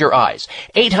around your eyes.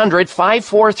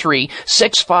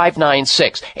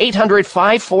 800-543-6596.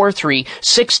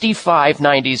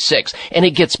 800-543-6596. And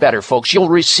it gets better, folks. You'll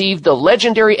receive the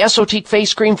legendary Esotique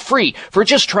face cream free for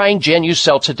just trying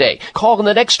Genucell today. Call in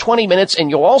the next 20 minutes and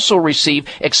you'll also receive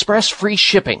express free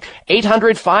shipping.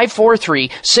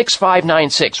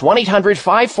 800-543-6596.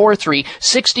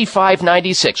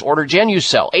 1-800-543-6596. Order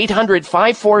Genucell.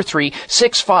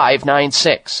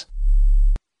 800-543-6596.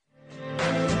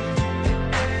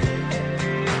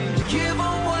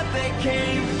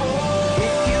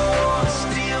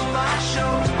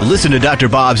 Listen to Dr.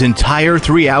 Bob's entire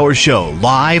 3-hour show,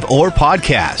 live or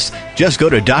podcast. Just go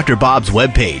to Dr. Bob's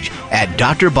webpage at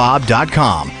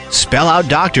drbob.com. Spell out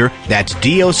doctor, that's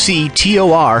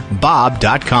D-O-C-T-O-R,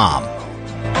 Bob.com.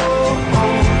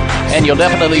 And you'll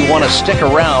definitely want to stick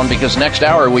around because next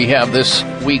hour we have this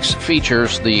week's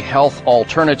features, the health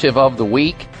alternative of the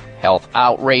week, health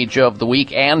outrage of the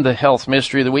week, and the health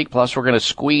mystery of the week. Plus, we're going to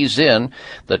squeeze in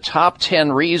the top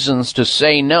 10 reasons to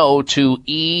say no to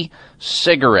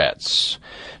e-cigarettes.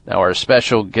 Now, our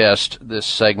special guest this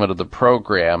segment of the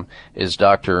program is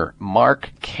Dr.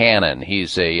 Mark Cannon.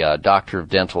 He's a doctor of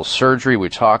dental surgery. We're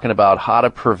talking about how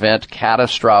to prevent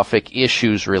catastrophic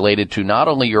issues related to not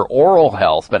only your oral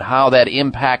health, but how that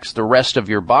impacts the rest of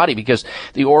your body, because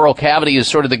the oral cavity is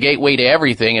sort of the gateway to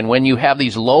everything. And when you have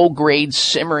these low-grade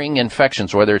simmering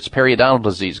infections, whether it's periodontal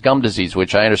disease, gum disease,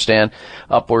 which I understand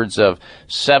upwards of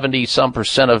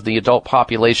 70% of the adult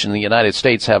population in the United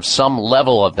States have some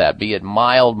level of that, be it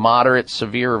mild, moderate,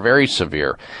 severe, or very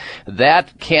severe.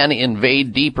 That can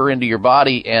invade deeper into your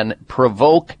body and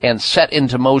provoke and set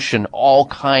into motion all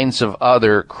kinds of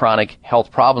other chronic health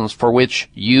problems for which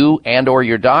you and or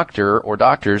your doctor or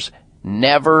doctors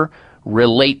never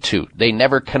relate to. They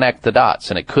never connect the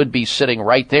dots, and it could be sitting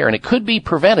right there, and it could be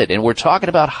prevented, and we're talking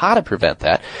about how to prevent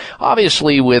that.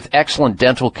 Obviously, with excellent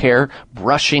dental care,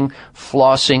 brushing,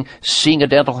 flossing, seeing a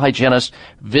dental hygienist,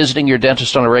 visiting your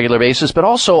dentist on a regular basis, but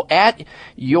also at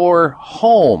your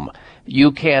home.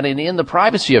 You can, in the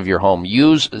privacy of your home,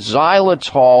 use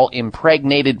xylitol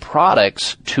impregnated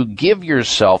products to give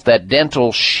yourself that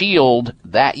dental shield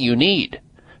that you need,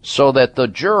 so that the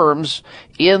germs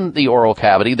in the oral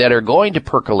cavity that are going to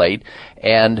percolate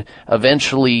and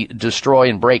eventually destroy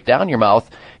and break down your mouth,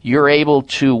 you're able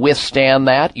to withstand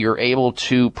that. You're able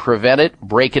to prevent it,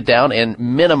 break it down, and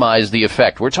minimize the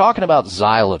effect. We're talking about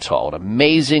xylitol, an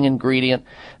amazing ingredient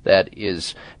that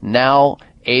is now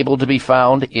able to be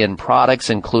found in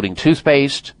products including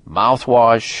toothpaste,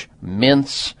 mouthwash,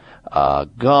 mints,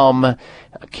 gum,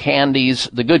 candies,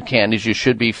 the good candies you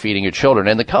should be feeding your children.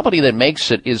 And the company that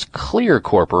makes it is Xlear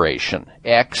Corporation,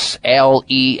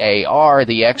 Xlear.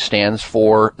 The X stands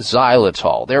for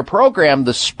xylitol. Their program,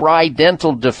 the Spry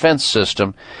Dental Defense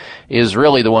System, is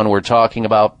really the one we're talking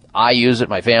about. I use it,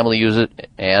 my family use it,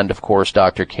 and of course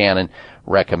Dr. Cannon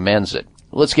recommends it.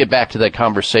 Let's get back to that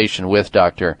conversation with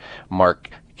Dr. Mark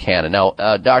Cannon. Now,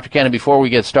 Dr. Cannon, before we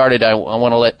get started, I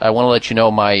want to let you know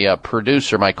my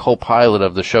producer, my co-pilot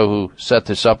of the show who set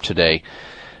this up today.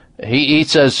 He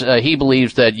says he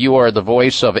believes that you are the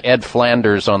voice of Ed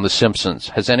Flanders on The Simpsons.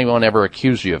 Has anyone ever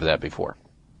accused you of that before?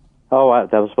 Oh,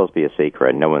 that was supposed to be a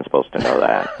secret. No one's supposed to know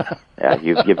that.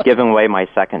 You've given away my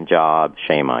second job.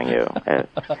 Shame on you.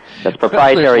 That's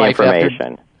proprietary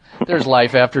information. There's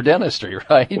life after dentistry,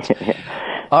 right?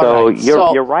 So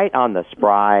you're right on the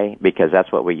Spry, because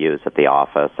that's what we use at the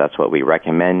office. That's what we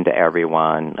recommend to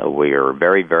everyone. We're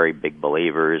very, very big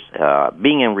believers.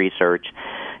 Being in research,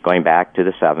 going back to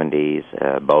the 70s,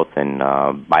 both in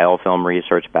biofilm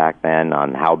research back then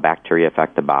on how bacteria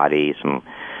affect the body. Some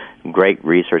great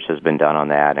research has been done on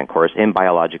that. And, of course, in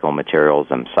biological materials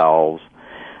themselves.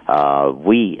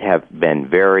 We have been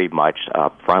very much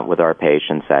upfront with our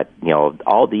patients that,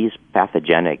 all these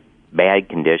pathogenic bad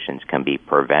conditions can be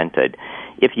prevented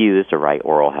if you use the right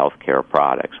oral health care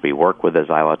products. We work with the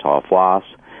xylitol floss,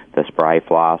 the Spry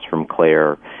floss from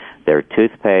Xlear, their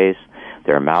toothpaste,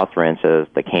 their mouth rinses,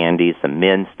 the candies, the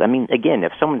mints. I mean, again,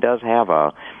 if someone does have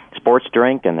a sports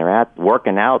drink and they're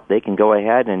working out, they can go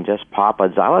ahead and just pop a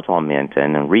xylitol mint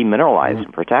in and remineralize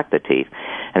and protect the teeth.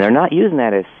 And they're not using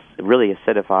that as really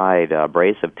acidified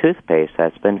abrasive toothpaste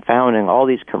that's been found in all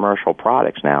these commercial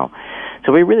products now.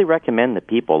 So we really recommend that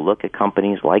people look at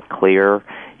companies like Xlear,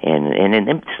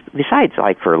 and besides,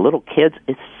 like for little kids,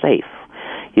 it's safe.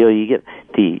 You get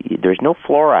there's no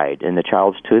fluoride in the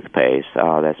child's toothpaste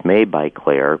that's made by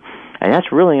Xlear, and that's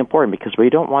really important because we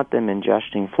don't want them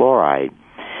ingesting fluoride.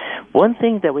 One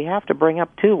thing that we have to bring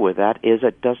up too with that is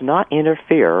it does not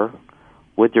interfere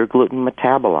with your gluten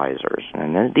metabolizers,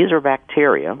 and then these are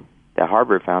bacteria that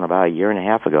Harvard found about a year and a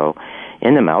half ago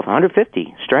in the mouth,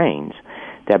 150 strains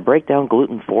that break down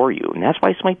gluten for you. And that's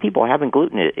why so many people are having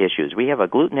gluten issues. We have a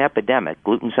gluten epidemic,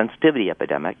 gluten sensitivity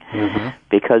epidemic,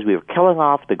 because we were killing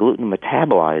off the gluten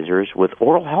metabolizers with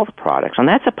oral health products. And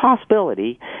that's a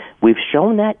possibility. We've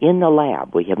shown that in the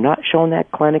lab. We have not shown that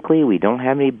clinically. We don't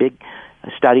have any big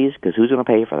studies, because who's going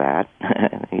to pay for that?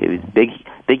 big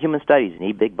human studies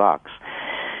need big bucks.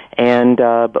 And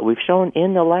but we've shown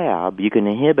in the lab you can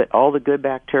inhibit all the good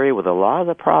bacteria with a lot of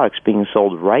the products being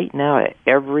sold right now at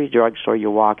every drugstore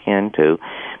you walk into,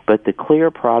 but the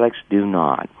Xlear products do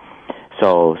not.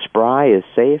 So Spry is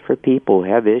safe for people who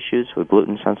have issues with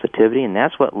gluten sensitivity, and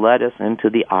that's what led us into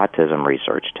the autism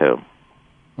research too.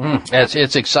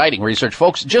 It's exciting research.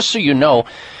 Folks, just so you know,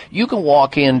 you can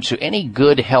walk into any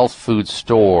good health food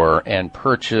store and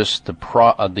purchase the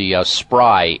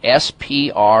Spry,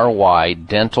 S-P-R-Y,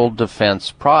 dental defense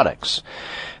products.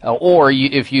 Or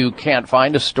if you can't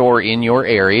find a store in your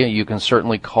area, you can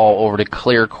certainly call over to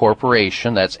Xlear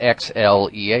Corporation. That's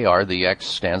Xlear. The X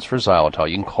stands for xylitol.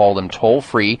 You can call them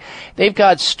toll-free. They've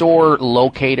got store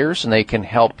locators, and they can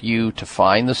help you to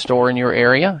find the store in your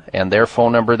area. And their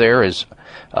phone number there is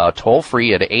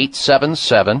toll-free at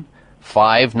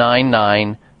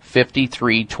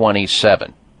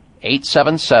 877-599-5327.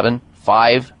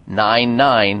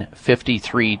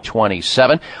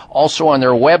 877-599-5327. Also on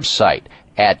their website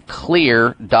at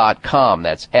Xlear.com.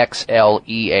 That's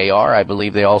Xlear. I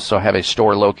believe they also have a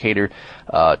store locator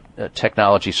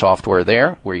technology software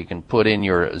there where you can put in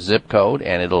your zip code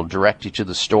and it'll direct you to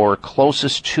the store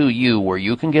closest to you where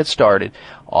you can get started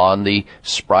on the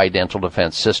Spry Dental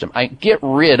Defense System. Get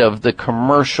rid of the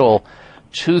commercial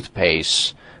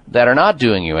toothpaste that are not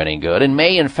doing you any good and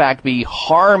may in fact be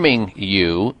harming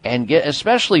you, and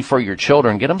especially for your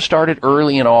children, get them started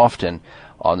early and often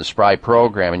on the Spry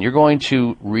program, and you're going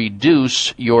to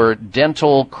reduce your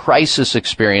dental crisis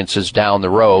experiences down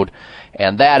the road,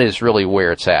 and that is really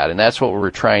where it's at. And that's what we're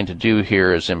trying to do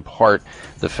here, is impart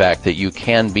the fact that you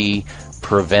can be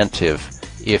preventive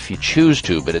if you choose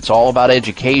to, but it's all about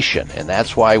education, and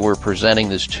that's why we're presenting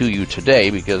this to you today,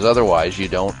 because otherwise you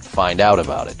don't find out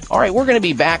about it. All right, we're going to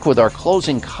be back with our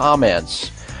closing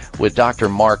comments with Dr.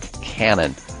 Mark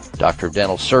Cannon, Doctor of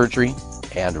Dental Surgery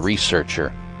and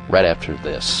researcher, right after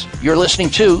this. You're listening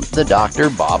to the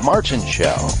Dr. Bob Martin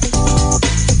Show.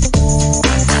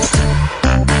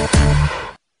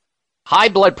 High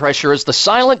blood pressure is the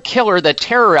silent killer that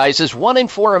terrorizes 1 in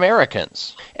 4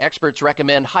 Americans. Experts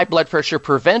recommend high blood pressure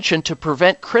prevention to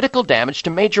prevent critical damage to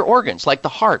major organs like the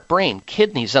heart, brain,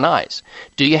 kidneys, and eyes.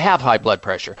 Do you have high blood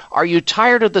pressure? Are you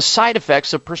tired of the side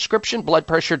effects of prescription blood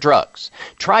pressure drugs?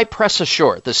 Try Press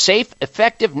Assure, the safe,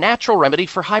 effective, natural remedy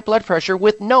for high blood pressure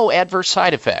with no adverse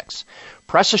side effects.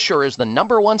 Press Assure is the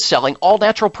 #1 selling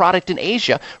all-natural product in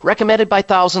Asia, recommended by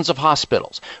thousands of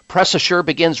hospitals. Press Assure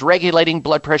begins regulating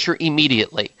blood pressure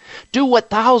immediately. Do what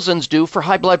thousands do for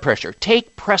high blood pressure.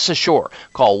 Take Press Assure.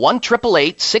 Call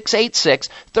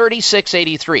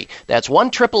 1-888-686-3683. That's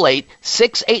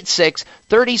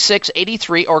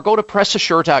 1-888-686-3683, or go to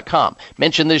PressAssure.com.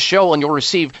 Mention this show and you'll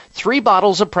receive 3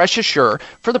 bottles of Press Assure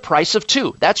for the price of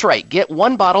 2. That's right. Get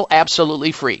 1 bottle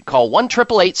absolutely free. Call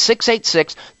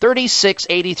 1-888-686-3683.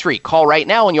 Call right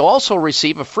now and you'll also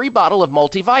receive a free bottle of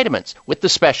multivitamins with the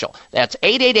special. That's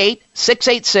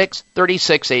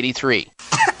 888-686-3683.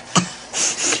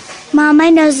 Mom, my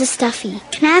nose is stuffy.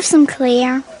 Can I have some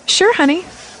Clear? Sure, honey.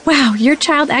 Wow, your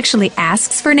child actually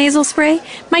asks for nasal spray?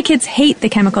 My kids hate the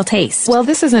chemical taste. Well,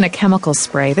 this isn't a chemical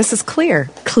spray. This is Clear.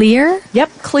 Clear? Yep,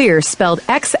 Clear, spelled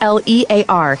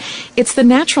Xlear. It's the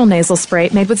natural nasal spray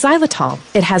made with xylitol.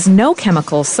 It has no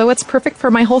chemicals, so it's perfect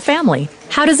for my whole family.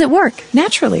 How does it work?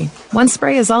 Naturally. 1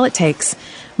 spray is all it takes.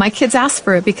 My kids ask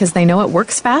for it because they know it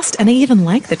works fast and they even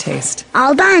like the taste.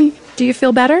 All done. Do you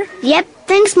feel better? Yep,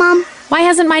 thanks, Mom. Why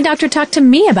hasn't my doctor talked to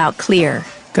me about Clear?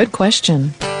 Good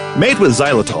question. Made with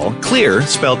xylitol, Clear,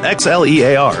 spelled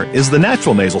Xlear, is the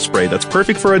natural nasal spray that's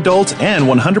perfect for adults and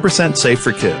 100% safe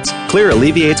for kids. Clear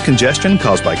alleviates congestion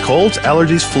caused by colds,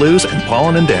 allergies, flus, and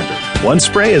pollen and dander. 1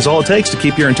 spray is all it takes to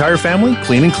keep your entire family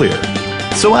clean and clear.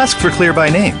 So ask for Clear by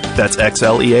name. That's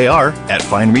Xlear at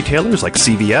fine retailers like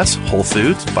CVS, Whole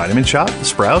Foods, Vitamin Shop,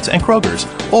 Sprouts, and Kroger's.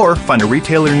 Or find a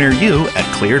retailer near you at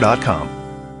Clear.com.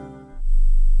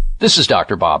 This is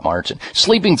Dr. Bob Martin.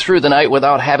 Sleeping through the night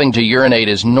without having to urinate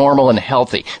is normal and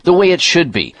healthy, the way it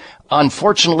should be.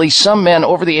 Unfortunately, some men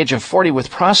over the age of 40 with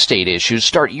prostate issues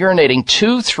start urinating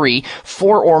 2, 3,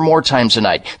 4 or more times a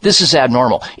night. This is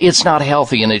abnormal. It's not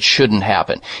healthy and it shouldn't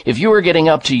happen. If you are getting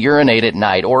up to urinate at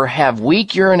night or have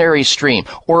weak urinary stream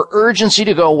or urgency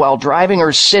to go while driving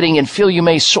or sitting and feel you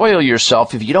may soil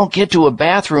yourself if you don't get to a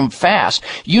bathroom fast,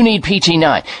 you need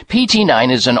PT9.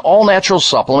 PT9 is an all-natural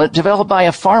supplement developed by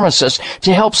a pharmacist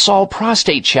to help solve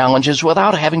prostate challenges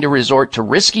without having to resort to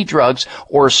risky drugs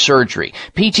or surgery.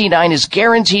 PT9 is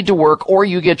guaranteed to work or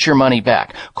you get your money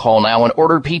back. Call now and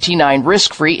order PT9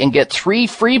 risk-free and get 3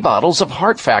 free bottles of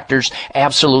Heart Factors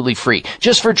absolutely free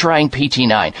just for trying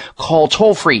PT9. Call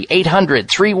toll-free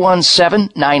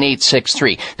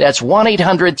 800-317-9863. That's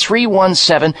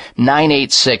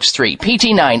 1-800-317-9863.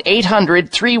 PT9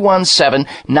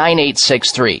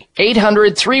 800-317-9863.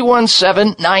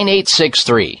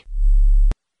 800-317-9863.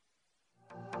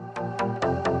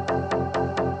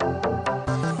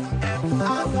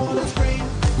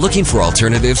 Looking for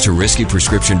alternatives to risky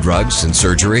prescription drugs and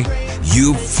surgery?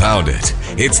 You found it.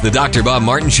 It's the Dr. Bob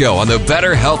Martin Show on the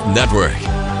Better Health Network.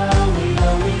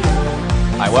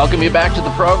 I welcome you back to the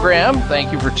program.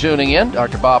 Thank you for tuning in.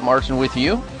 Dr. Bob Martin with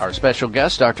you. Our special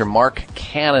guest, Dr. Mark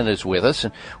Cannon, is with us,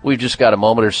 and we've just got a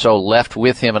moment or so left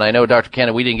with him. And I know, Dr.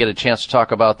 Cannon, we didn't get a chance to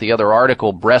talk about the other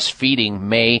article, breastfeeding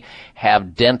may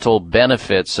have dental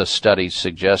benefits, studies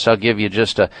suggest. I'll give you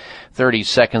just 30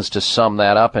 seconds to sum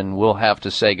that up, and we'll have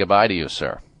to say goodbye to you,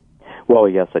 sir. Well,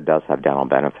 yes, it does have dental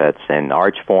benefits. In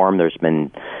arch form, there's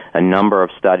been a number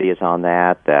of studies on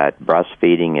that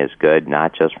breastfeeding is good,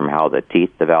 not just from how the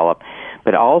teeth develop,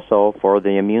 but also for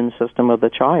the immune system of the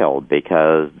child,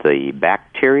 because the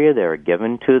bacteria that are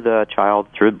given to the child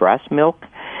through breast milk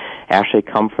actually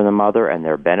come from the mother, and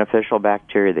they're beneficial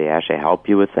bacteria. They actually help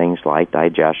you with things like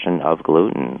digestion of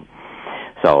gluten.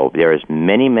 So there's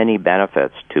many, many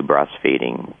benefits to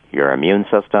breastfeeding. Your immune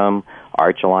system,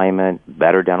 arch alignment,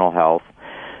 better dental health,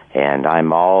 and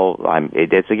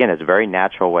it's a very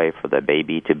natural way for the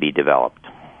baby to be developed.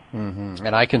 Mm-hmm.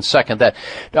 And I can second that.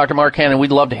 Dr. Mark Cannon,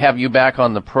 we'd love to have you back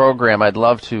on the program. I'd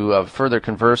love to further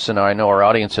converse, and I know our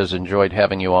audience has enjoyed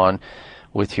having you on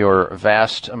with your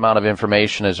vast amount of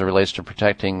information as it relates to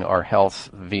protecting our health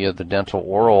via the dental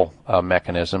oral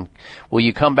mechanism. Will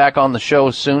you come back on the show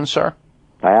soon, sir?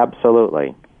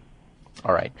 Absolutely.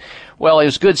 All right. Well, it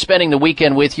was good spending the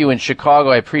weekend with you in Chicago.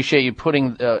 I appreciate you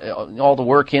putting all the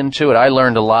work into it. I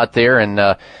learned a lot there,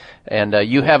 and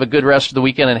you have a good rest of the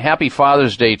weekend, and happy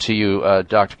Father's Day to you,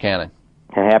 Dr. Cannon.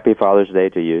 And happy Father's Day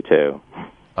to you, too.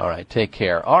 All right. Take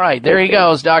care. All right. There he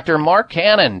goes, Dr. Mark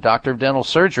Cannon, Doctor of Dental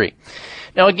Surgery.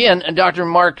 Now, again, Dr.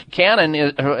 Mark Cannon,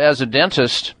 as a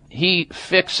dentist, he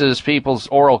fixes people's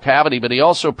oral cavity, but he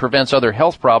also prevents other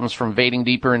health problems from invading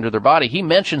deeper into their body. He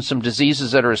mentioned some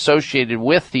diseases that are associated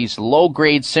with these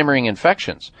low-grade simmering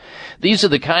infections. These are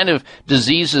the kind of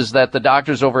diseases that the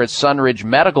doctors over at Sunridge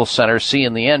Medical Center see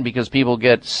in the end because people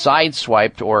get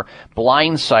sideswiped or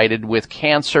blindsided with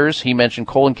cancers. He mentioned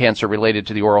colon cancer related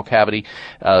to the oral cavity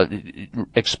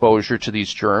exposure to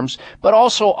these germs, but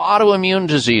also autoimmune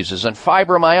diseases and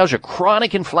fibromyalgia,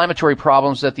 chronic inflammatory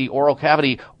problems that the oral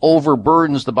cavity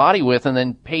overburdens the body with, and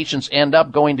then patients end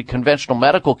up going to conventional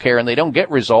medical care and they don't get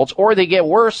results, or they get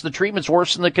worse. The treatment's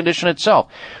worse than the condition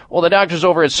itself. Well, the doctors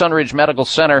over at Sunridge Medical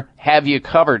Center have you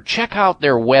covered. Check out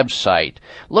their website.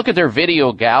 Look at their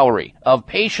video gallery of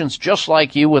patients just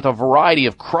like you with a variety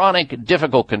of chronic,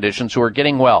 difficult conditions who are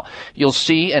getting well. You'll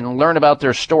see and learn about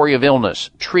their story of illness,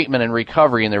 treatment, and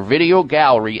recovery in their video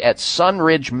gallery at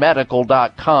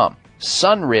sunridgemedical.com.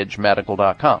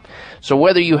 sunridgemedical.com. So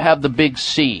whether you have the big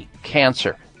C,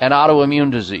 cancer, an autoimmune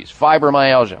disease,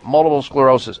 fibromyalgia, multiple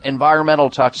sclerosis,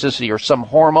 environmental toxicity, or some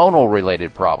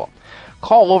hormonal-related problem,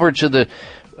 call over to the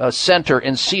center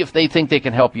and see if they think they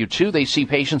can help you too. They see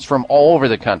patients from all over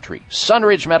the country.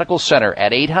 Sunridge Medical Center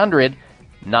at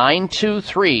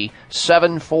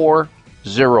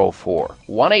 800-923-7404.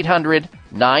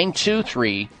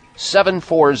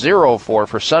 1-800-923-7404 for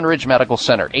Sunridge Medical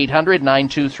Center.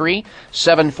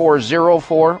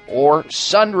 800-923-7404 or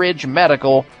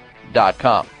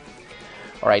sunridgemedical.com.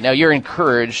 All right, now you're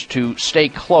encouraged to stay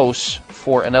close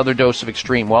for another dose of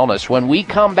Extreme Wellness. When we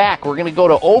come back, we're going to go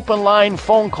to open line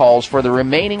phone calls for the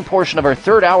remaining portion of our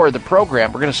third hour of the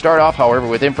program. We're going to start off, however,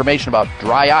 with information about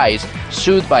dry eyes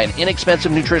soothed by an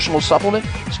inexpensive nutritional supplement.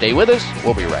 Stay with us.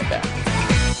 We'll be right back.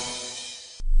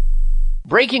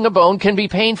 Breaking a bone can be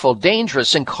painful,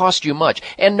 dangerous, and cost you much,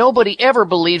 and nobody ever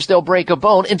believes they'll break a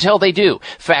bone until they do.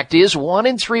 Fact is, 1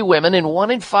 in 3 women and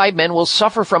 1 in 5 men will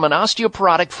suffer from an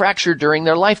osteoporotic fracture during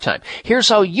their lifetime. Here's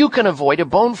how you can avoid a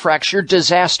bone fracture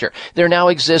disaster. There now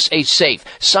exists a safe,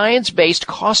 science-based,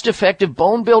 cost-effective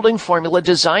bone-building formula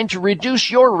designed to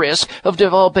reduce your risk of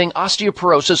developing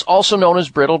osteoporosis, also known as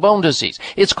brittle bone disease.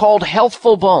 It's called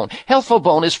Healthful Bone. Healthful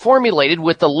Bone is formulated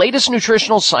with the latest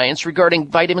nutritional science regarding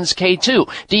vitamins K2,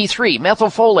 D3,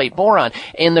 methylfolate, boron,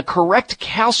 and the correct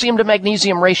calcium to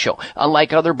magnesium ratio.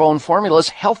 Unlike other bone formulas,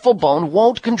 Healthful Bone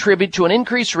won't contribute to an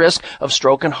increased risk of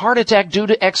stroke and heart attack due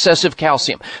to excessive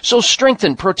calcium. So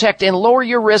strengthen, protect, and lower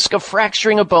your risk of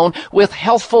fracturing a bone with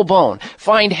Healthful Bone.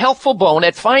 Find Healthful Bone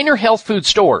at finer health food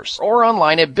stores or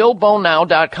online at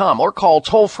BuildBoneNow.com or call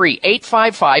toll-free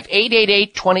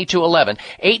 855-888-2211.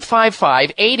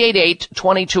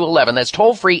 855-888-2211. That's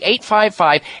toll-free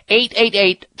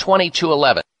 855-888-2211.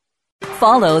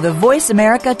 Follow the Voice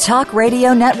America Talk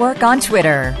Radio Network on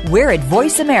Twitter. We're at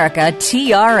Voice America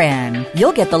TRN.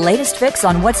 You'll get the latest fix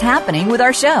on what's happening with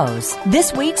our shows,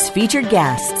 this week's featured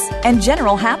guests, and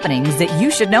general happenings that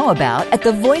you should know about at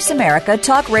the Voice America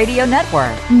Talk Radio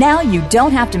Network. Now you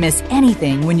don't have to miss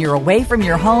anything when you're away from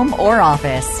your home or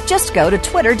office. Just go to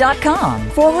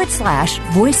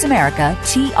twitter.com/Voice America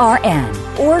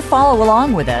TRN or follow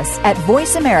along with us at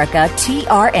Voice America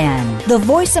TRN, the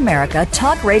Voice America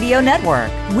Talk Radio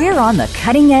Network. We're on the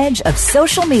cutting edge of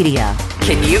social media.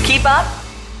 Can you keep up?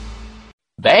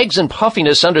 Bags and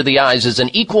puffiness under the eyes is an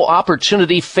equal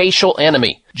opportunity facial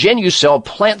enemy. Genucell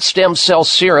Plant Stem Cell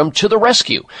Serum to the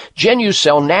rescue.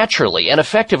 Genucell naturally and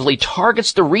effectively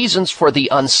targets the reasons for the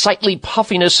unsightly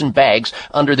puffiness and bags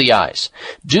under the eyes.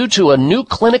 Due to a new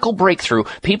clinical breakthrough,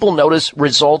 people notice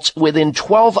results within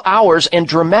 12 hours and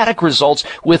dramatic results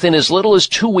within as little as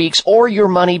 2 weeks or your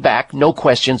money back, no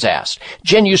questions asked.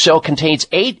 Genucell contains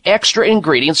 8 extra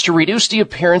ingredients to reduce the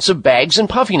appearance of bags and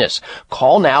puffiness.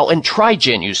 Call now and try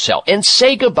Genucell and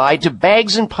say goodbye to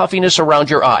bags and puffiness around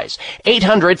your eyes.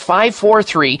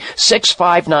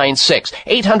 800-543-6596.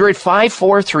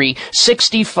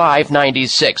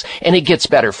 800-543-6596. And it gets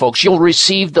better, folks. You'll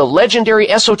receive the legendary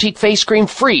Esotique face cream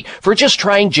free for just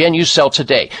trying Genucell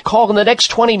today. Call in the next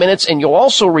 20 minutes and you'll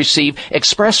also receive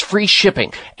express free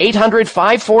shipping.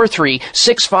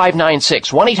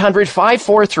 800-543-6596.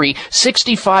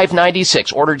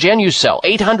 1-800-543-6596. Order Genucell.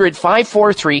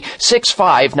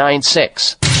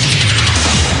 800-543-6596.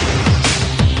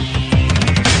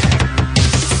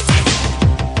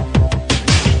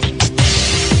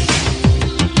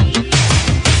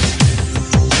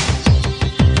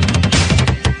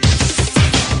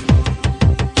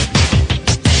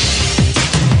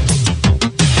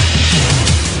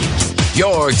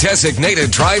 Your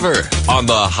designated driver on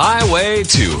the highway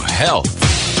to health.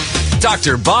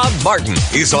 Dr. Bob Martin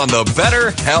is on the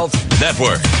Better Health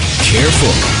Network.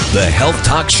 Careful. The health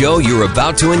talk show you're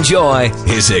about to enjoy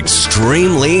is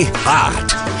extremely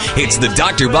hot. It's the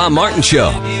Dr. Bob Martin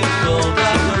Show. Day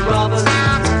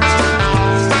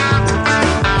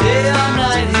or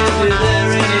night, he'll be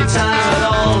there anytime at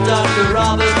all. Dr.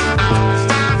 Robert,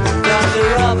 Dr.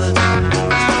 Robert.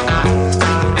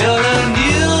 You're a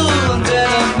new and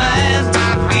better man.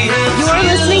 You're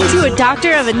listening to a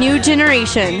doctor of a new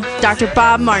generation, Dr.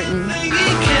 Bob Martin.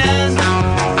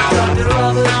 Dr.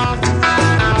 Robert.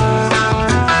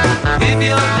 If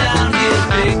you're down,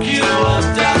 he'll pick you up,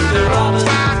 Dr. Robert.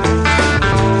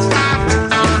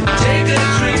 Take a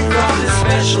drink from his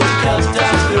special cup,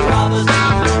 Dr. Robert.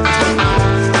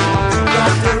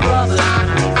 Dr. Robert.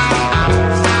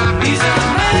 He's a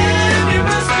man you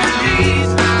must believe,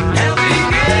 helping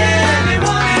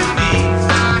anyone in need.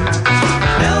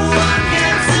 No one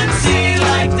can succeed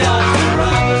like Dr.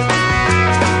 Robert.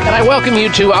 And I welcome you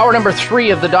to hour number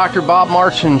 3 of the Dr. Bob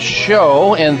Martin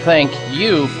Show, and thank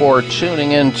you for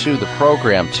tuning into the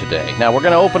program today. Now, we're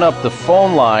going to open up the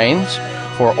phone lines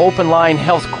for open line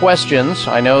health questions.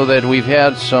 I know that we've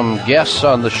had some guests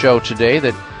on the show today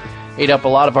that ate up a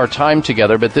lot of our time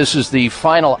together, but this is the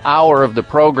final hour of the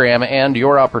program and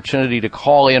your opportunity to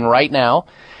call in right now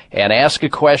and ask a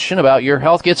question about your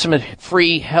health. Get some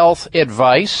free health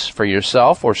advice for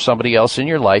yourself or somebody else in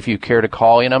your life you care to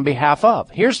call in on behalf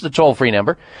of. Here's the toll-free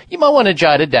number. You might want to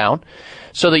jot it down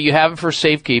so that you have it for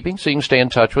safekeeping so you can stay in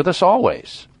touch with us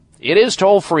always. It is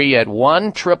toll-free at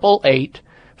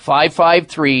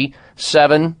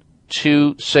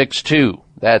 1-888-553-7262.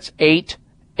 That's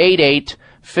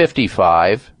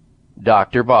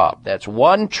 888-55-Dr. Bob. That's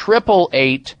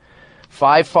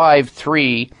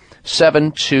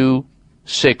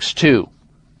 1-888-553-7262.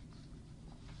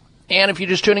 And if you're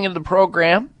just tuning into the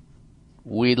program,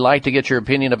 we'd like to get your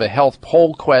opinion of a health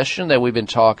poll question that we've been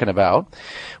talking about.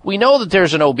 We know that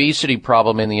there's an obesity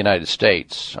problem in the United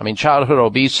States. I mean, childhood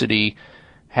obesity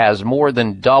has more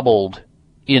than doubled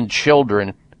in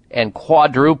children and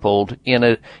quadrupled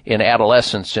in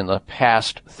adolescents in the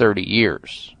past 30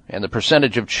 years. And the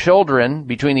percentage of children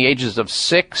between the ages of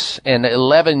 6 and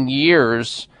 11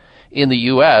 years in the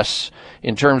U.S.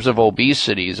 in terms of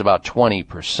obesity is about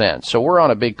 20%. So we're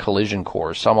on a big collision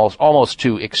course, almost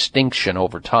to extinction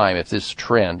over time if this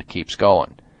trend keeps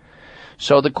going.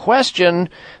 So the question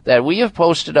that we have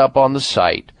posted up on the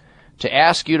site to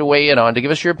ask you to weigh in on, to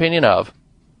give us your opinion of,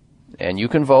 and you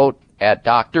can vote at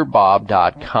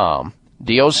drbob.com,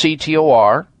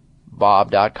 D-O-C-T-O-R,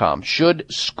 bob.com. Should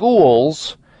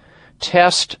schools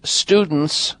test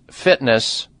students'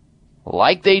 fitness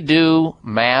like they do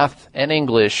math and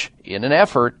English in an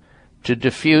effort to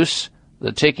diffuse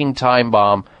the ticking time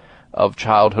bomb of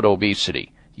childhood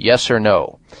obesity? Yes or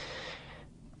no?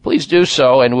 Please do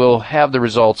so, and we'll have the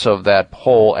results of that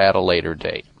poll at a later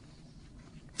date.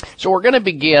 So we're going to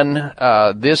begin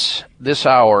this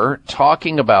hour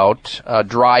talking about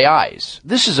dry eyes.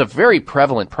 This is a very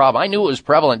prevalent problem. I knew it was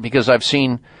prevalent because I've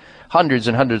seen hundreds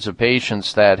and hundreds of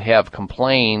patients that have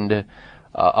complained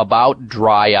about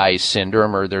dry eye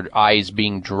syndrome, or their eyes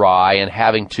being dry and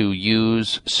having to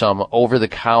use some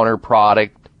over-the-counter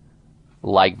product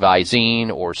like Visine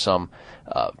or some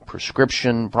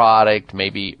prescription product,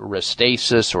 maybe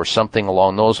Restasis or something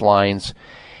along those lines.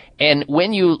 And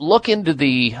when you look into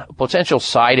the potential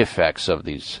side effects of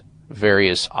these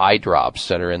various eye drops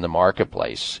that are in the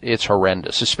marketplace, it's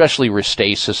horrendous, especially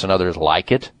Restasis and others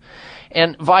like it.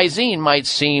 And Visine might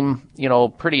seem,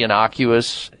 pretty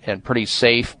innocuous and pretty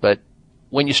safe, but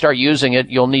when you start using it,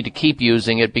 you'll need to keep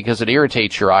using it because it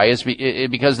irritates your eyes,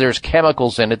 because there's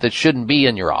chemicals in it that shouldn't be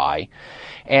in your eye.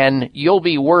 And you'll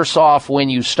be worse off when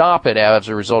you stop it as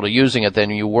a result of using it than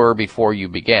you were before you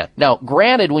began. Now,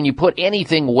 granted, when you put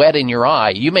anything wet in your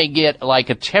eye, you may get like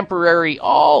a temporary,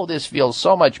 this feels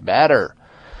so much better.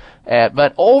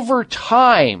 But over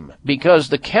time, because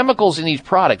the chemicals in these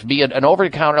products, be it an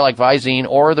over-the-counter like Visine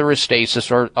or the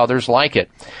Restasis or others like it,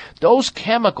 those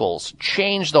chemicals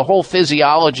change the whole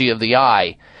physiology of the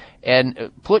eye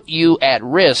and put you at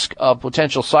risk of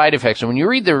potential side effects. And when you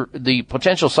read the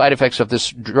potential side effects of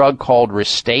this drug called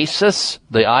Restasis,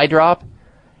 the eye drop,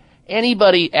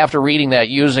 anybody after reading that,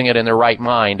 using it in their right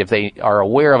mind, if they are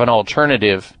aware of an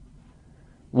alternative,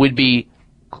 would be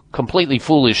completely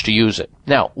foolish to use it.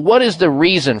 Now, what is the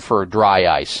reason for dry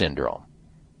eye syndrome?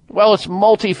 Well, it's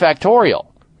multifactorial.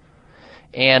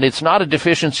 And it's not a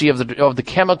deficiency of the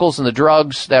chemicals and the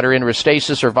drugs that are in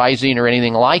Restasis or Visine or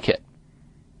anything like it.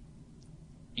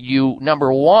 You,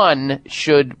 number one,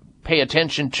 should pay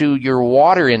attention to your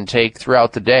water intake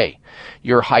throughout the day,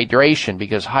 your hydration,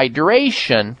 because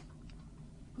hydration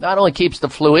not only keeps the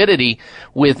fluidity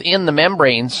within the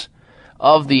membranes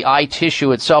of the eye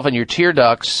tissue itself and your tear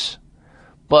ducts,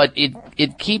 but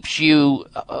it keeps you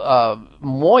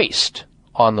moist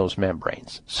on those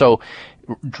membranes. So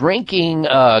drinking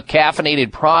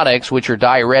caffeinated products, which are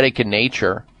diuretic in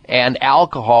nature, and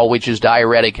alcohol, which is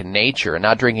diuretic in nature, and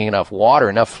not drinking enough water,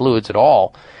 enough fluids at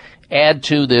all, add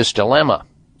to this dilemma.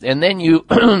 And then you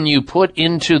you put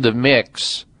into the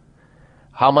mix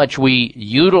how much we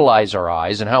utilize our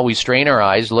eyes and how we strain our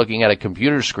eyes looking at a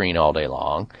computer screen all day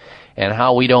long, and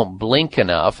how we don't blink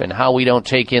enough, and how we don't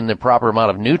take in the proper amount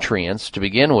of nutrients to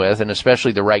begin with, and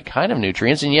especially the right kind of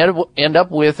nutrients, and yet end up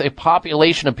with a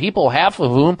population of people, half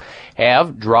of whom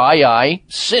have dry eye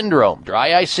syndrome.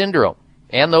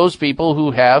 And those people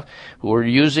who are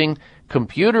using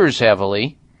computers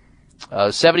heavily,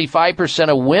 75%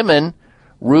 of women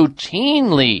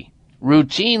routinely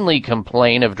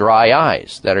complain of dry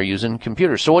eyes that are using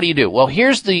computers. So what do? Well,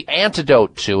 here's the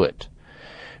antidote to it.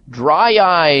 Dry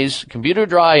eyes, computer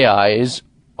dry eyes,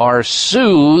 are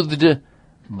soothed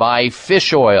by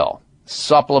fish oil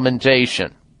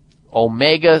supplementation.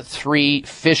 Omega-3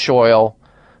 fish oil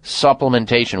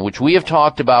supplementation, which we have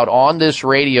talked about on this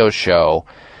radio show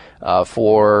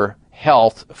for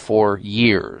health for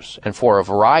years and for a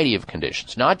variety of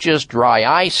conditions, not just dry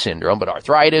eye syndrome, but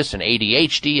arthritis and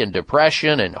ADHD and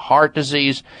depression and heart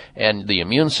disease and the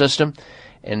immune system.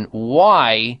 And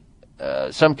why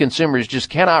some consumers just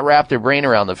cannot wrap their brain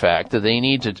around the fact that they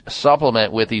need to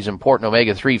supplement with these important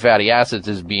omega-3 fatty acids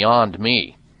is beyond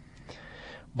me.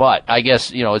 But I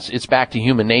guess, it's back to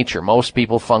human nature. Most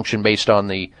people function based on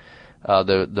the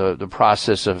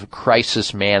process of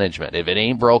crisis management. If it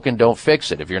ain't broken, don't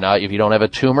fix it. If you don't have a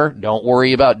tumor, don't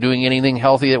worry about doing anything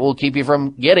healthy that will keep you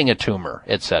from getting a tumor,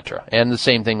 etc. And the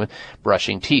same thing with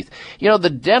brushing teeth. The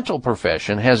dental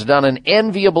profession has done an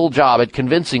enviable job at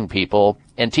convincing people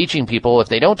and teaching people if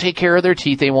they don't take care of their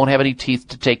teeth, they won't have any teeth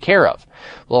to take care of.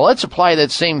 Well, let's apply that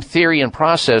same theory and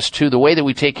process to the way that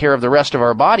we take care of the rest of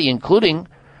our body, including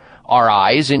our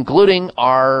eyes, including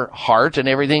our heart and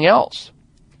everything else.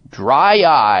 Dry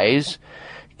eyes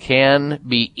can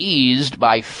be eased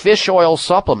by fish oil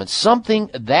supplements, something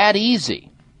that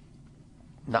easy.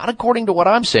 Not according to what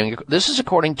I'm saying. This is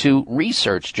according to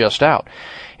research just out.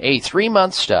 A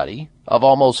 3-month study of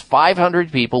almost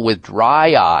 500 people with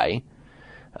dry eye,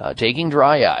 taking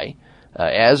dry eye,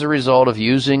 as a result of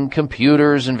using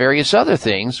computers and various other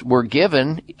things, were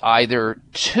given either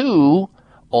 2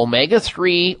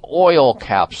 omega-3 oil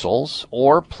capsules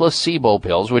or placebo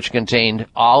pills, which contained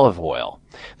olive oil.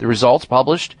 The results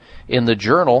published in the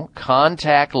journal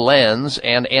Contact Lens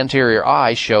and Anterior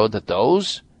Eye showed that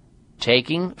those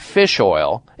taking fish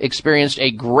oil experienced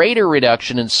a greater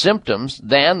reduction in symptoms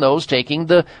than those taking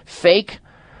the fake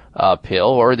pill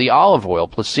or the olive oil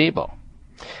placebo.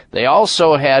 They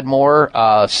also had more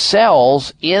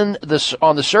cells on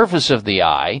the surface of the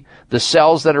eye, the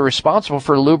cells that are responsible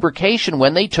for lubrication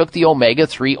when they took the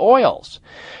omega-3 oils.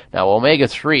 Now,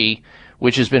 omega-3,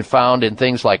 which has been found in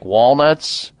things like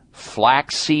walnuts,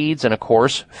 flax seeds, and of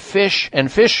course fish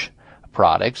and fish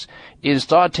products, is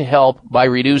thought to help by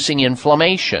reducing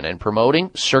inflammation and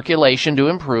promoting circulation to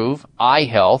improve eye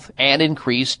health and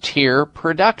increase tear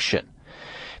production.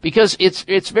 Because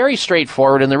it's very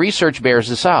straightforward, and the research bears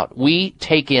this out. We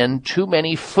take in too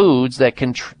many foods that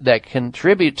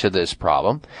contribute to this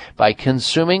problem by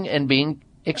consuming and being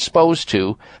exposed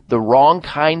to the wrong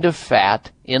kind of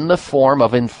fat in the form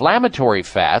of inflammatory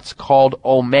fats called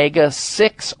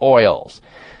omega-6 oils.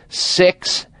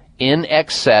 6 in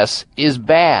excess is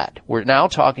bad. We're now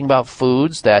talking about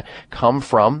foods that come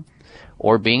from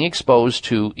or being exposed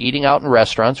to eating out in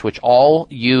restaurants, which all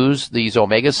use these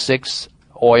omega-6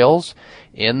 oils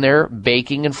in their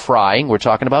baking and frying. We're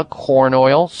talking about corn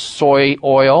oil, soy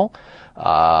oil,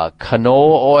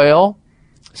 canola oil,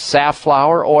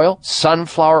 safflower oil,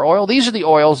 sunflower oil. These are the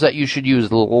oils that you should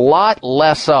use a lot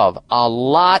less of.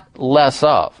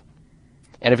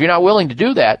 And if you're not willing to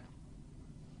do that,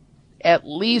 at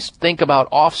least think about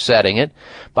offsetting it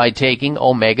by taking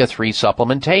omega-3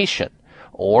 supplementation,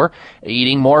 or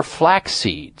eating more flax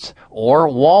seeds or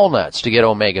walnuts to get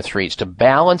omega-3s to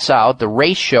balance out the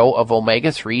ratio of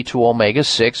omega-3 to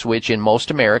omega-6, which in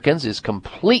most Americans is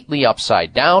completely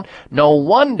upside down. No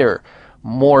wonder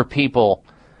more people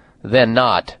than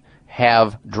not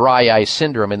have dry eye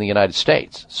syndrome in the United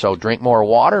States. So drink more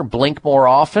water, blink more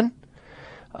often,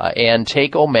 and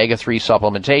take omega-3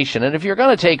 supplementation. And if you're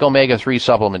going to take omega-3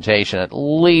 supplementation, at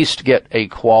least get a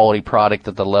quality product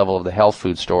at the level of the health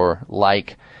food store,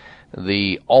 like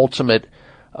the Ultimate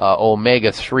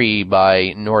Omega-3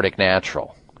 by Nordic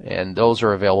Natural. And those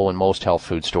are available in most health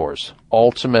food stores.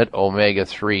 Ultimate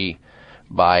Omega-3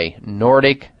 by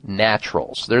Nordic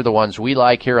Naturals. They're the ones we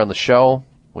like here on the show.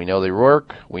 We know they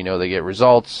work. We know they get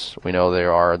results. We know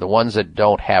there are the ones that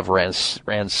don't have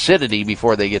rancidity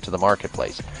before they get to the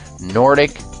marketplace.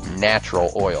 Nordic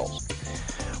Natural Oils.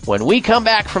 When we come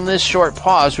back from this short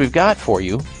pause, we've got for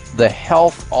you the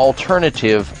health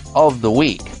alternative of the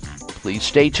week. Please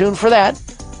stay tuned for that.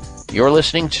 You're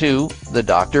listening to the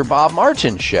Dr. Bob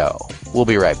Martin Show. We'll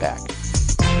be right back.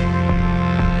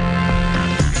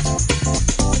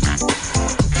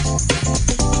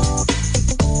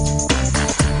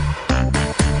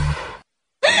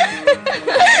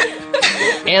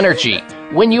 Energy.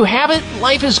 When you have it,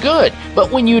 life is good.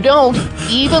 But when you don't,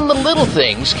 even the little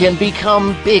things can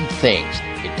become big things.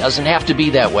 It doesn't have to be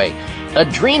that way.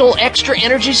 Adrenal Extra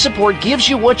Energy Support gives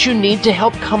you what you need to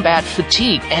help combat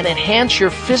fatigue and enhance your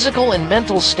physical and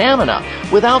mental stamina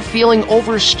without feeling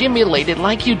overstimulated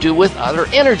like you do with other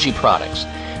energy products.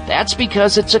 That's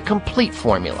because it's a complete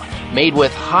formula made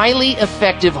with highly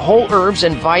effective whole herbs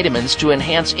and vitamins to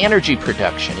enhance energy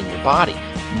production in your body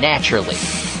naturally.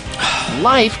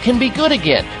 Life can be good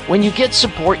again when you get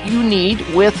support you need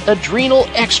with Adrenal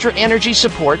Extra Energy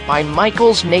Support by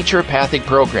Michael's Naturopathic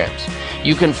Programs.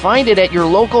 You can find it at your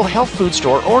local health food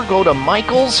store or go to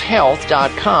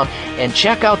michaelshealth.com and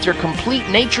check out their complete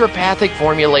naturopathic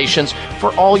formulations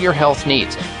for all your health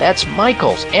needs. That's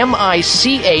Michaels, Michaels,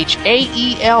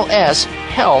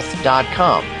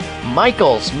 health.com.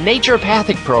 Michael's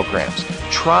Naturopathic Programs,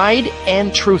 tried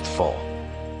and truthful.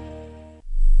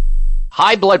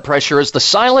 High blood pressure is the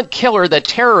silent killer that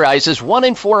terrorizes 1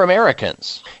 in 4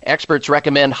 Americans. Experts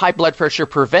recommend high blood pressure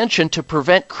prevention to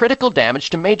prevent critical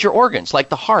damage to major organs like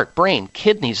the heart, brain,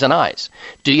 kidneys, and eyes.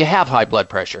 Do you have high blood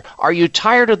pressure? Are you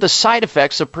tired of the side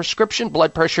effects of prescription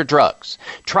blood pressure drugs?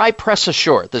 Try Press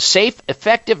Assure, the safe,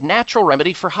 effective, natural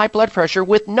remedy for high blood pressure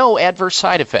with no adverse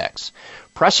side effects.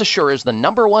 Press Assure is the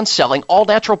 #1 selling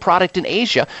all-natural product in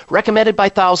Asia, recommended by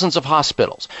thousands of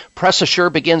hospitals. Press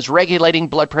Assure begins regulating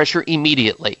blood pressure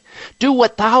immediately. Do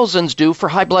what thousands do for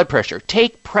high blood pressure.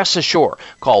 Take Press Assure.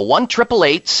 Call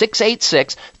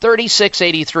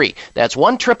 1-888-686-3683. That's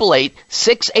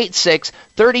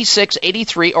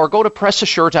 1-888-686-3683 or go to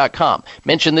PressAssure.com.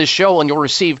 Mention this show and you'll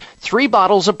receive 3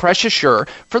 bottles of Press Assure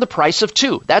for the price of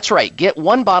 2. That's right. Get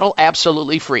 1 bottle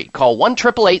absolutely free. Call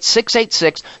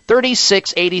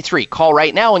 1-888-686-3683. Call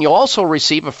right now and you'll also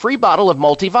receive a free bottle of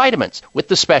multivitamins with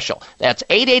the special. That's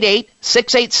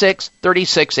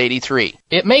 888-686-3683.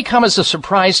 It may come as a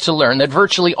surprise to learn that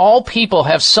virtually all people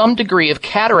have some degree of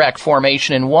cataract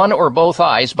formation in one or both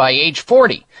eyes by age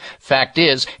 40. Fact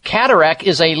is, cataract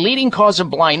is a leading cause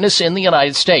of blindness in the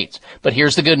United States. But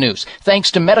here's the good news. Thanks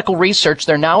to medical research,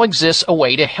 there now exists a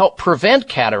way to help prevent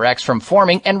cataracts from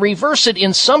forming and reverse it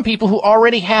in some people who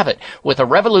already have it with a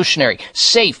revolutionary,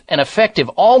 safe, and effective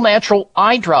all-natural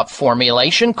eye drop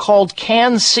formulation called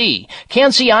Can-C.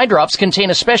 Can-C eye drops contain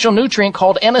a special nutrient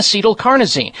called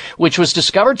N-acetylcarnosine, which was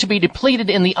discovered to be depleted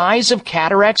in the eyes of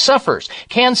cataract sufferers.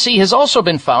 Can-C has also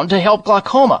been found to help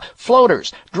glaucoma,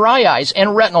 floaters, dry eyes,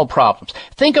 and retinal problems.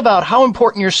 Think about how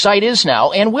important your sight is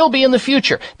now and will be in the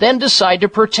future. Then decide to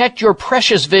protect your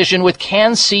precious vision with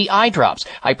Can-C eye drops.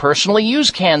 I personally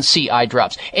use Can-C eye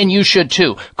drops, and you should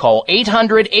too. Call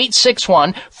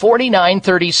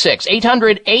 800-861-4936.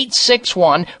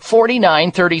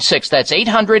 800-861-4936. That's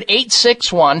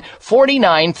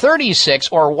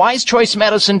 800-861-4936 or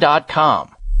wisechoicemedicine.com.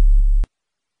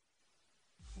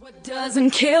 What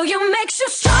doesn't kill you makes you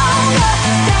stronger.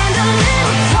 Stand a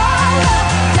little taller.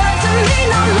 Doesn't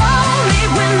mean I'm lonely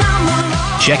when I'm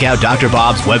alone. Check out Dr.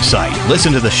 Bob's website.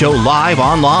 Listen to the show live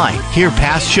online. Hear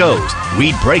past shows.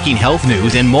 Read breaking health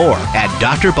news and more at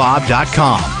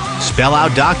drbob.com. Spell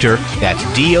out doctor, that's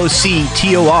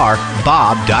D-O-C-T-O-R,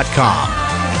 bob.com.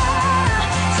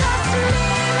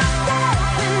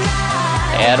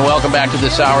 And welcome back to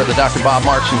this hour of the Dr. Bob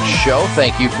Martin Show.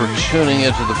 Thank you for tuning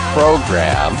into the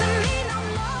program.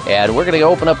 And we're going to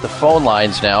open up the phone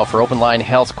lines now for open line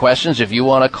health questions. If you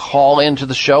want to call into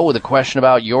the show with a question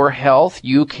about your health,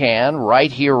 you can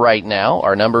right here, right now.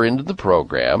 Our number into the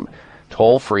program,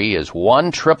 toll free, is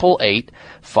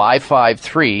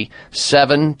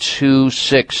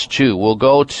 1-888-553-7262. We'll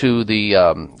go to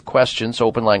the questions,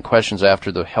 open line questions,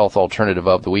 after the health alternative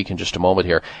of the week in just a moment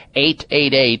here.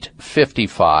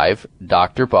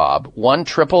 888-55-Dr. Bob,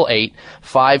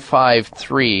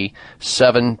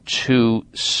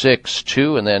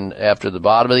 1-888-553-7262. And then after the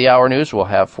bottom of the hour news, we'll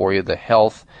have for you the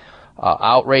health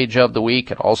outrage of the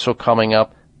week, and also coming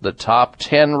up, the top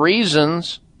 10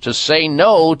 reasons to say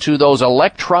no to those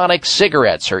electronic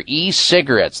cigarettes or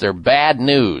e-cigarettes. They're bad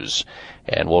news.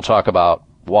 And we'll talk about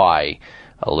why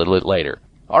a little bit later.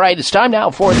 All right, it's time now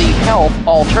for the health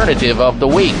alternative of the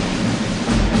week.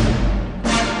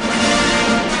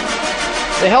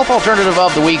 The Health Alternative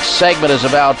of the Week segment is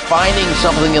about finding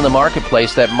something in the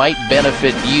marketplace that might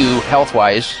benefit you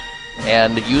health-wise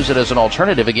and use it as an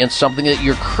alternative against something that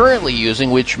you're currently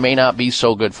using, which may not be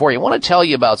so good for you. I want to tell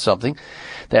you about something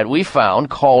that we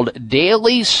found called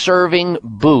Daily Serving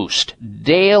Boost.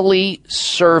 Daily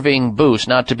Serving Boost,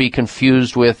 not to be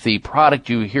confused with the product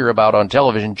you hear about on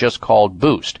television just called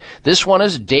Boost. This one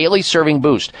is Daily Serving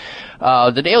Boost.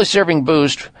 The Daily Serving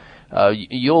Boost,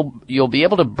 you'll be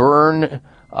able to burn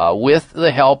with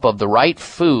the help of the right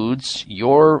foods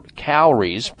your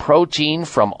calories. Protein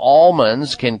from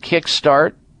almonds can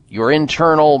kickstart your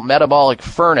internal metabolic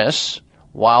furnace,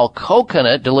 while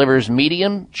coconut delivers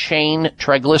medium-chain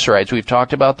triglycerides. We've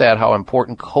talked about that, how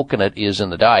important coconut is in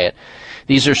the diet.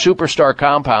 These are superstar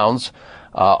compounds.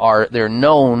 They're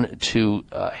known to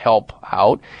help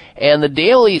out. And the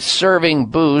Daily Serving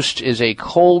Boost is a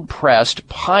cold-pressed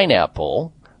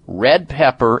pineapple, red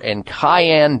pepper, and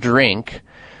cayenne drink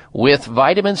with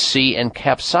vitamin C and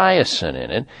capsaicin in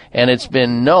it. And it's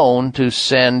been known to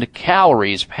send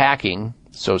calories packing.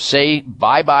 So say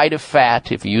bye-bye to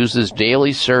fat if you use this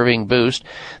Daily Serving Boost.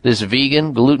 This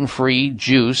vegan, gluten-free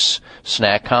juice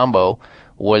snack combo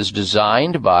was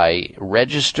designed by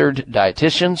registered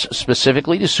dietitians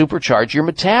specifically to supercharge your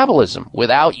metabolism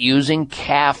without using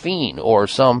caffeine or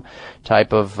some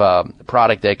type of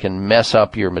product that can mess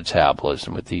up your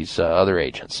metabolism with these other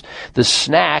agents. The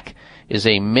snack is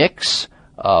a mix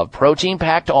of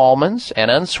protein-packed almonds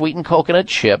and unsweetened coconut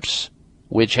chips,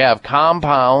 which have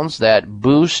compounds that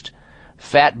boost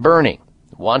fat burning.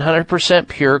 100%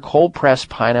 pure cold-pressed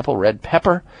pineapple, red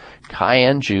pepper,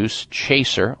 cayenne juice,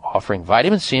 chaser, offering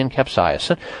vitamin C and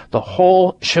capsaicin. The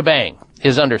whole shebang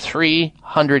is under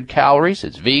 300 calories.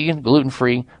 It's vegan,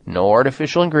 gluten-free, no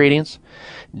artificial ingredients.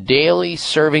 Daily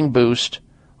Serving Boost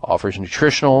offers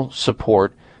nutritional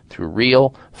support through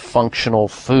real functional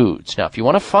foods. Now, if you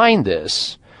want to find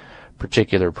this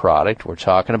particular product we're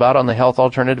talking about on the Health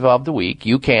Alternative of the Week,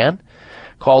 you can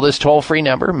call this toll-free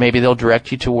number. Maybe they'll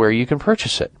direct you to where you can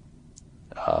purchase it.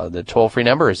 The toll-free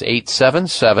number is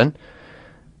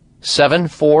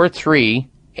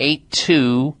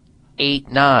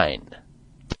 877-743-8289.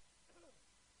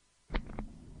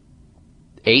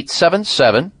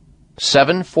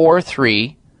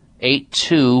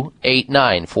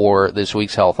 877-743-8289 for this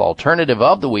week's Health Alternative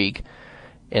of the Week,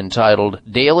 entitled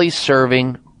Daily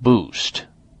Serving Boost.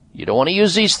 You don't want to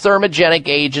use these thermogenic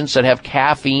agents that have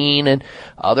caffeine and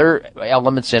other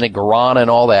elements in it, guarana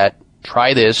and all that.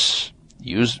 Try this.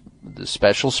 Use the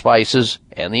special spices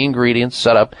and the ingredients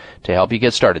set up to help you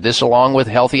get started. This, along with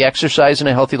healthy exercise and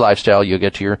a healthy lifestyle, you'll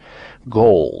get to your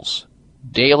goals.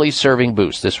 Daily Serving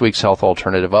Boost, this week's Health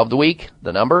Alternative of the Week.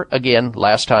 The number, again,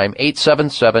 last time,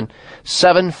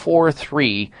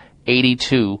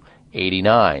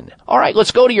 877-743-8289. All right,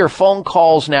 let's go to your phone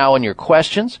calls now and your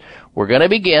questions. We're going to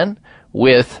begin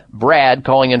with Brad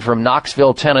calling in from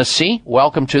Knoxville, Tennessee.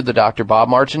 Welcome to the Dr. Bob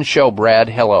Martin Show. Brad,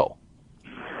 hello.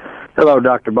 Hello,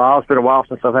 Dr. Bob. It's been a while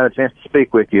since I've had a chance to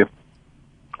speak with you.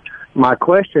 My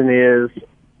question is,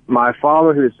 my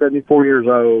father, who is 74 years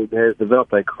old, has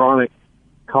developed a chronic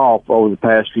cough over the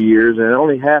past few years, and it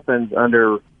only happens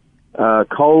under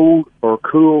cold or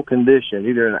cool conditions,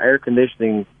 either in an air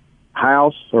conditioning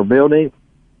house or building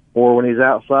or when he's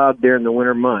outside during the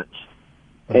winter months.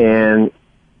 And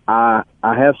I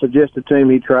have suggested to him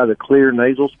he try the Clear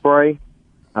nasal spray.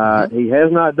 He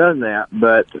has not done that,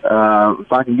 but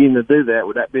if I can get him to do that,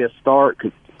 would that be a start?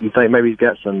 Could you think maybe he's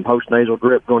got some post-nasal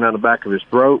drip going down the back of his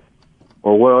throat?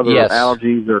 Or what other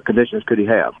allergies or conditions could he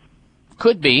have?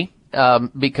 Could be,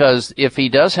 because if he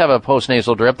does have a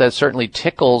post-nasal drip, that certainly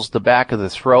tickles the back of the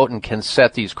throat and can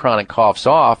set these chronic coughs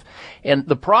off. And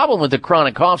the problem with the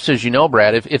chronic coughs, as you know,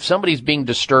 Brad, if somebody's being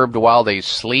disturbed while they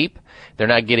sleep, they're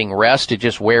not getting rest, it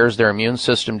just wears their immune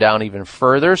system down even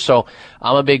further. So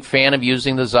I'm a big fan of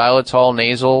using the xylitol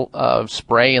nasal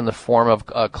spray in the form of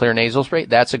Clear nasal spray.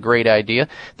 That's a great idea.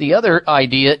 The other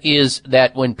idea is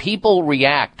that when people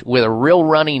react with a real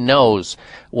runny nose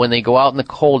when they go out in the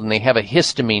cold and they have a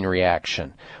histamine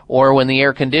reaction, or when the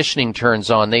air conditioning turns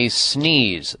on, they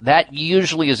sneeze, that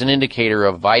usually is an indicator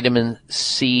of vitamin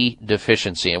C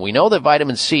deficiency. And we know that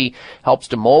vitamin C helps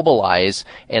to mobilize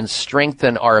and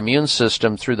strengthen our immune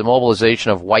system through the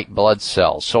mobilization of white blood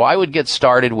cells. So I would get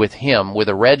started with him with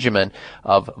a regimen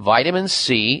of vitamin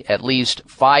C, at least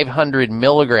 500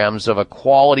 milligrams of a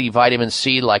quality vitamin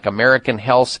C like American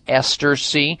Health's Ester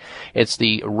C. It's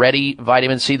the Ready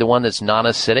vitamin C, the one that's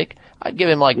non-acidic. I'd give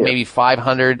him maybe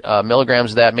 500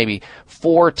 milligrams of that, maybe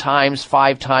 5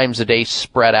 times a day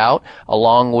spread out,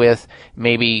 along with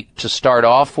maybe to start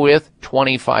off with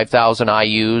 25,000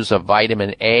 IUs of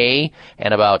vitamin A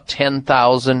and about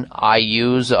 10,000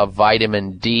 IUs of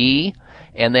vitamin D.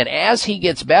 And then as he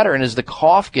gets better and as the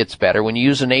cough gets better, when you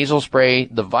use a nasal spray,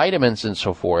 the vitamins and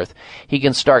so forth, he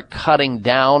can start cutting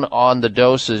down on the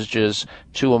dosages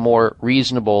to a more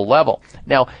reasonable level.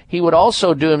 Now, he would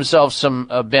also do himself some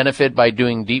benefit by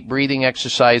doing deep breathing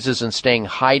exercises and staying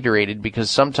hydrated, because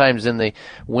sometimes in the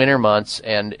winter months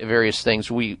and various things,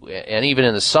 and even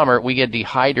in the summer, we get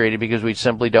dehydrated because we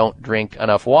simply don't drink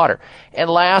enough water. And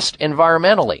last,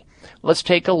 environmentally. Let's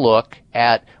take a look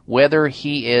at whether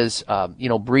he is,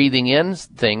 breathing in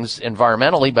things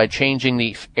environmentally by changing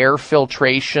the air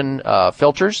filtration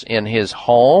filters in his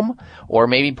home, or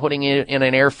maybe putting it in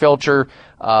an air filter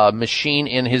machine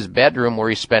in his bedroom where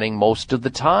he's spending most of the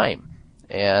time.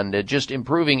 And just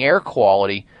improving air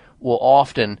quality will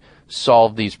often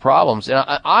solve these problems. And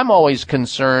I'm always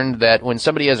concerned that when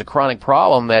somebody has a chronic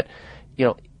problem that,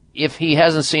 if he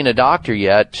hasn't seen a doctor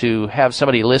yet, to have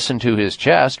somebody listen to his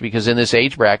chest, because in this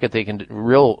age bracket they can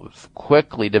real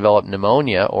quickly develop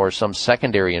pneumonia or some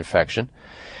secondary infection.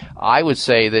 I would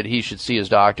say that he should see his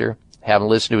doctor, have him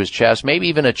listen to his chest, maybe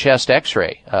even a chest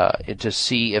x-ray, to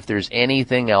see if there's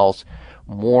anything else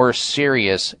more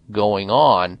serious going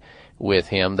on with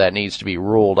him that needs to be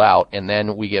ruled out, and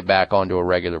then we get back onto a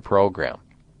regular program.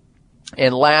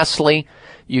 And lastly,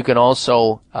 you can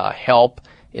also help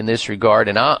in this regard,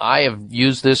 and I have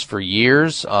used this for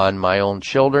years on my own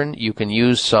children. You can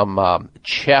use some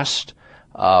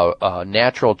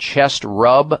natural chest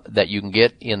rub that you can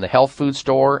get in the health food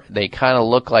store. They kind of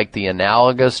look like the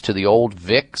analogous to the old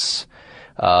Vicks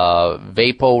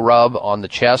Vapo rub on the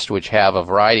chest, which have a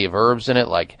variety of herbs in it,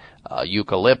 like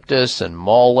eucalyptus and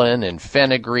mullein and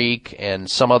fenugreek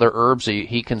and some other herbs that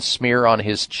he can smear on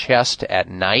his chest at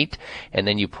night, and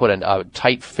then you put a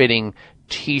tight-fitting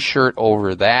T-shirt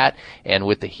over that, and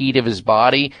with the heat of his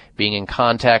body being in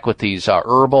contact with these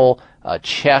herbal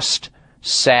chest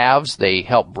salves, they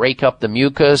help break up the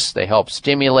mucus, they help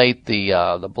stimulate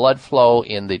the blood flow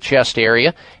in the chest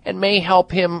area, and may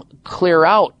help him clear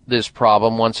out this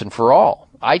problem once and for all.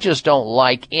 I just don't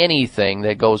like anything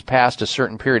that goes past a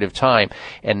certain period of time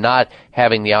and not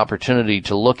having the opportunity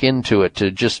to look into it to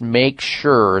just make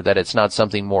sure that it's not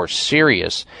something more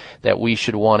serious that we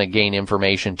should want to gain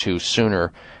information to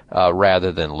sooner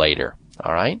rather than later.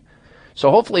 All right?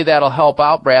 So hopefully that'll help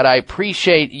out, Brad. I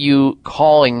appreciate you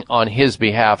calling on his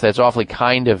behalf. That's awfully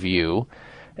kind of you.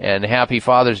 And happy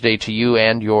Father's Day to you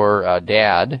and your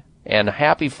dad. And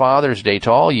happy Father's Day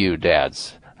to all you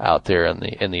dads out there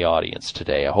in the audience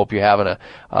today. I hope you're having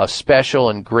a special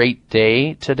and great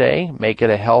day today. Make it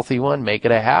a healthy one. Make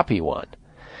it a happy one.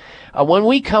 When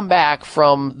we come back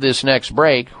from this next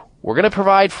break, we're going to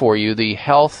provide for you the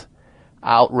health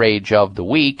outrage of the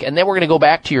week, and then we're going to go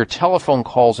back to your telephone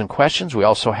calls and questions. We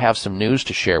also have some news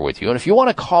to share with you. And if you want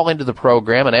to call into the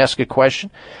program and ask a question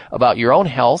about your own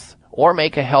health or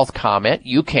make a health comment,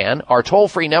 you can. Our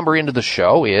toll-free number into the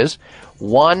show is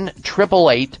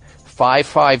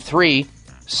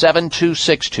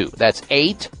 1-888-553-7262. That's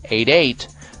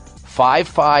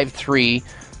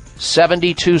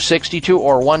 888-553-7262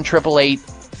 or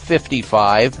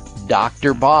 1-888-55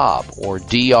 Bob or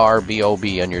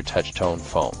DRBOB on your touch-tone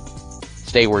phone.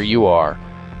 Stay where you are.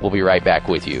 We'll be right back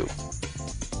with you.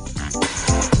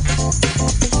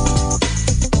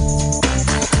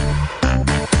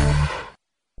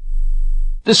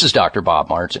 This is Dr. Bob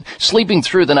Martin. Sleeping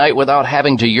through the night without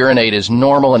having to urinate is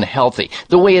normal and healthy,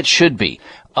 the way it should be.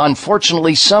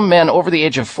 Unfortunately, some men over the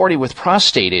age of 40 with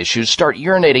prostate issues start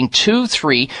urinating 2,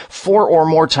 3, 4 or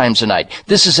more times a night.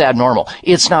 This is abnormal.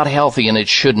 It's not healthy and it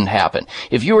shouldn't happen.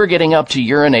 If you are getting up to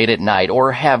urinate at night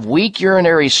or have weak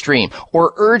urinary stream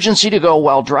or urgency to go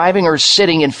while driving or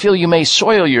sitting and feel you may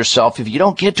soil yourself if you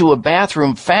don't get to a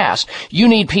bathroom fast, you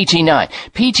need PT9.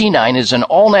 PT9 is an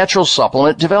all-natural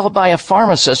supplement developed by a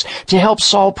pharmacist to help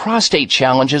solve prostate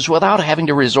challenges without having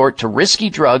to resort to risky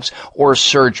drugs or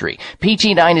surgery.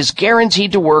 PT9 is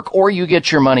guaranteed to work or you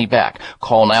get your money back.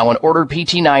 Call now and order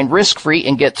PT9 risk-free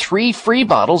and get 3 free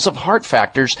bottles of Heart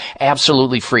Factors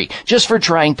absolutely free just for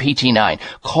trying PT9.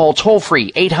 Call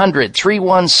toll-free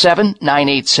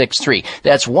 800-317-9863.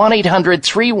 That's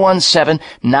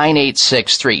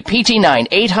 1-800-317-9863. PT9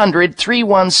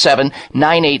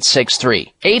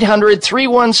 800-317-9863.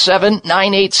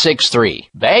 800-317-9863.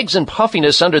 Bags and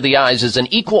puffiness under the eyes is an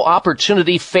equal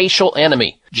opportunity facial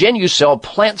enemy. Genucell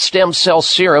Plant Stem Cell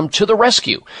Serum to the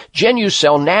rescue.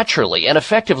 Genucell naturally and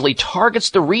effectively targets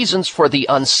the reasons for the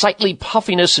unsightly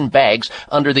puffiness and bags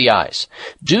under the eyes.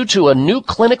 Due to a new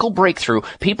clinical breakthrough,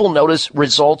 people notice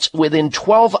results within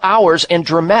 12 hours and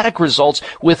dramatic results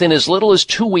within as little as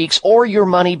 2 weeks or your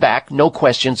money back, no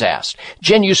questions asked.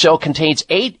 Genucell contains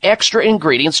 8 extra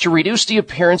ingredients to reduce the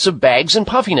appearance of bags and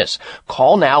puffiness.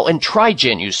 Call now and try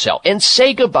Genucell and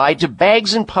say goodbye to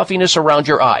bags and puffiness around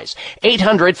your eyes.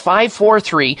 800-543-6596.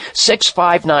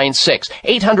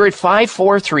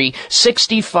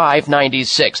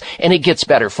 800-543-6596. And it gets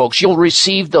better, folks. You'll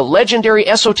receive the legendary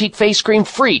Esotique face cream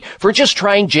free for just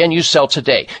trying Genucell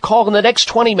today. Call in the next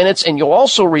 20 minutes and you'll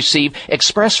also receive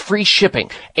express free shipping.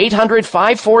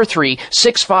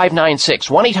 800-543-6596.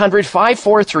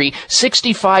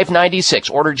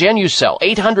 1-800-543-6596. Order Genucell.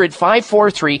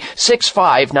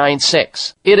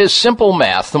 800-543-6596. It is simple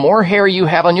math. The more hair you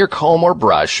have on your comb or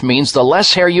brush means the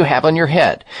less hair you have on your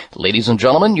head. Ladies and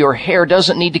gentlemen, your hair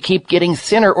doesn't need to keep getting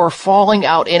thinner or falling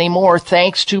out anymore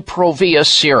thanks to Provia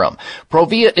Serum.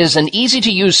 Provia is an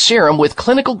easy-to-use serum with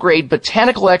clinical-grade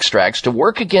botanical extracts to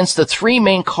work against the 3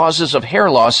 main causes of hair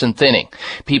loss and thinning.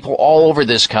 People all over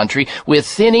this country with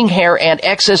thinning hair and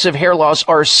excessive hair loss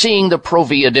are seeing the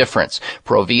Provia difference.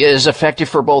 Provia is effective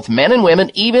for both men and women,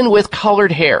 even with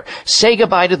colored hair. Say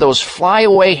goodbye to those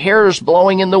flyaway hairs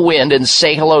blowing in the wind and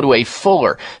say hello to a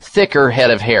fuller, thicker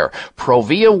head of hair.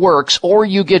 Provia works or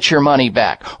you get your money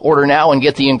back. Order now and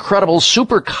get the incredible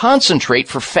super concentrate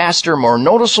for faster, more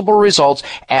noticeable results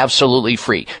absolutely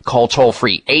free. Call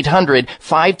toll-free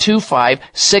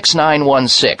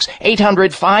 800-525-6916.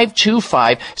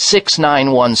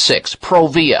 800-525-6916.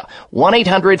 Provia.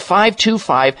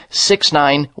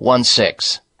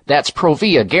 1-800-525-6916. That's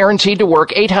Provia, guaranteed to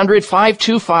work.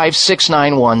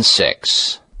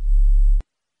 800-525-6916.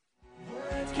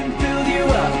 Words can build you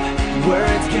up,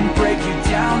 words can break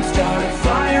you down. Start a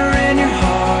fire in your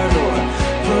heart or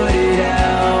put it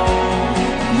out.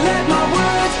 Let my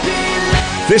words be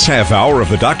loud. This half hour of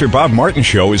the Dr. Bob Martin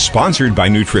Show is sponsored by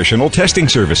Nutritional Testing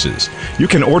Services. You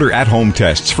can order at-home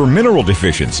tests for mineral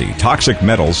deficiency, toxic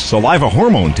metals, saliva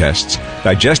hormone tests,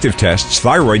 digestive tests,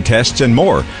 thyroid tests, and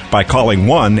more by calling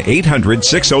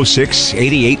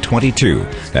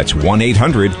 1-800-606-8822. That's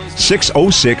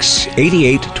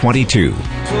 1-800-606-8822.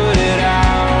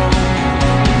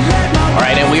 All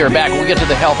right, and we are back. We'll get to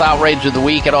the health outrage of the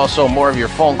week and also more of your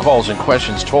phone calls and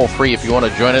questions toll free if you want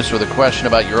to join us with a question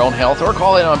about your own health or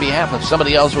call in on behalf of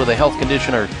somebody else with a health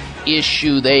condition or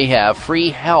issue they have. Free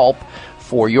help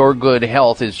for your good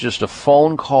health is just a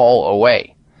phone call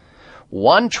away.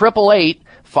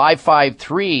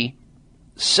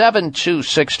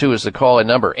 1-888-553-7262 is the call-in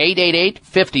number.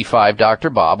 888-55-Dr.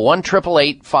 Bob.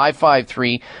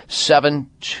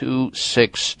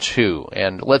 1-888-553-7262.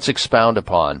 And let's expound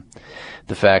upon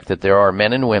the fact that there are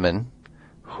men and women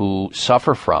who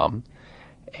suffer from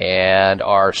and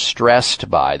are stressed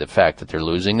by the fact that they're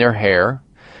losing their hair.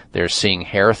 They're seeing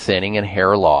hair thinning and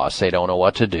hair loss. They don't know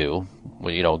what to do.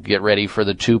 Get ready for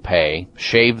the toupee,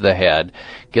 shave the head,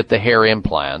 get the hair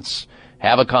implants,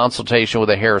 have a consultation with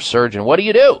a hair surgeon. What do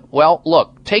you do? Well,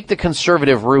 look, take the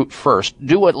conservative route first.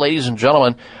 Do what ladies and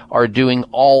gentlemen are doing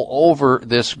all over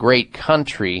this great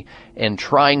country and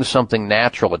trying something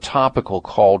natural, a topical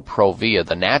called Provia,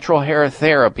 the natural hair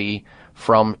therapy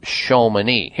from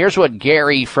Chamonix. Here's what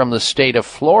Gary from the state of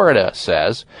Florida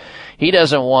says. He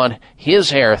doesn't want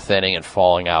his hair thinning and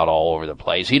falling out all over the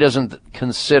place. He doesn't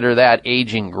consider that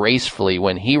aging gracefully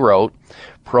when he wrote,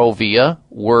 Provia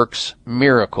works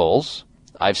miracles.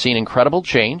 I've seen incredible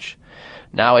change.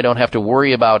 Now I don't have to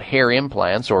worry about hair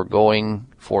implants or going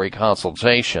for a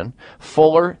consultation.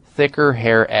 Fuller, thicker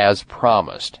hair as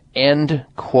promised. End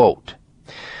quote.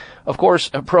 Of course,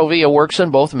 Provia works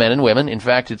on both men and women. In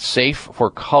fact, it's safe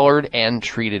for colored and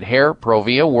treated hair.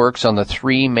 Provia works on the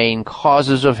 3 main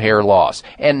causes of hair loss.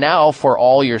 And now for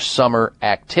all your summer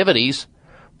activities,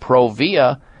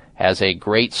 Provia has a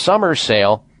great summer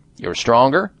sale. Your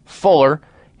stronger, fuller,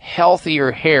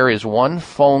 healthier hair is one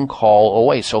phone call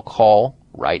away. So call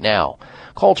right now.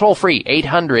 Call toll free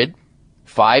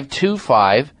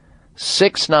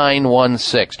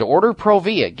 800-525-6916 to order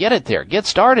Provia. Get it there. Get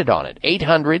started on it.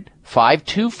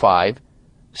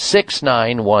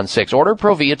 800-525-6916. Order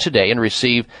Provia today and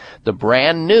receive the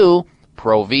brand new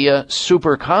Provia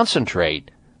Super Concentrate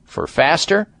for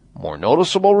faster, more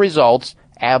noticeable results,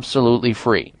 absolutely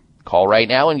free. Call right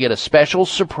now and get a special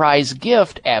surprise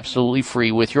gift absolutely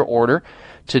free with your order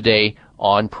today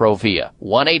on Provia.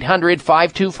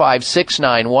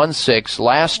 1-800-525-6916.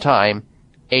 Last time,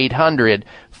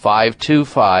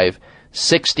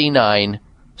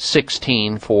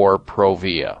 800-525-6916 for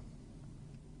Provia.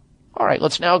 All right,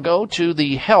 let's now go to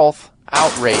the health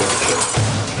outrage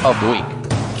of the week.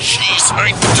 Jeez,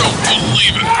 I don't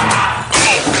believe it.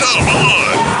 Oh, come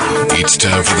on. It's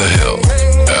time for the health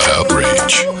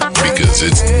outrage, because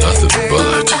it's nothing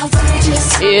but.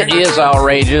 It is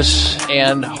outrageous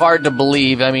and hard to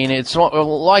believe. I mean, it's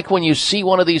like when you see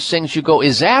one of these things, you go,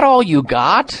 is that all you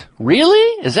got?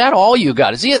 Really? Is that all you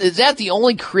got? Is that the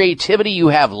only creativity you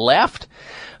have left?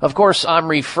 Of course, I'm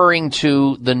referring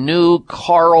to the new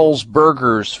Carl's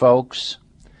Burgers, folks.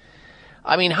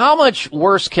 I mean, how much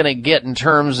worse can it get in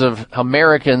terms of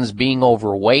Americans being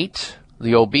overweight,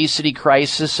 the obesity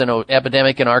crisis and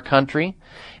epidemic in our country,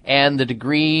 and the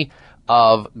degree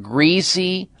of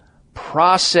greasy,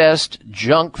 processed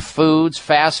junk foods,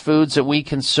 fast foods that we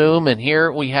consume? And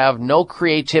here we have no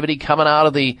creativity coming out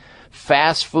of the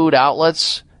fast food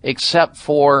outlets except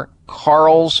for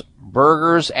Carl's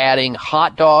Burgers adding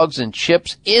hot dogs and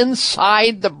chips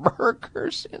inside the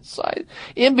burgers,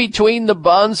 in between the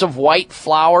buns of white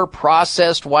flour,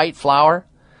 processed white flour.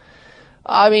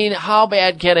 I mean, how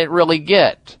bad can it really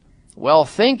get? Well,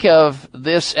 think of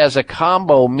this as a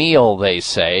combo meal, they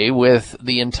say, with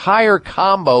the entire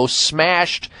combo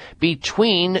smashed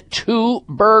between two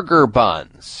burger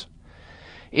buns.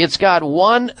 It's got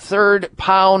 1/3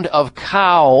 pound of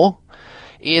cow.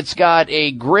 It's got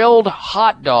a grilled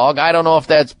hot dog. I don't know if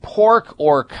that's pork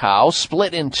or cow,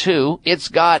 split in two. It's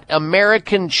got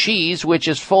American cheese, which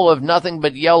is full of nothing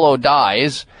but yellow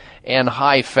dyes and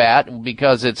high fat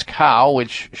because it's cow,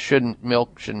 which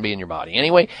milk shouldn't be in your body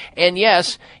anyway. And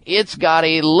yes, it's got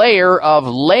a layer of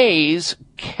Lay's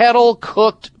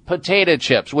kettle-cooked potato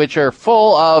chips, which are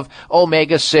full of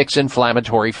omega-6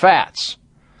 inflammatory fats.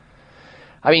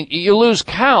 I mean, you lose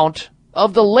count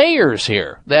of the layers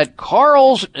here that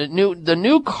the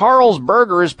new Carl's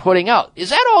Burger is putting out. Is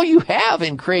that all you have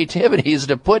in creativity, is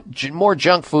to put more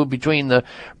junk food between the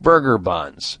burger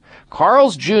buns?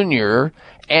 Carl's Jr.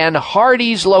 and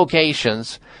Hardee's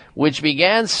locations, which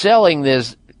began selling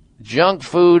this junk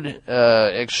food,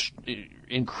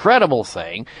 incredible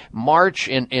thing,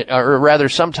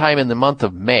 sometime in the month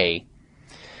of May.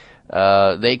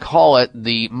 They call it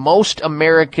the Most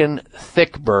American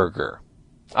Thick Burger.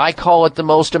 I call it the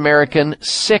Most American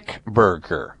Sick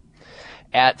Burger.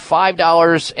 At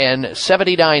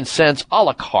 $5.79 a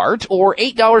la carte or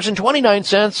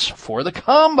 $8.29 for the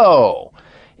combo.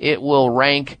 It will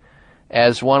rank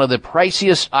as one of the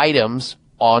priciest items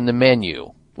on the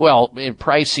menu. Well,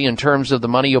 pricey in terms of the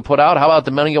money you'll put out. How about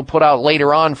the money you'll put out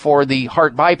later on for the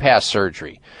heart bypass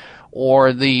surgery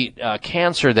or the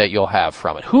cancer that you'll have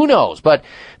from it? Who knows? But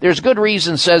there's good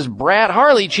reason, says Brad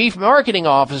Harley, Chief Marketing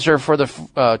Officer for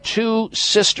the two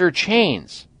sister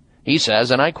chains. He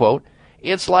says, and I quote,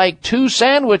 "It's like two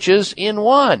sandwiches in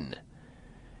one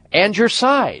and your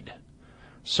side."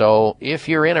 So if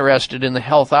you're interested in the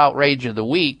health outrage of the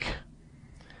week,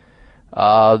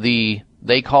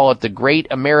 they call it the Great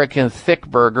American Thick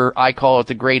Burger. I call it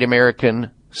the Great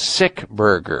American Sick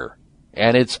Burger.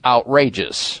 And it's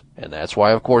outrageous. And that's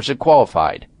why, of course, it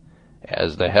qualified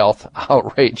as the health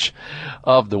outrage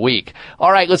of the week.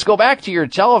 All right, let's go back to your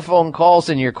telephone calls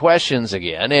and your questions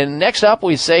again. And next up,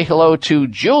 we say hello to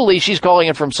Julie. She's calling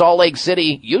in from Salt Lake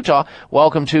City, Utah.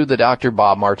 Welcome to the Dr.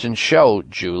 Bob Martin Show,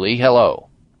 Julie. Hello.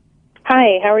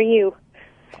 Hi, how are you?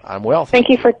 I'm well. Thank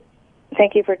you for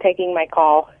taking my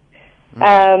call.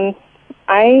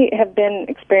 I have been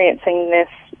experiencing this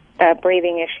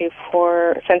breathing issue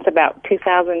since about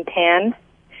 2010,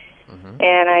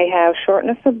 and I have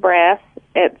shortness of breath.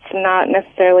 It's not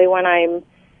necessarily when I'm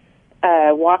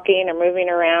walking or moving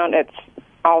around. It's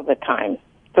all the time,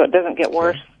 so it doesn't get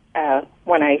worse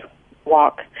when I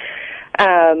walk.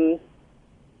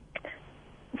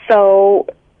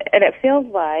 And it feels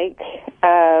like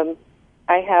I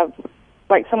have,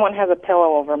 like someone has a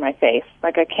pillow over my face.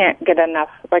 Like I can't get enough,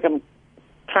 like I'm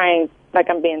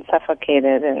being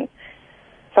suffocated. And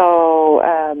so,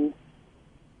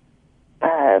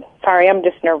 sorry, I'm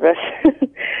just nervous.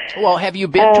 Well, have you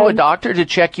been to a doctor to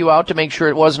check you out to make sure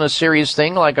it wasn't a serious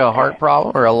thing like a heart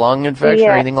problem or a lung infection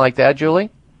or anything like that, Julie?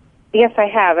 Yes, I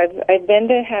have. I've been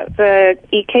to have the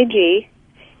EKG,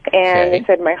 and they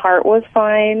said my heart was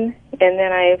fine. And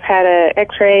then I've had an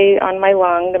X-ray on my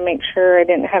lung to make sure I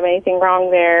didn't have anything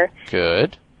wrong there.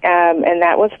 Good. And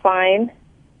that was fine.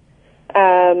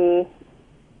 And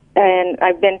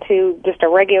I've been to just a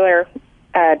regular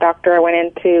doctor. I went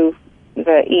into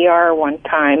the ER one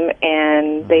time,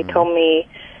 and they told me,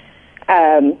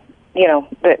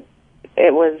 that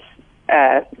it was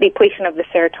depletion of the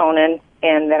serotonin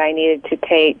and that I needed to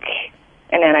take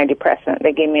an antidepressant.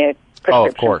 They gave me a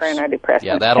prescription for antidepressant.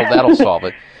 Yeah, that'll solve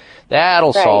it.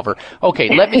 That'll Right. solve her. Okay,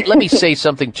 let me say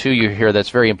something to you here that's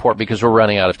very important because we're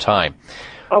running out of time.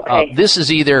 Okay. This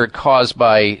is either caused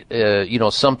by,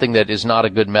 something that is not a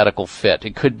good medical fit.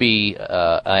 It could be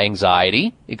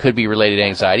anxiety. It could be related to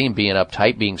anxiety and being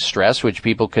uptight, being stressed, which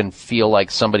people can feel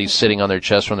like somebody's sitting on their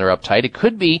chest when they're uptight. It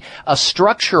could be a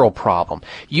structural problem.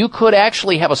 You could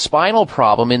actually have a spinal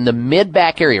problem in the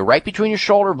mid-back area, right between your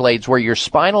shoulder blades, where your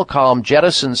spinal column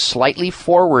jettisons slightly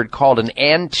forward, called an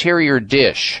anterior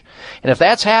dish. And if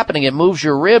that's happening, it moves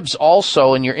your ribs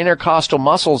also, and your intercostal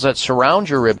muscles that surround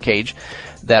your rib cage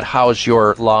that house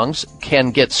your lungs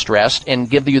can get stressed and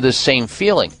give you the same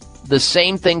feeling. The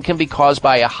same thing can be caused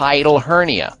by a hiatal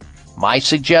hernia. My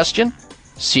suggestion,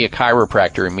 see a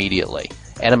chiropractor immediately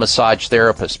and a massage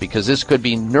therapist, because this could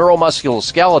be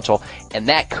neuromusculoskeletal, and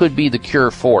that could be the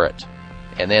cure for it.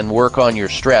 And then work on your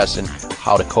stress and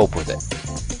how to cope with it.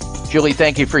 Julie,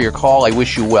 thank you for your call. I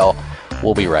wish you well.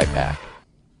 We'll be right back.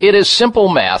 It is simple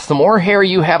math. The more hair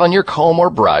you have on your comb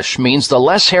or brush means the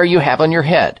less hair you have on your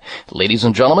head. Ladies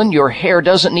and gentlemen, your hair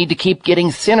doesn't need to keep getting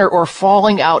thinner or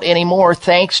falling out anymore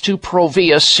thanks to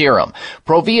Provia Serum.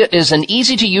 Provia is an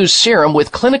easy-to-use serum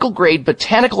with clinical-grade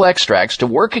botanical extracts to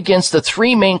work against the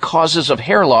three main causes of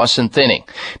hair loss and thinning.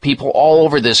 People all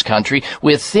over this country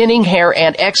with thinning hair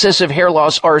and excessive hair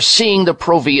loss are seeing the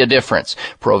Provia difference.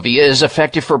 Provia is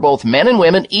effective for both men and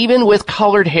women, even with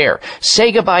colored hair.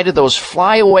 Say goodbye to those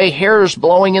flyaway hairs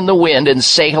blowing in the wind and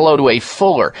say hello to a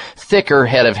fuller, thicker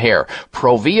head of hair.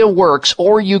 Provia works,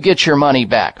 or you get your money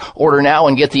back. Order now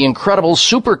and get the incredible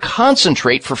super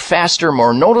concentrate for faster,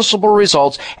 more noticeable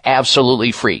results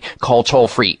absolutely free. Call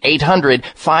toll-free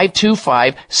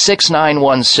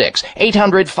 800-525-6916.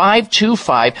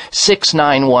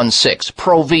 800-525-6916.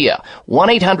 Provia.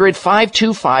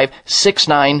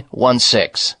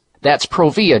 1-800-525-6916. That's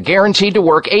Provia, guaranteed to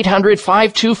work.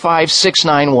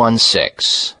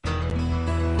 800-525-6916.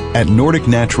 At Nordic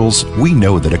Naturals, we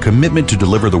know that a commitment to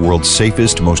deliver the world's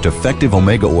safest, most effective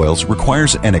omega oils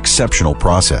requires an exceptional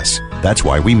process. That's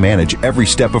why we manage every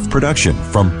step of production,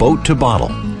 from boat to bottle.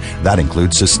 That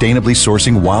includes sustainably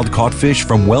sourcing wild-caught fish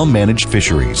from well-managed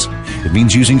fisheries. It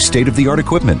means using state-of-the-art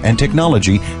equipment and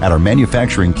technology at our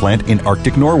manufacturing plant in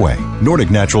Arctic Norway. Nordic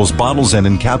Naturals bottles and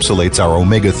encapsulates our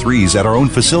omega-3s at our own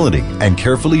facility and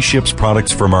carefully ships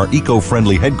products from our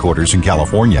eco-friendly headquarters in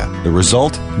California. The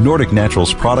result? Nordic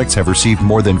Naturals products have received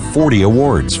more than 40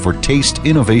 awards for taste,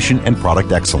 innovation, and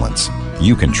product excellence.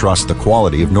 You can trust the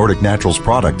quality of Nordic Naturals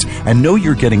products and know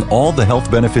you're getting all the health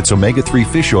benefits omega-3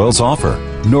 fish oils offer.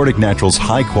 Nordic Naturals'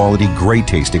 high-quality,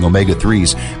 great-tasting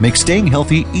omega-3s make staying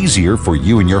healthy easier for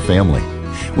you and your family.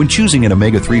 When choosing an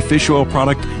omega-3 fish oil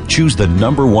product, choose the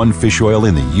 #1 fish oil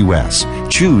in the U.S.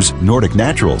 Choose Nordic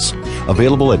Naturals.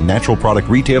 Available at natural product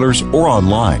retailers or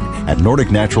online at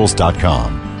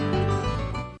NordicNaturals.com.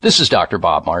 This is Dr.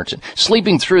 Bob Martin.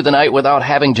 Sleeping through the night without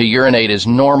having to urinate is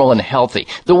normal and healthy,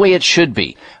 the way it should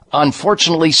be.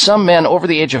 Unfortunately, some men over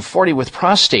the age of 40 with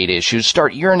prostate issues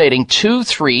start urinating 2,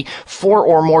 3, 4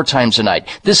 or more times a night.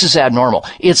 This is abnormal.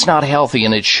 It's not healthy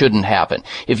and it shouldn't happen.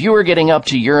 If you are getting up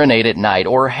to urinate at night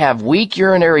or have weak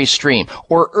urinary stream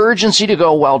or urgency to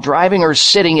go while driving or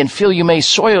sitting and feel you may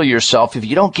soil yourself if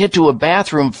you don't get to a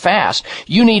bathroom fast,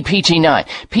 you need PT9.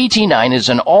 PT9 is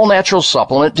an all-natural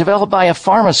supplement developed by a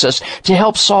pharmacist to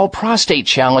help solve prostate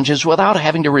challenges without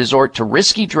having to resort to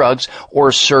risky drugs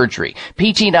or surgery.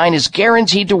 PT9 is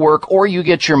guaranteed to work, or you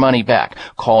get your money back.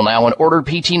 Call now and order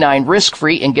PT9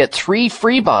 risk-free and get 3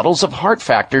 free bottles of Heart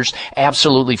Factors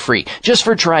absolutely free just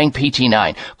for trying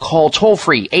PT9. Call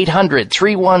toll-free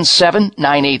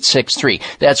 800-317-9863.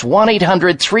 That's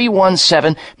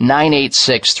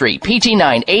 1-800-317-9863.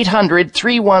 PT9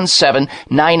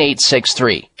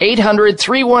 800-317-9863.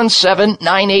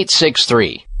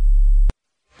 800-317-9863.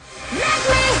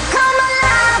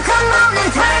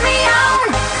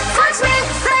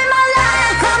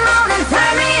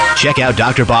 Check out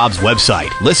Dr. Bob's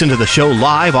website. Listen to the show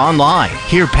live online.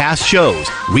 Hear past shows.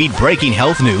 Read breaking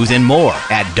health news and more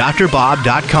at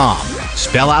drbob.com.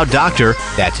 Spell out doctor,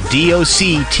 that's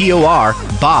DOCTOR,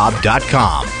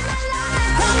 Bob.com.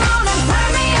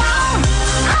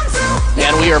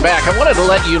 And we are back. I wanted to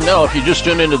let you know, if you just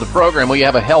tuned into the program, we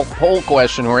have a health poll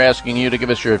question we're asking you to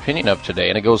give us your opinion of today.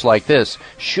 And it goes like this.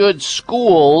 Should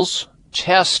schools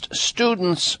test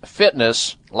students'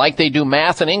 fitness like they do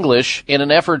math and English in an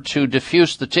effort to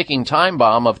defuse the ticking time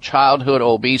bomb of childhood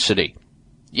obesity?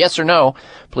 Yes or no?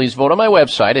 Please vote on my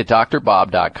website at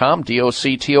drbob.com,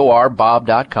 DOCTOR,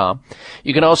 Bob.com.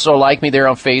 You can also like me there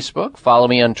on Facebook, follow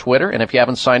me on Twitter, and if you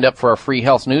haven't signed up for our free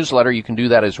health newsletter, you can do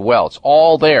that as well. It's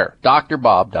all there,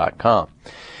 drbob.com.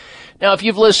 Now, if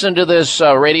you've listened to this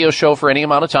radio show for any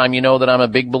amount of time, you know that I'm a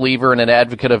big believer and an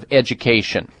advocate of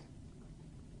education.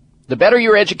 The better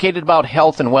you're educated about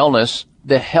health and wellness,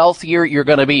 the healthier you're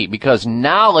going to be, because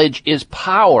knowledge is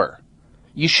power.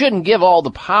 You shouldn't give all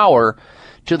the power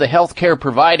to the healthcare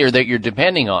provider that you're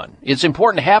depending on. It's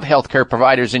important to have healthcare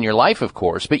providers in your life, of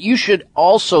course, but you should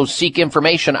also seek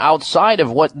information outside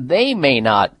of what they may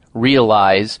not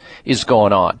realize is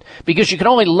going on, because you can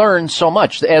only learn so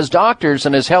much. As doctors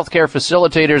and as healthcare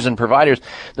facilitators and providers,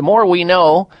 the more we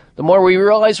know, the more we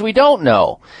realize we don't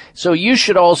know. So you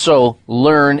should also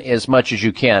learn as much as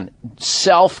you can.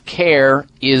 Self-care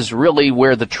is really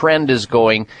where the trend is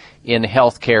going in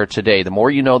healthcare today. The more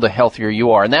you know, the healthier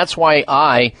you are. And that's why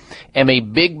I am a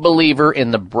big believer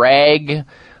in the Bragg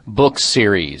book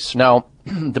series. Now,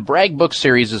 the Bragg book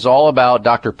series is all about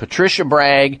Dr. Patricia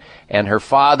Bragg and her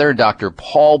father, Dr.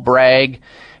 Paul Bragg.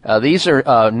 These are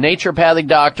naturopathic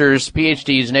doctors,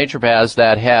 PhDs, naturopaths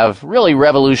that have really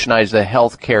revolutionized the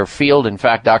healthcare field. In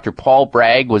fact, Dr. Paul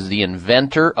Bragg was the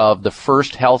inventor of the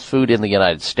first health food in the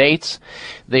United States.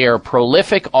 They are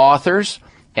prolific authors,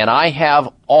 and I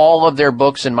have all of their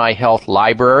books in my health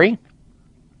library.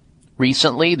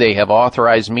 Recently, they have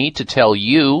authorized me to tell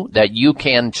you that you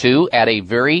can too at a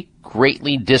very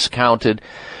greatly discounted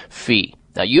fee.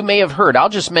 Now, you may have heard, I'll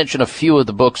just mention a few of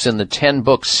the books in the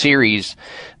 10-book series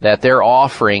that they're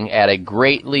offering at a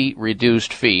greatly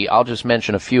reduced fee. I'll just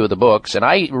mention a few of the books, and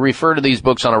I refer to these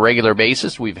books on a regular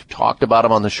basis. We've talked about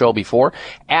them on the show before.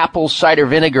 Apple Cider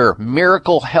Vinegar,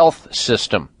 Miracle Health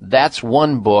System. That's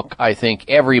one book I think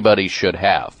everybody should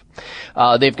have.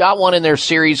 They've got one in their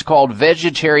series called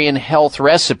Vegetarian Health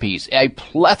Recipes, a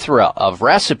plethora of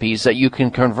recipes that you can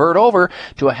convert over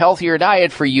to a healthier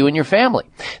diet for you and your family.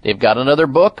 They've got another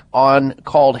book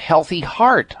called Healthy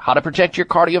Heart, How to Protect Your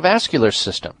Cardiovascular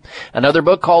System. Another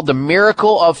book called The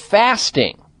Miracle of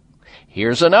Fasting.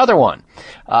 Here's another one,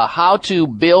 How to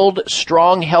Build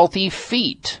Strong, Healthy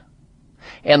Feet.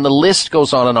 And the list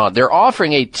goes on and on. They're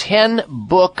offering a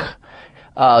 10-book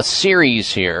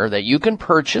series here that you can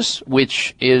purchase,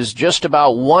 which is just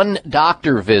about one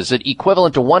doctor visit,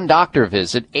 equivalent to one doctor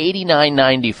visit,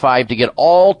 $89.95 to get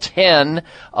all 10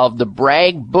 of the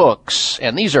Bragg books.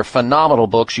 And these are phenomenal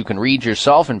books you can read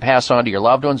yourself and pass on to your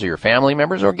loved ones or your family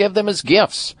members, or give them as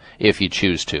gifts if you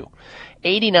choose to.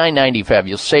 $89.95.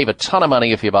 You'll save a ton of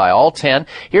money if you buy all 10.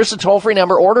 Here's the toll-free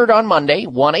number. Ordered on Monday,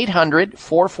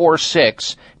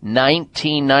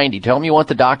 1-800-446-1990. Tell them you want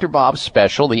the Dr. Bob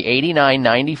special, the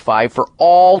 $89.95 for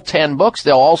all 10 books.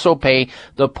 They'll also pay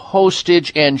the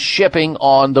postage and shipping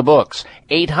on the books.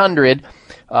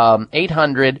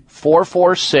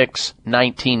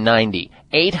 800-446-1990.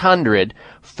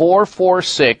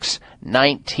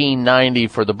 800-446-1990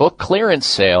 for the book clearance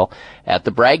sale at the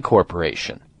Bragg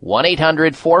Corporation.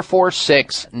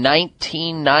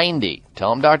 1-800-446-1990. Tell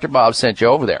them Dr. Bob sent you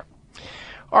over there.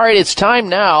 All right, it's time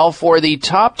now for the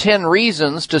top 10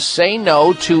 reasons to say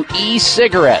no to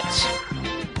e-cigarettes.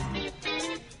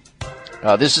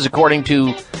 This is according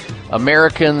to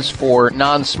Americans for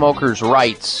Non-Smokers'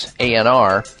 Rights,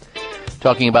 ANR,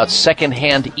 talking about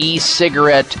secondhand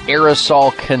e-cigarette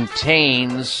aerosol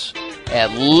contains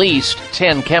at least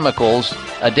 10 chemicals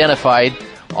identified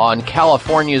on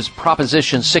California's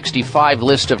Proposition 65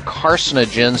 list of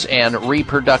carcinogens and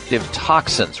reproductive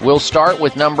toxins. We'll start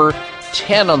with number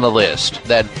 10 on the list,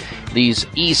 that these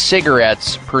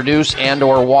e-cigarettes produce and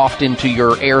or waft into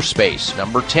your airspace.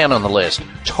 Number 10 on the list,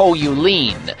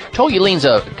 toluene. Toluene's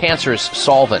a cancerous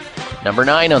solvent. Number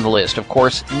 9 on the list, of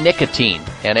course, nicotine.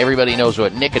 And everybody knows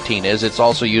what nicotine is. It's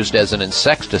also used as an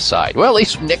insecticide. Well, at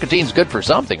least nicotine's good for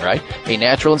something, right? A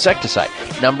natural insecticide.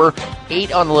 Number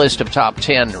 8 on the list of top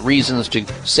 10 reasons to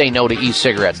say no to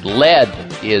e-cigarettes. Lead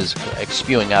is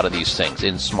spewing out of these things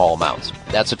in small amounts.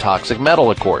 That's a toxic metal,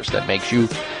 of course, that makes you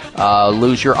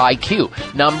lose your IQ.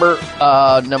 Number,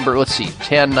 let's see,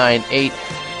 10, 9, 8.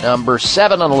 Number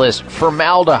 7 on the list,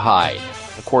 formaldehyde.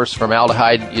 Of course,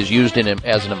 formaldehyde is used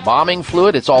as an embalming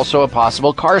fluid. It's also a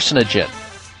possible carcinogen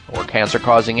or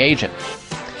cancer-causing agent.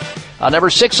 Number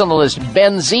 6 on the list,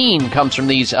 benzene comes from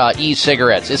these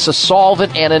e-cigarettes. It's a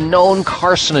solvent and a known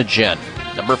carcinogen.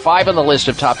 Number 5 on the list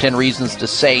of top 10 reasons to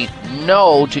say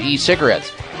no to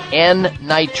e-cigarettes,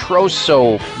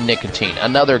 N-nitroso-nicotine,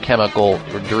 another chemical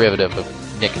or derivative of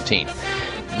nicotine.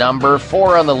 Number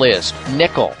 4 on the list,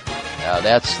 nickel.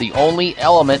 That's the only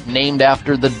element named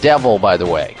after the devil, by the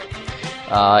way.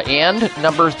 And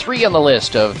number 3 on the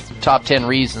list of top 10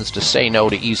 reasons to say no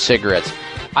to e-cigarettes,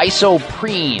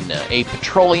 isoprene, a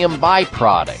petroleum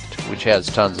byproduct, which has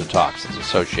tons of toxins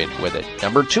associated with it.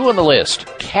 Number 2 on the list,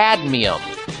 cadmium.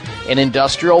 an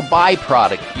industrial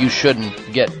byproduct you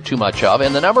shouldn't get too much of.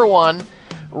 And the number one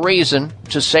reason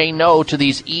to say no to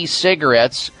these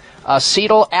e-cigarettes,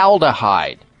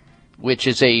 acetaldehyde, which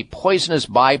is a poisonous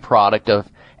byproduct of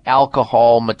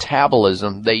alcohol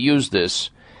metabolism. They use this.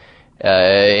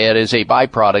 It is a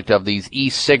byproduct of these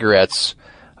e-cigarettes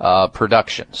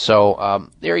production. So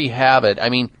there you have it. I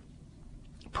mean,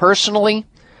 personally,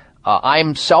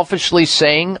 I'm selfishly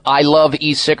saying I love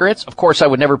e-cigarettes. Of course, I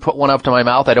would never put one up to my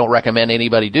mouth. I don't recommend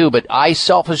anybody do, but I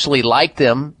selfishly like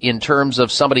them in terms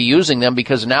of somebody using them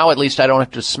because now at least I don't have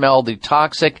to smell the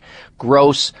toxic,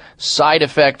 gross, side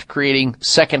effect creating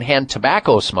secondhand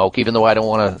tobacco smoke, even though I don't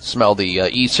want to smell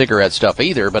the e-cigarette stuff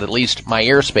either, but at least my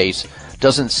airspace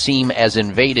doesn't seem as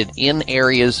invaded in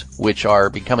areas which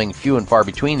are becoming few and far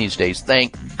between these days.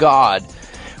 Thank God,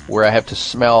 where I have to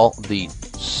smell the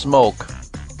smoke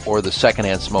or the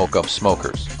secondhand smoke of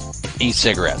smokers.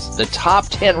 E-cigarettes. The top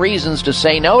 10 reasons to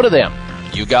say no to them.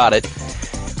 You got it.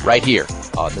 Right here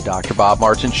on the Dr. Bob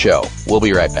Martin Show. We'll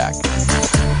be right back.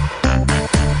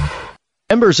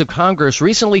 Members of Congress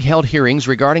recently held hearings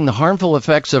regarding the harmful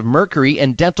effects of mercury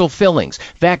and dental fillings,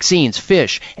 vaccines,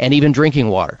 fish, and even drinking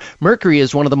water. Mercury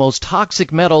is one of the most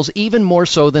toxic metals, even more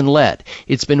so than lead.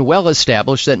 It's been well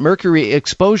established that mercury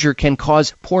exposure can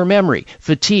cause poor memory,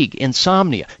 fatigue,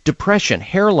 insomnia, depression,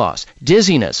 hair loss,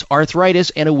 dizziness,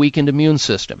 arthritis, and a weakened immune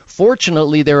system.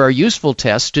 Fortunately, there are useful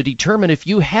tests to determine if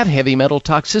you have heavy metal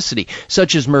toxicity,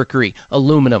 such as mercury,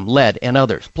 aluminum, lead, and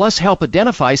others. Plus, help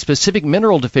identify specific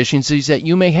mineral deficiencies that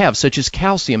you may have, such as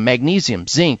calcium, magnesium,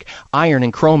 zinc, iron,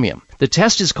 and chromium. The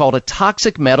test is called a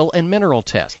toxic metal and mineral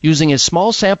test. Using a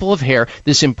small sample of hair,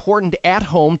 this important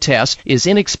at-home test is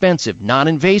inexpensive,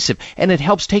 non-invasive, and it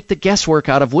helps take the guesswork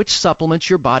out of which supplements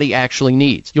your body actually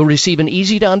needs. You'll receive an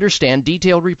easy-to-understand,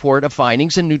 detailed report of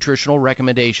findings and nutritional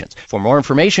recommendations. For more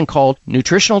information, call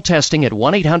Nutritional Testing at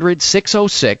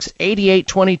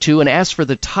 1-800-606-8822 and ask for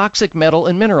the toxic metal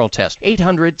and mineral test,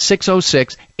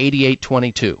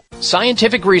 800-606-8822.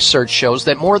 Scientific research shows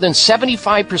that more than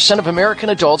 75% of American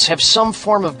adults have some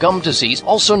form of gum disease,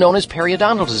 also known as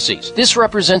periodontal disease. This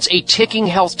represents a ticking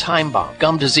health time bomb.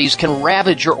 Gum disease can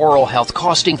ravage your oral health,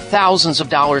 costing thousands of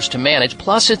dollars to manage.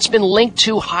 Plus, it's been linked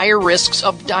to higher risks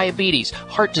of diabetes,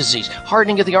 heart disease,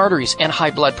 hardening of the arteries, and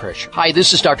high blood pressure. Hi,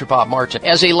 this is Dr. Bob Martin.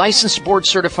 As a licensed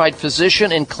board-certified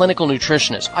physician and clinical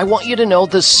nutritionist, I want you to know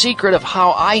the secret of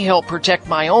how I help protect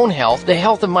my own health, the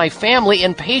health of my family,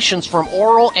 and patients from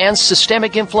oral and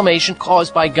systemic inflammation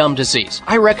caused by gum disease.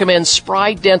 I recommend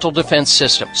Spry Dental Defense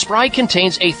System. Spry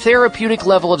contains a therapeutic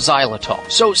level of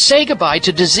xylitol. So say goodbye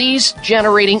to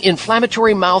disease-generating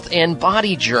inflammatory mouth and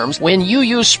body germs when you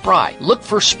use Spry. Look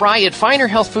for Spry at finer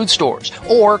health food stores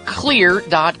or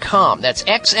Xlear.com. That's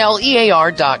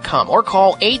Xlear.com. Or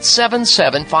call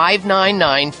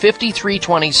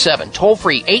 877-599-5327. Toll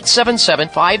free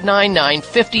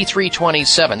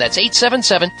 877-599-5327. That's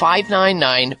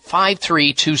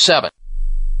 877-599-5327.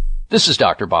 This is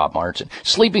Dr. Bob Martin.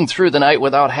 Sleeping through the night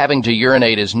without having to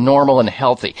urinate is normal and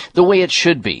healthy, the way it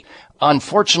should be.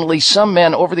 Unfortunately, some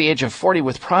men over the age of 40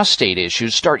 with prostate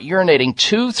issues start urinating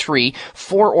 2, 3,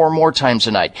 4 or more times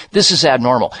a night. This is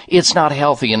abnormal. It's not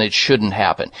healthy and it shouldn't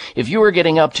happen. If you are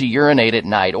getting up to urinate at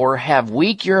night or have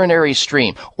weak urinary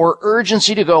stream or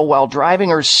urgency to go while driving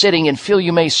or sitting and feel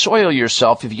you may soil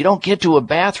yourself if you don't get to a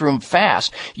bathroom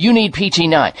fast, you need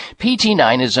PT9.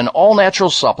 PT9 is an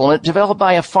all-natural supplement developed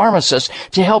by a pharmacist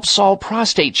to help solve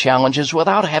prostate challenges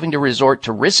without having to resort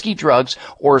to risky drugs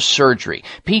or surgery.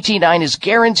 PT9 is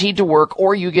guaranteed to work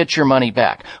or you get your money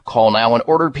back. Call now and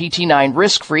order PT9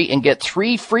 risk-free and get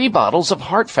 3 free bottles of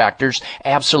Heart Factors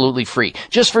absolutely free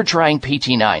just for trying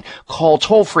PT9. Call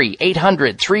toll-free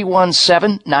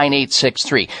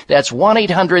 800-317-9863. That's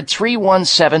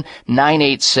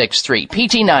 1-800-317-9863.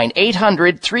 PT9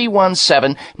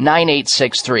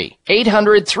 800-317-9863.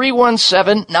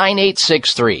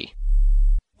 800-317-9863.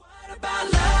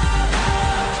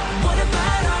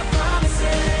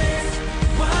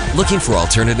 Looking for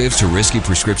alternatives to risky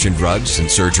prescription drugs and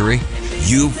surgery?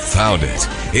 You found it.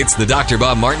 It's the Dr.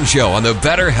 Bob Martin Show on the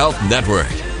Better Health Network.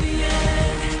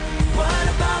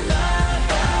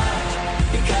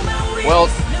 Well,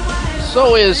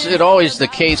 so is it always the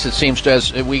case, it seems,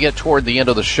 as we get toward the end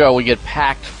of the show, we get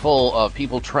packed full of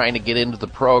people trying to get into the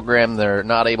program. They're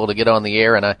not able to get on the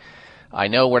air, and I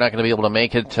know we're not going to be able to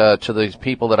make it to the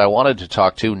people that I wanted to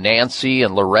talk to, Nancy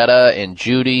and Loretta and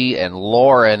Judy and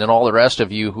Lauren and all the rest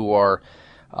of you who are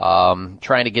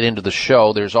trying to get into the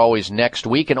show. There's always next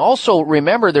week. And also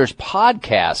remember, there's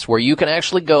podcasts where you can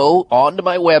actually go onto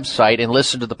my website and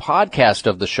listen to the podcast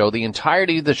of the show, the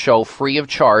entirety of the show, free of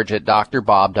charge at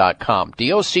drbob.com.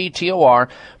 DOCTOR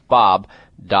Bob.com.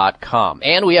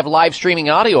 And we have live streaming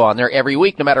audio on there every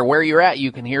week. No matter where you're at,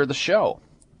 you can hear the show.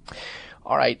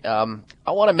 All right.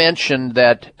 I want to mention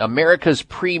that America's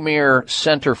premier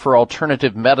center for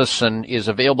alternative medicine is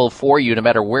available for you no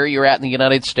matter where you're at in the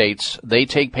United States. They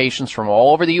take patients from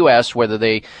all over the U.S., whether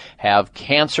they have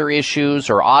cancer issues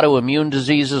or autoimmune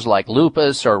diseases like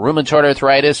lupus or rheumatoid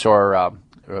arthritis or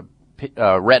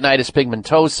retinitis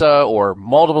pigmentosa or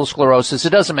multiple sclerosis.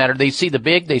 It doesn't matter. They see the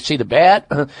big, they see the bad,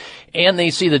 and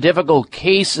they see the difficult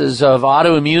cases of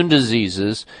autoimmune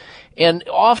diseases. And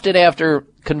often after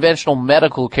conventional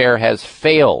medical care has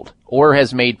failed or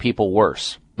has made people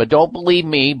worse. But don't believe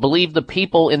me. Believe the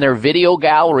people in their video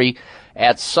gallery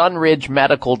at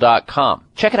sunridgemedical.com.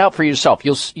 Check it out for yourself.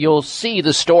 You'll see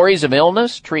the stories of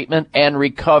illness, treatment, and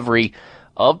recovery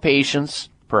of patients,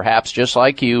 perhaps just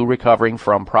like you, recovering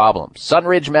from problems.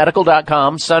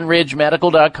 sunridgemedical.com,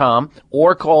 sunridgemedical.com,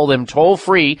 or call them toll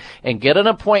free and get an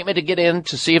appointment to get in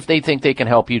to see if they think they can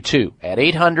help you too at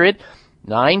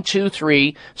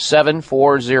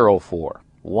 800-923-7404.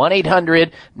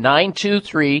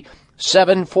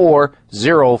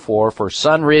 1-800-923-7404 for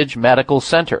Sunridge Medical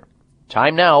Center.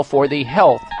 Time now for the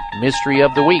Health Mystery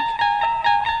of the Week.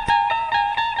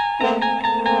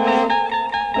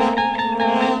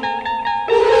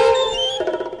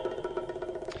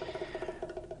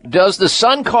 Does the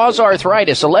sun cause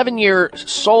arthritis? 11-year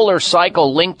solar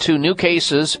cycle linked to new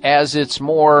cases as it's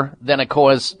more than a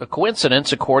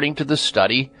coincidence, according to the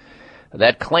study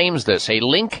that claims this. A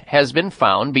link has been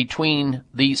found between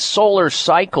the solar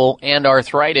cycle and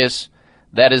arthritis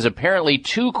that is apparently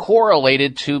too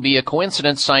correlated to be a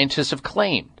coincidence, scientists have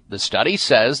claimed. The study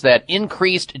says that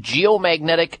increased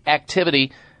geomagnetic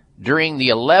activity during the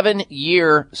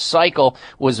 11-year cycle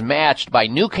was matched by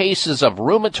new cases of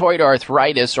rheumatoid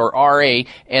arthritis, or RA,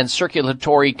 and a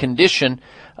circulatory condition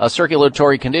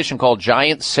called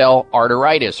giant cell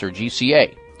arteritis, or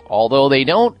GCA. Although they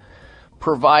don't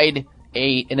provide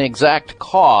an exact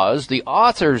cause, the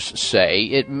authors say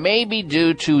it may be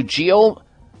due to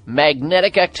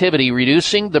geomagnetic activity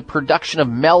reducing the production of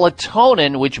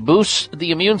melatonin, which boosts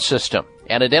the immune system,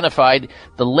 and identified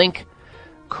the link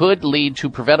could lead to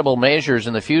preventable measures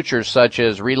in the future, such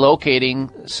as relocating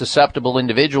susceptible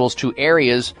individuals to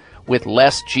areas with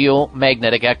less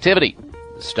geomagnetic activity.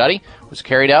 The study was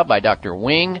carried out by Dr.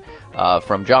 Wing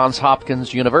from Johns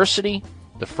Hopkins University,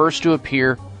 the first to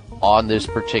appear on this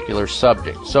particular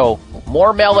subject. So,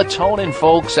 more melatonin,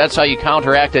 folks. That's how you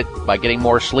counteract it, by getting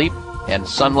more sleep and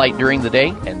sunlight during the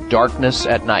day and darkness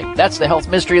at night. That's the Health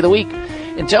Mystery of the Week.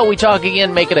 Until we talk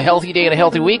again, make it a healthy day and a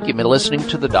healthy week. You've been listening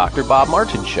to the Dr. Bob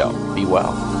Martin Show. Be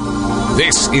well.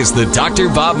 This is the Dr.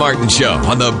 Bob Martin Show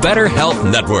on the Better Health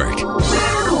Network.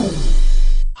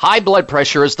 High blood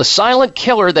pressure is the silent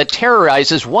killer that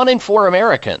terrorizes 1 in 4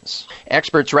 Americans.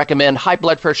 Experts recommend high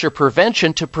blood pressure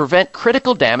prevention to prevent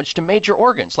critical damage to major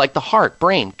organs like the heart,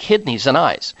 brain, kidneys, and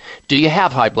eyes. Do you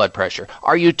have high blood pressure?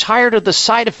 Are you tired of the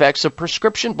side effects of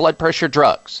prescription blood pressure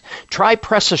drugs? Try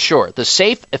Press Assure, the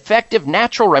safe, effective,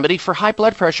 natural remedy for high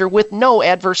blood pressure with no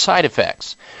adverse side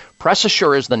effects. Press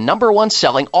Assure is the #1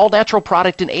 selling all-natural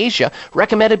product in Asia,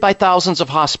 recommended by thousands of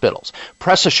hospitals.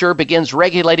 Press Assure begins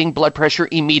regulating blood pressure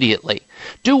immediately.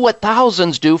 Do what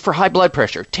thousands do for high blood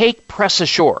pressure. Take Press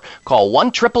Assure. Call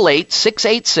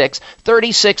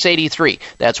 1-888-686-3683.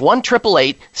 That's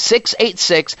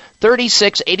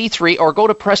 1-888-686-3683, or go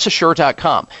to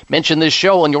PressAssure.com. Mention this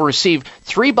show and you'll receive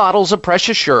 3 bottles of Press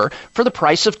Assure for the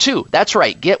price of 2. That's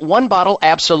right. Get 1 bottle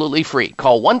absolutely free.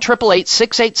 Call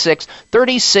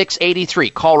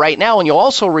 1-888-686-3683. Call right now and you'll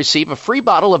also receive a free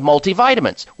bottle of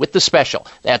multivitamins with the special.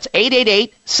 That's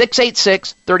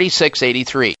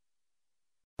 888-686-3683.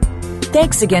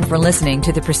 Thanks again for listening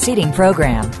to the preceding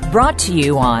program, brought to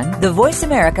you on the Voice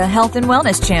America Health and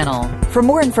Wellness Channel. For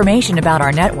more information about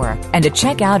our network and to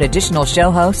check out additional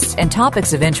show hosts and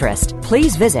topics of interest,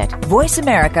 please visit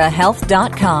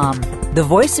voiceamericahealth.com. The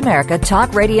Voice America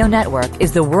Talk Radio Network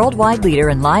is the worldwide leader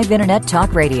in live Internet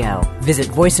talk radio. Visit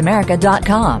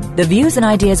voiceamerica.com. The views and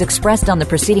ideas expressed on the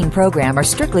preceding program are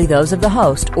strictly those of the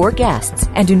host or guests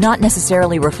and do not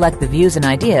necessarily reflect the views and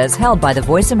ideas held by the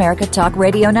Voice America Talk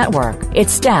Radio Network,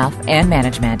 its staff, and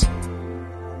management.